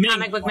inspiration. Ming,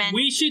 Comic book man.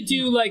 we should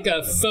do like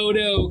a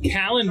photo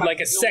calendar, like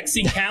a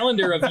sexy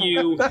calendar of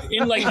you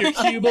in like your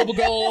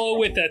cubicle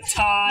with a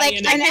tie Like,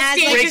 and and as,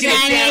 like, breaking it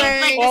down.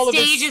 January, all the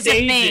of stages the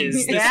of Ming.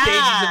 stages, the Yeah.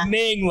 stages of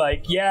Ming,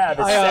 like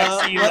the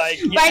sexy, like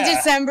By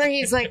December,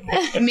 he's like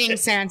Ming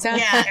Santa.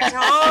 Yeah,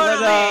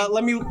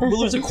 totally. We'll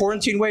lose a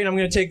quarantine weight, and I'm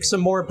going to take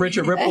some more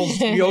Bridget Ripple's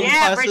yoga Yeah,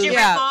 classes. Bridget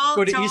Ripple,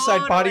 Go to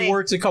Eastside Body totally.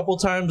 Works a couple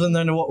times, and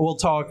then we'll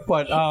talk.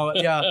 But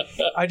yeah,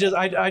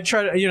 I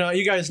try to,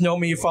 you guys know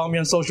me, you follow me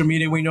on social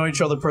media, we know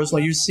each other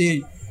personally. You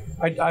see,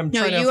 I'm No,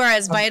 trying you to, are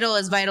as vital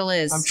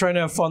is. I'm trying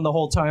to have fun the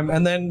whole time,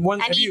 and then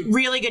And eat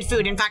really good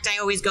food. In fact, I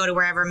always go to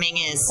wherever Ming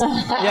is.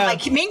 Yeah.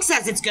 Like Ming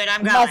says it's good,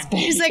 I'm going.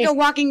 He's like a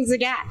walking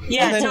zagat.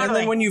 Yeah, and then, totally. and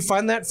then when you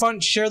find that fun,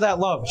 share that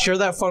love, share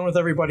that fun with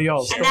everybody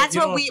else. And that's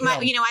You what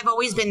don't- I've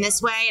always been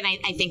this way, and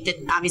I think that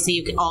obviously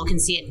you all can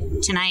see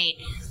it tonight.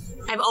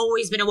 I've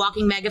always been a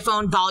walking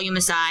megaphone, volume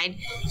aside.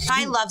 If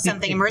I love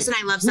something, and Marissa and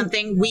I love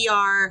something, we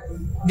are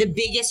the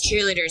biggest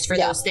cheerleaders for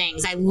those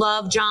things. I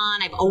love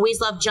John. I've always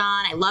loved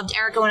John. I loved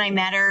Erica when I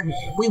met her.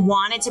 We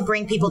wanted to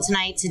bring people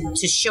tonight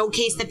to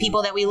showcase the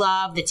people that we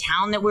love, the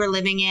town that we're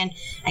living in.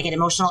 I get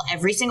emotional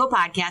every single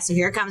podcast, so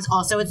here it comes.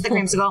 Also, it's the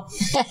creamsicle.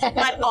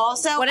 But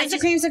also... What is the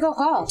creamsicle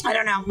called? I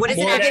don't know. What is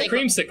More it of that actually?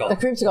 creamsicle. The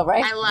creamsicle,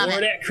 right? I love More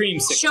of it. that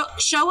creamsicle.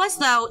 Show us,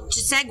 though, to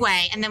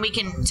segue, and then we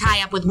can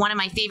tie up with one of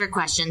my favorite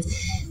questions.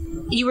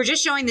 You were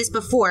just showing this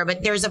before,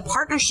 but there's a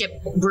partnership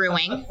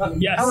brewing.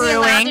 Yes. Are we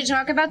allowed to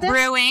talk about this?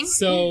 Brewing.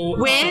 So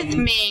With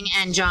Ming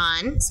and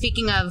John.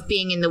 Speaking of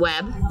being in the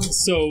web.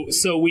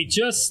 so we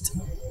just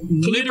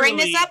Can you bring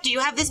this up? Do you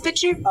have this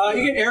picture? You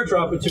can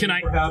airdrop it to Can me,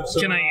 I perhaps.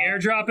 can I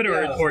airdrop it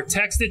or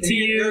text it to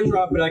You can you?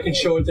 airdrop it. I can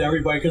show it to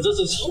everybody because this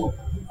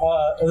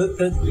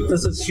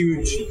is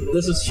huge.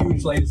 This is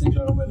huge, ladies and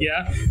gentlemen.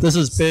 Yeah. This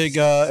is big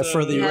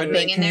for the You have Red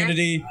Ming Bank in there?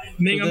 community.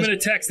 Ming, So I'm this- going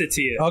to text it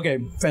to you. Okay,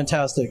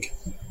 fantastic.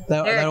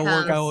 There it That'll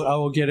work. comes. I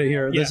will get it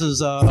here. Yeah. This is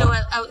So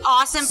an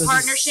awesome is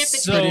partnership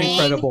so between pretty Ming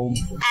incredible.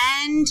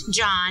 and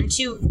John,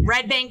 two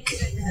Red Bank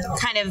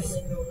kind of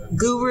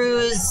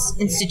gurus,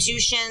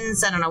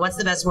 institutions. I don't know. What's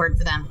the best word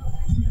for them?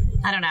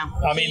 I don't know.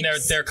 I mean,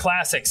 they're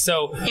classics.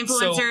 So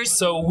Influencers.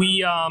 So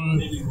we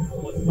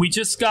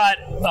just got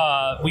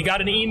we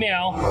got an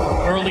email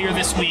earlier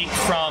this week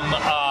from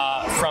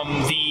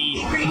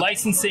the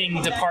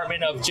licensing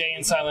department of Jay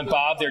and Silent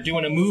Bob. They're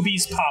doing a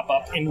movies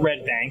pop-up in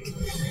Red Bank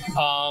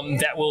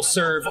that will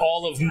serve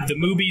all of the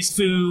movies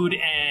food,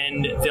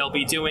 and they'll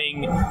be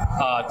doing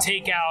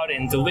takeout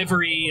and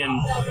delivery,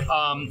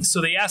 and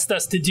so they asked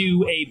us to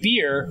do a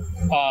beer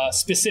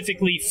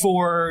specifically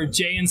for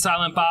Jay and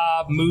Silent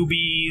Bob,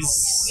 movies,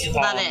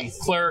 Love it.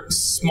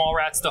 Clerks,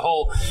 Mallrats, the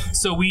whole.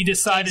 So we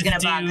decided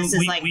Dave's to gonna do. buy. This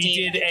is like We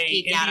Dave did a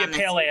geeked out India on this.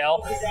 Pale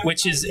Ale,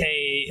 which is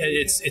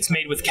it's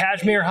made with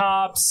cashmere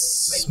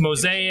hops,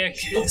 Mosaic,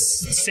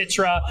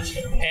 Citra,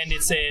 and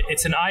it's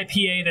an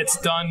IPA that's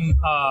done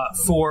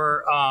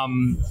for.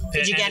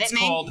 Did you get it's it,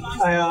 Ming? called.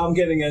 I'm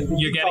getting it.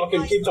 You're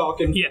getting it? Keep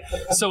talking. Yeah,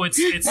 so it's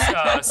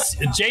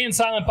Jay and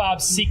Silent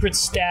Bob's Secret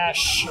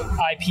Stash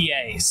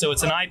IPA. So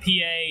it's an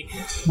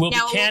IPA. We'll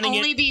Now, be canning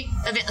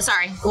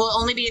will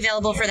only be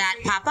available for that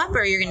pop-up,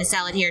 or you're going to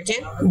sell it here too?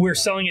 We're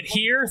selling it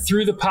here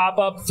through the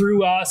pop-up,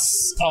 through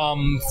us,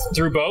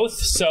 through both.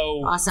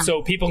 So Awesome.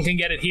 So people can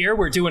get it here.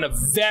 We're doing a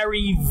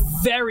very,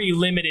 very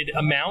limited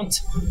amount.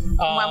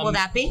 When will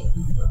that be?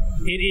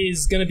 It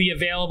is going to be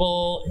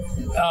available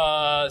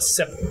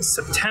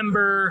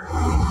September.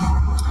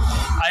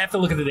 I have to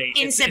look at the date.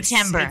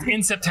 September. It's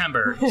in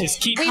September.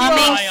 Just keep an Coming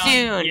eye on.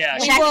 soon. Yeah.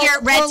 Check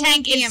your Red we'll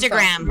Tank link the info.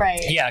 Instagram.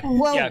 Right. Yeah.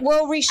 We'll I'm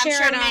reshare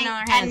sure it on Ming, our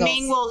and handles.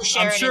 Ming will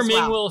share I'm it sure as Ming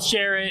well. will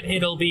share it.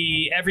 It'll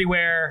be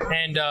everywhere,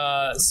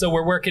 and so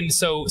we're working.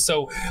 So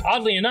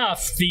oddly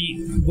enough,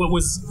 what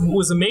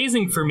was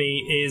amazing for me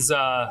is,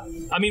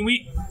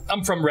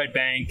 I'm from Red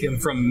Bank. I'm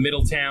from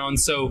Middletown,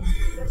 so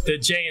the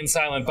Jay and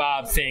Silent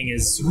Bob thing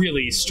is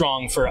really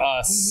strong for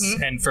us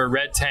and for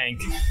Red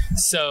Tank.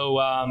 So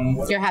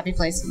Your happy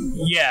place.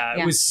 yeah,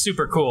 it was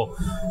super cool.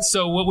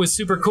 So what was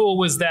super cool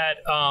was that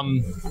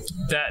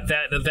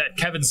that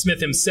Kevin Smith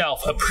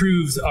himself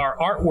approved our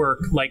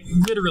artwork like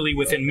literally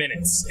within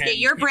minutes. And Yeah,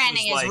 your it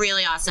branding was is like,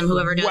 really awesome.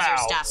 Whoever does your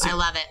wow. stuff, I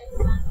love it.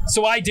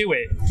 So I do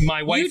it.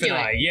 My wife do and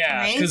I, it.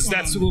 yeah, because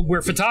Amazing.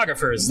 we're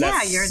photographers. Yeah,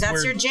 That's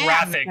that's your jam.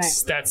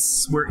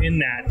 Graphics. We're in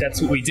that.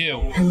 That's what we do.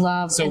 I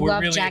love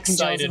really Jack and Jills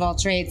excited. of all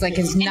trades. Like,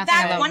 there's In nothing I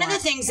fact, love one of more.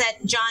 the things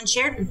that John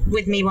shared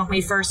with me when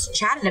we first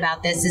chatted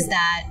about this is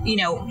that,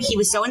 he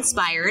was so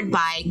inspired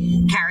by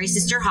Carrie's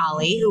sister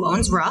Holly, who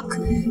owns Rook,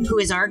 who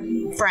is our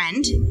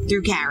friend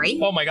through Carrie.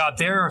 Oh my God,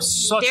 they're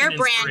such Their an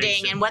branding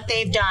inspiration. and what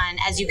they've done,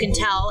 as you can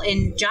tell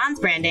in John's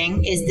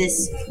branding, is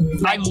this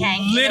red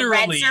tank in a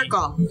red literally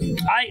circle.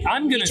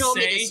 I'm gonna told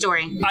me say this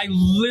story. I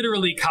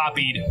literally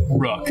copied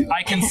Rook.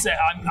 I can say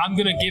I'm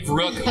gonna give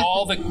Rook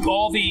all the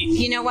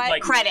you know what,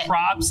 like, credit,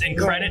 props and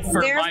credit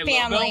for Their my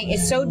family logo.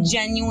 is so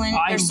genuine.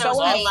 They're so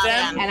love amazing,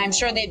 them. and I'm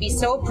sure they'd be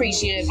so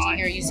appreciative to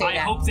hear you say I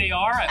that. hope they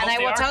are. And I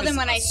will tell them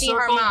when I see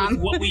her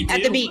mom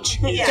at the beach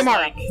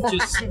tomorrow.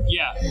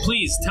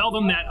 Please tell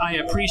them that I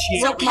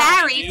appreciate. So what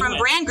Carrie they do from and-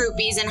 Brand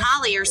Groupies and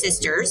Holly are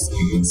sisters.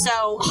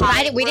 So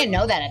we didn't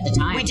know that at the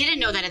time. We didn't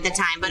know that at the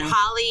time, but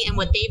Holly and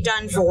what they've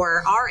done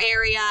for our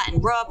area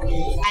and Rook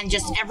and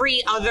just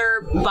every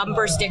other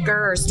bumper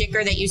sticker or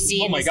sticker that you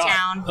see in this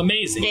town,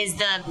 amazing, is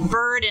the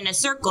bird in a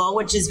circle,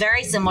 which is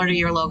very similar to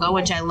your logo,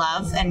 which I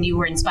love and you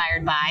were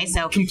inspired by.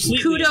 So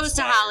kudos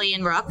to Holly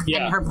and Rook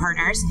and her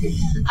partners.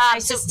 I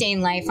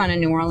sustain life on a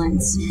New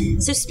Orleans.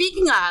 So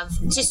speaking of,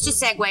 just to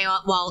segue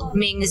while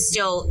Ming is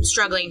still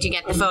struggling to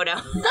get the photo.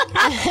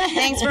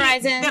 Thanks,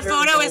 Verizon. The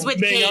photo is with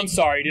Ming, Kate. I'm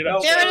sorry. There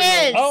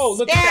it is. Oh,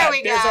 look there at that.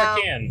 We There's go. our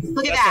can.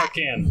 Look at That's that. our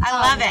can. I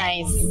love it.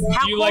 Nice.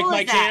 How Do you cool like is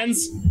my that?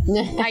 cans?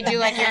 I do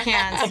like your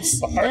cans. I'm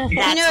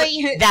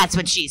sorry. That's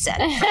what she said.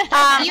 You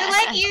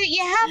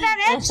have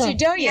that edge too,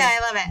 don't you? Yeah, I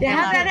love it. You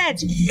have that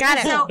edge. Got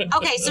it. So,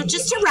 okay, so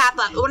just to wrap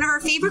up, one of our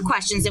favorite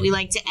questions that we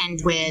like to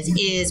end with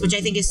is, which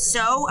I think is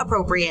so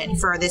appropriate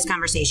for this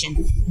conversation,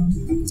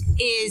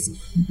 is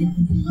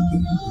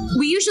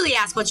we usually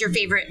ask what's your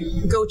favorite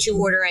go-to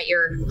order at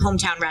your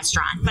hometown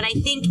restaurant. But I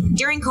think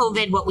during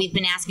COVID, what we've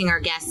been asking our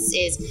guests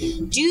is,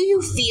 do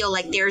you feel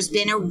like there's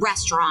been a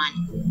restaurant,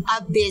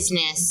 a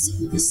business,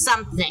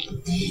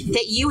 something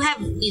that you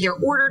have either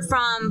ordered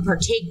from,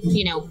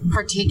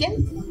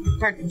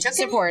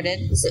 supported,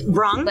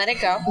 wrong, let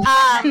it go,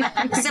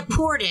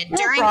 supported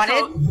during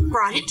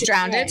brought it,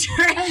 drowned it.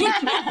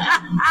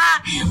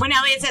 When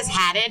Elliot says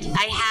hatted,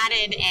 I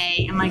hatted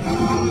I'm like,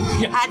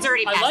 that's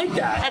already passed. I like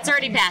that. That's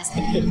already passed.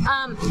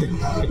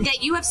 That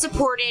you have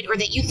supported or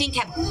that you think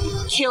have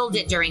killed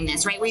it during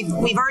this, right? We've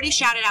already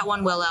shouted out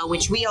one Willow,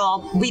 which we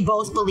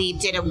both believe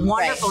did a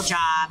wonderful job.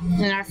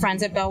 And our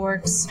friends at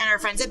Bellworks.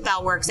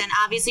 And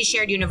obviously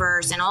Shared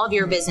Universe and all of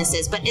your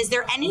businesses. But is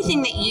there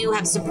anything that you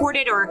have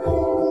supported or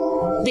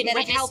been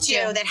witness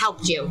to that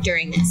helped you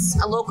during this?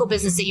 A local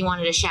business that you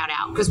wanted to shout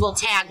out? Because we'll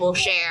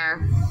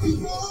share.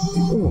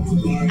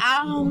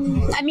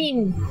 I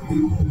mean,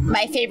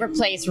 my favorite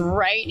place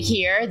right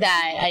here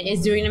that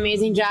is doing an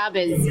amazing job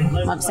is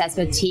I'm obsessed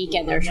with Teak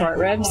and their short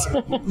ribs.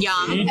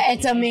 Yum.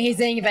 It's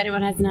amazing if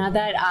anyone hasn't had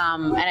that.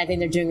 And I think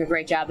they're doing a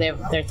great job. They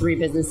have their 3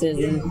 businesses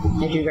and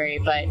they do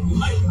great. But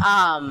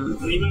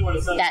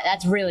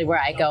that's really where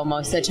I go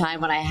most of the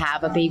time when I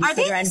have a babysitter Are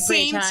they the and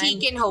free same time.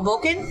 Teak in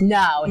Hoboken?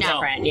 No,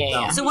 different.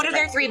 Yeah. So what are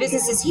their 3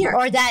 businesses here?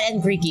 Or that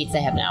and Greek Eats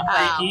they have now.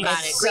 Oh,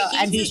 got it. Greek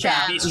and Eats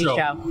is Bistro.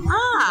 that.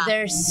 Ah.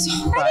 There's.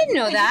 I didn't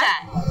know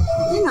that.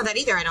 I didn't know that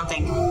either, I don't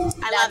think. I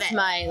love it. That's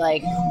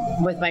my,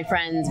 with my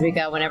friends, we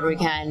go whenever we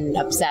can,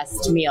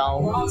 obsessed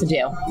meal to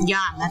do. Yeah,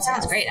 that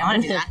sounds great. I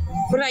want to do that.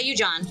 What about you,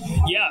 John?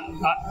 Yeah.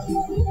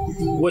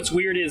 What's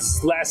weird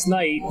is last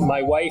night,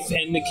 my wife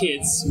and the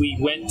kids, we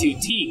went to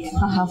Teak.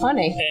 Oh, how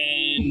funny.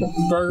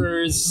 And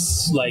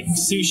burgers, like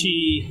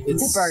sushi.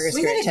 The burger's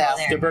great, too.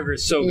 The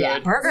burger's so good. Yeah,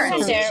 burger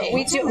so there.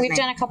 We've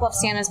done a couple of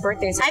Santa's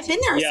birthdays. I've been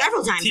there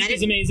several times. Teak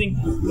is amazing.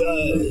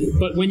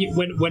 But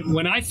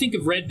when I think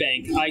of Red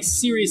Bank, I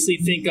seriously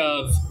think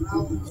of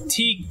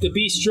Teak, the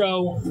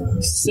Bistro,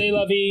 C'est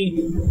La Vie,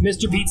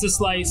 Mr. Pizza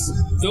Slice.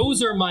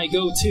 Those are my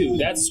go-to.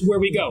 That's where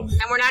we go.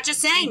 And we're not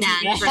just saying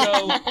that for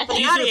the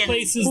These audience. are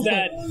places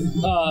that,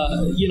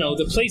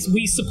 the place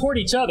we support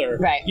each other.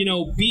 Right.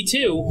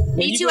 B2.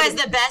 B2 has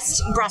the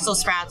best Brussels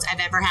sprouts I've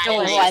ever had in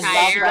my I love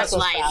entire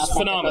Brussels life. sprouts.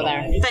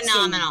 Phenomenal.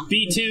 Phenomenal. So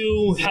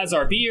B2 has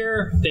our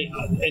beer,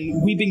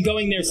 and we've been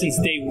going there since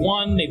day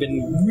one. They've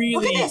been really.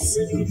 Look at this.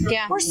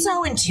 Yeah. We're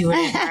so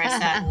intuitive,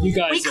 Marissa. You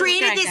guys. We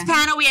created this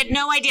panel. We had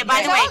no idea. By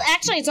It's the way,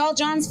 actually, it's all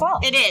John's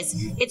fault. it is.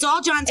 It's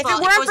all John's If it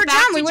fault. weren't goes for back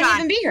John, to we wouldn't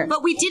even be here.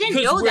 But we didn't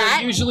because know we're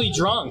that. usually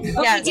drunk.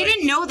 But we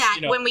didn't know that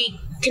when we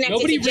connected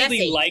Nobody to Jessie.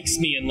 really likes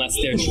me unless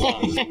they're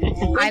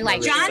drunk. I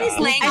like John is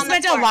laying I on the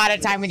spent floor. a lot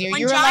of time with you. When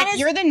You're John like is-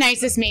 you're the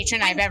nicest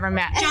matron I've ever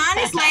met. John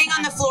is laying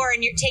on the floor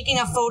and you're taking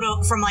a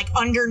photo from like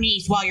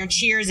underneath while you're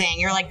cheersing.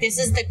 You're like, this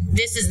is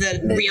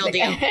the real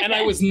deal. And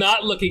I was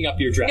not looking up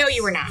your dress. No,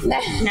 you were not. No,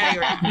 you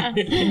were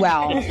not.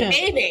 Well,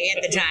 Maybe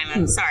at the time.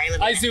 I'm sorry.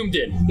 I zoomed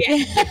in. Yeah.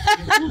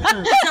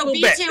 So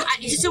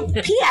B2. So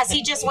P.S.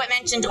 He just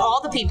mentioned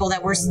all the people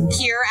that were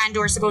here and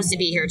or supposed to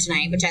be here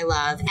tonight, which I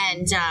love.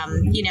 And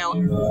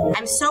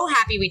I'm so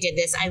happy we did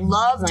this. I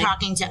love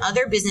talking to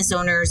other business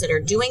owners that are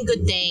doing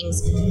good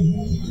things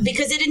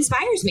because it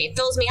inspires me. It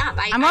fills me up.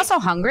 I'm also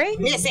hungry.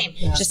 Yeah, same.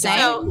 Just saying.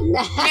 So,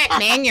 Nick,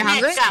 Ming, you're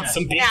hungry? Come.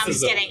 Some No, I'm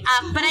just pizzas, kidding.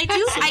 But I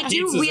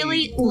do pizzas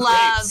really and love.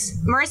 grapes.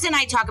 Marissa and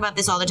I talk about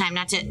this all the time.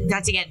 Not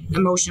to get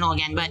emotional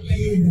again, but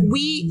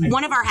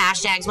one of our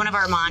hashtags, one of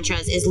our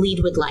mantras is lead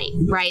with light.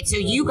 Right. So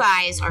you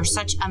guys are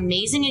such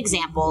amazing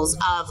examples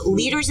of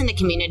leaders in the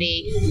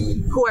community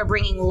who are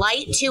bringing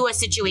light to a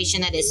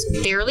situation that is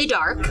fairly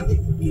dark.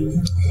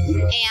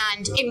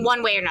 And in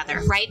one way or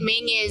another, right?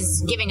 Ming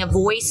is giving a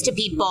voice to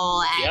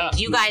people, and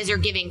you guys are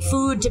giving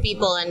food to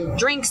people and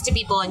drinks to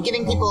people and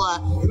giving people a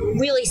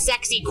really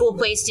sexy, cool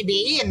place to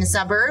be in the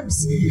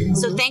suburbs.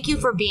 So thank you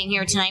for being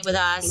here tonight with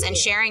us and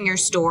sharing your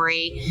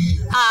story.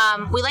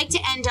 We like to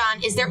end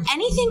on, is there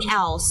anything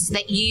else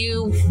that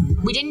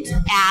we didn't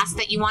ask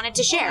that you wanted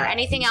to share?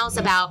 Anything else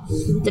about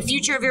the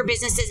future of your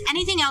businesses?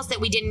 Anything else that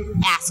we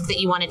didn't ask that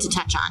you wanted to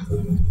touch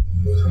on?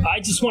 I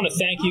just want to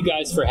thank you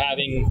guys for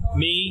having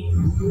me.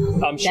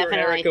 I'm sure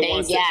Definitely. Erica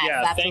wants to.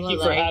 Yeah, thank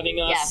you for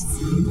having us.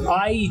 Yes.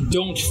 I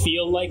don't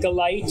feel like a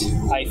light.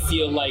 I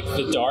feel like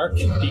the dark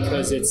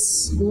because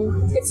it's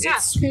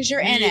tough because you're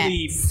in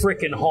really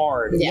freaking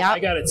hard. Yeah. I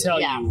got to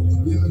tell you,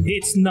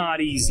 it's not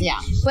easy.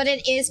 Yeah, but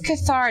it is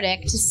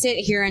cathartic to sit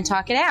here and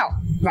talk it out.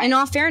 Right. In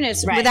all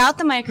fairness, without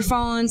the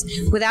microphones,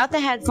 without the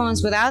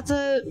headphones, without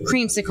the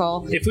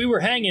creamsicle. If we were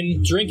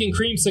hanging, drinking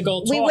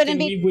creamsicle, talking,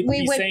 we would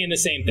be saying the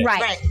same thing.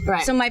 Right.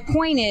 So my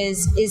point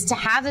is to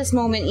have this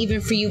moment,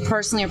 even for you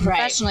personally or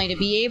professionally, to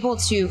be able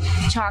to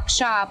talk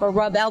shop or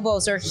rub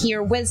elbows or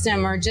hear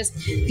wisdom or just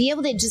be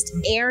able to just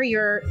air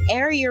your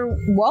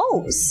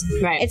woes.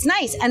 Right. It's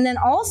nice. And then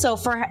also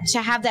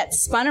to have that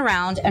spun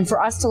around and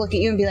for us to look at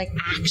you and be like,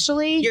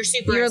 actually,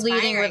 you're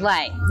leading with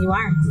light. You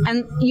are.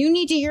 And you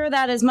need to hear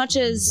that as much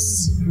as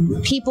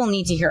people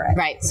need to hear it.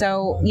 Right.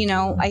 So,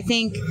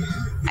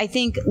 I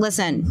think,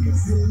 listen,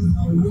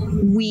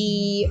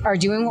 we are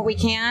doing what we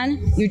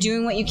can. You're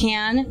doing what you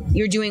can.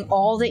 You're doing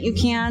all that you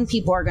can.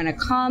 People are going to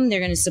come.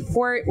 They're going to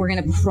support. We're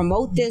going to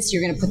promote this.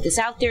 You're going to put this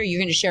out there. You're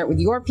going to share it with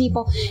your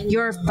people,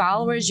 your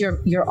followers,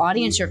 your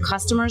audience, your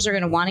customers are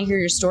going to want to hear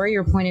your story,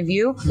 your point of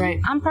view. Right.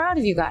 I'm proud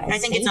of you guys. I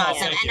think it's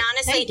awesome. And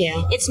honestly,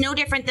 it's no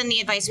different than the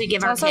advice we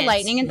give our kids. Also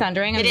lightning and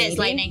thundering. It is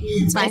lightning.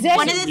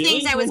 One of the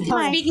things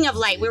speaking of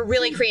light, we're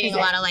really creating a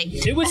lot of light.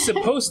 It was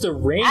supposed to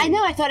rain. I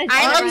know. I thought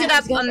I looked it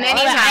up many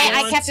times.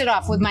 I kept it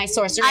off with my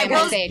sorcery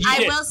on stage. I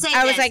will say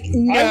I was like,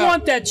 no. I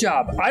want that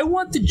job. I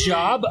want the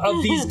job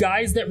of these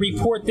guys that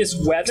report this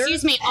weather.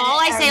 Excuse me. All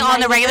I say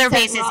on a regular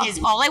basis is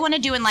all I want to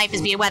do in life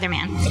is be a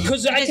weatherman.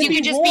 Because you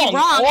can just be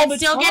wrong and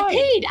still get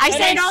paid. I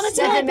say it all the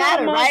time. Doesn't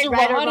matter, right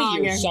or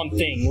wrong. Or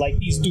something like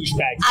these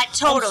douchebags.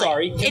 Totally. I'm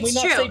sorry. Can we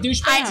not say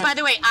douchebags? By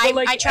the way,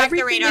 I track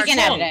the radar.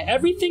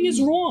 Everything is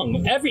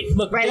wrong.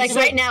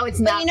 Right now it's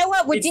not. But you know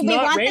what? Did we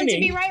want them to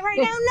be right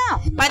now?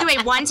 No. By the way,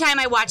 one time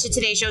I watched a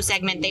Today Show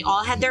segment. They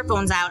all had their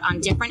phones out on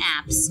different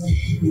apps.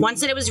 One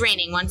said it was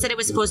raining. One said it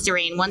was supposed to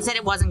rain. One said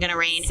it wasn't going to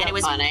rain, and it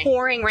was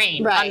pouring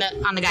rain on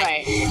the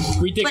guy. Right.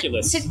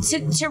 Ridiculous.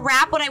 But to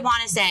wrap, what I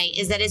want to say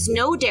is that it's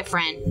no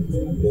different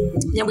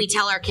than we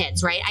tell our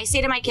kids, right? I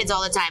say to my kids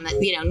all the time that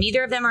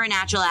neither of them are a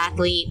natural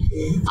athlete.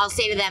 I'll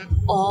say to them,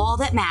 all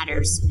that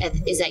matters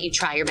is that you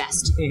try your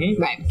best.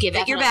 Mm-hmm. Right. Give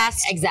it your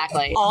best.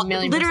 Exactly.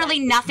 Literally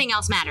nothing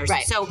else matters.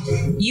 Right. So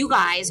you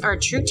guys are a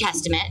true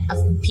testament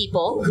of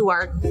people who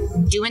are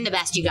doing the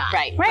best you got.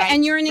 Right.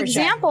 And you're an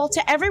example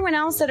to everyone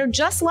else that are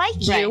just like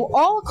you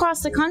all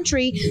across the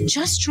country,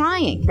 just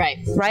trying. Right.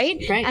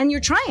 And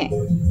you're trying.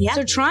 Yeah.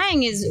 So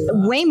trying is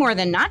way more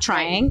than not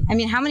trying. I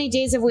mean, how many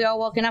days have we all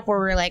woken up where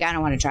we're like, I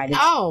don't want to try today?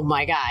 Oh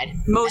my God.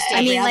 Most days.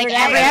 I mean, like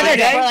every other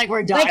day. We're like,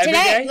 we're done. Like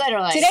today.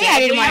 Literally. Today I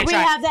didn't want to try.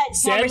 We have that.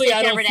 Sadly,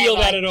 I don't feel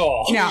that at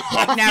all. No,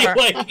 never.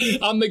 I feel like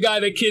I'm the guy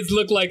that kids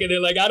look like, and they're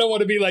like, I don't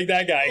want to be like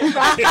that guy. Well,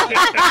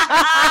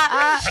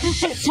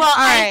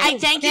 I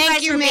thank you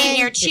guys for being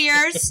here.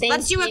 Cheers.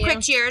 Let's do a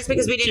quick cheers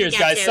because we didn't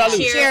get to. Salud.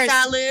 Cheers.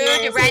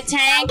 Salud. The red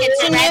tank.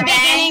 It's new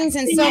beginnings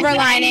and silver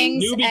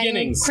linings. New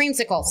beginnings. And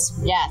creamsicles.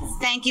 Yes.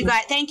 Thank you,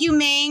 guys. Thank you,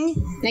 Ming.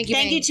 Thank you.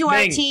 Thank you to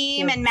our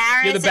team and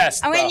Maris. You're the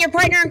best. Oh, and your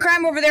partner in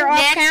crime over there off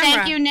camera.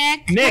 Thank you,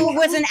 Nick. Who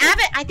was an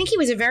avid, I think he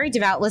was a very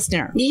devout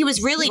listener. He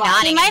was really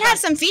nodding. He might have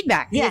some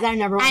feedback. Yeah, our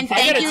number one fan.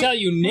 I gotta tell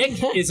you,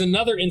 Nick is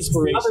another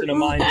inspiration of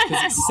mine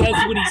because he says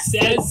what he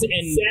says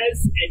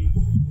and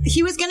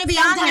he was going to be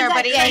on here,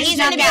 but he's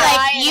going to be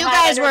like,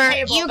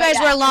 you guys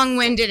were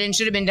long-winded and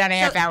should have been done a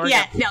half hour ago.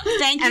 Yeah, no,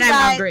 thank you and guys.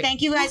 I'm hungry.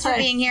 Thank you guys for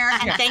being here,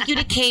 and thank you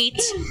to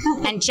Cate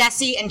and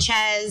Jessie and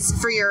Ches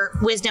for your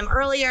wisdom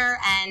earlier,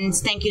 and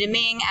thank you to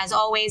Ming as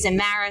always, and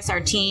Maris, our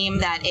team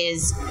that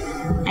is,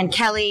 and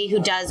Kelly who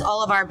does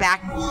all of our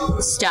back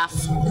stuff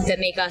that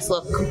make us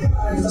look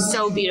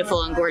so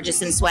beautiful and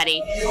gorgeous and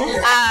sweaty.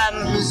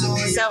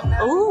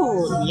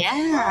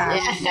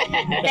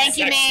 Thank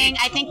you, Ming.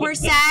 I think we're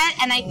set,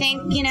 and I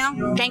think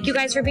thank you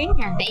guys for being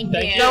here. Thank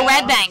you. Go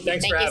Red Bank.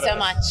 Thank you so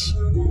much.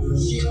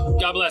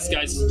 God bless,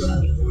 guys.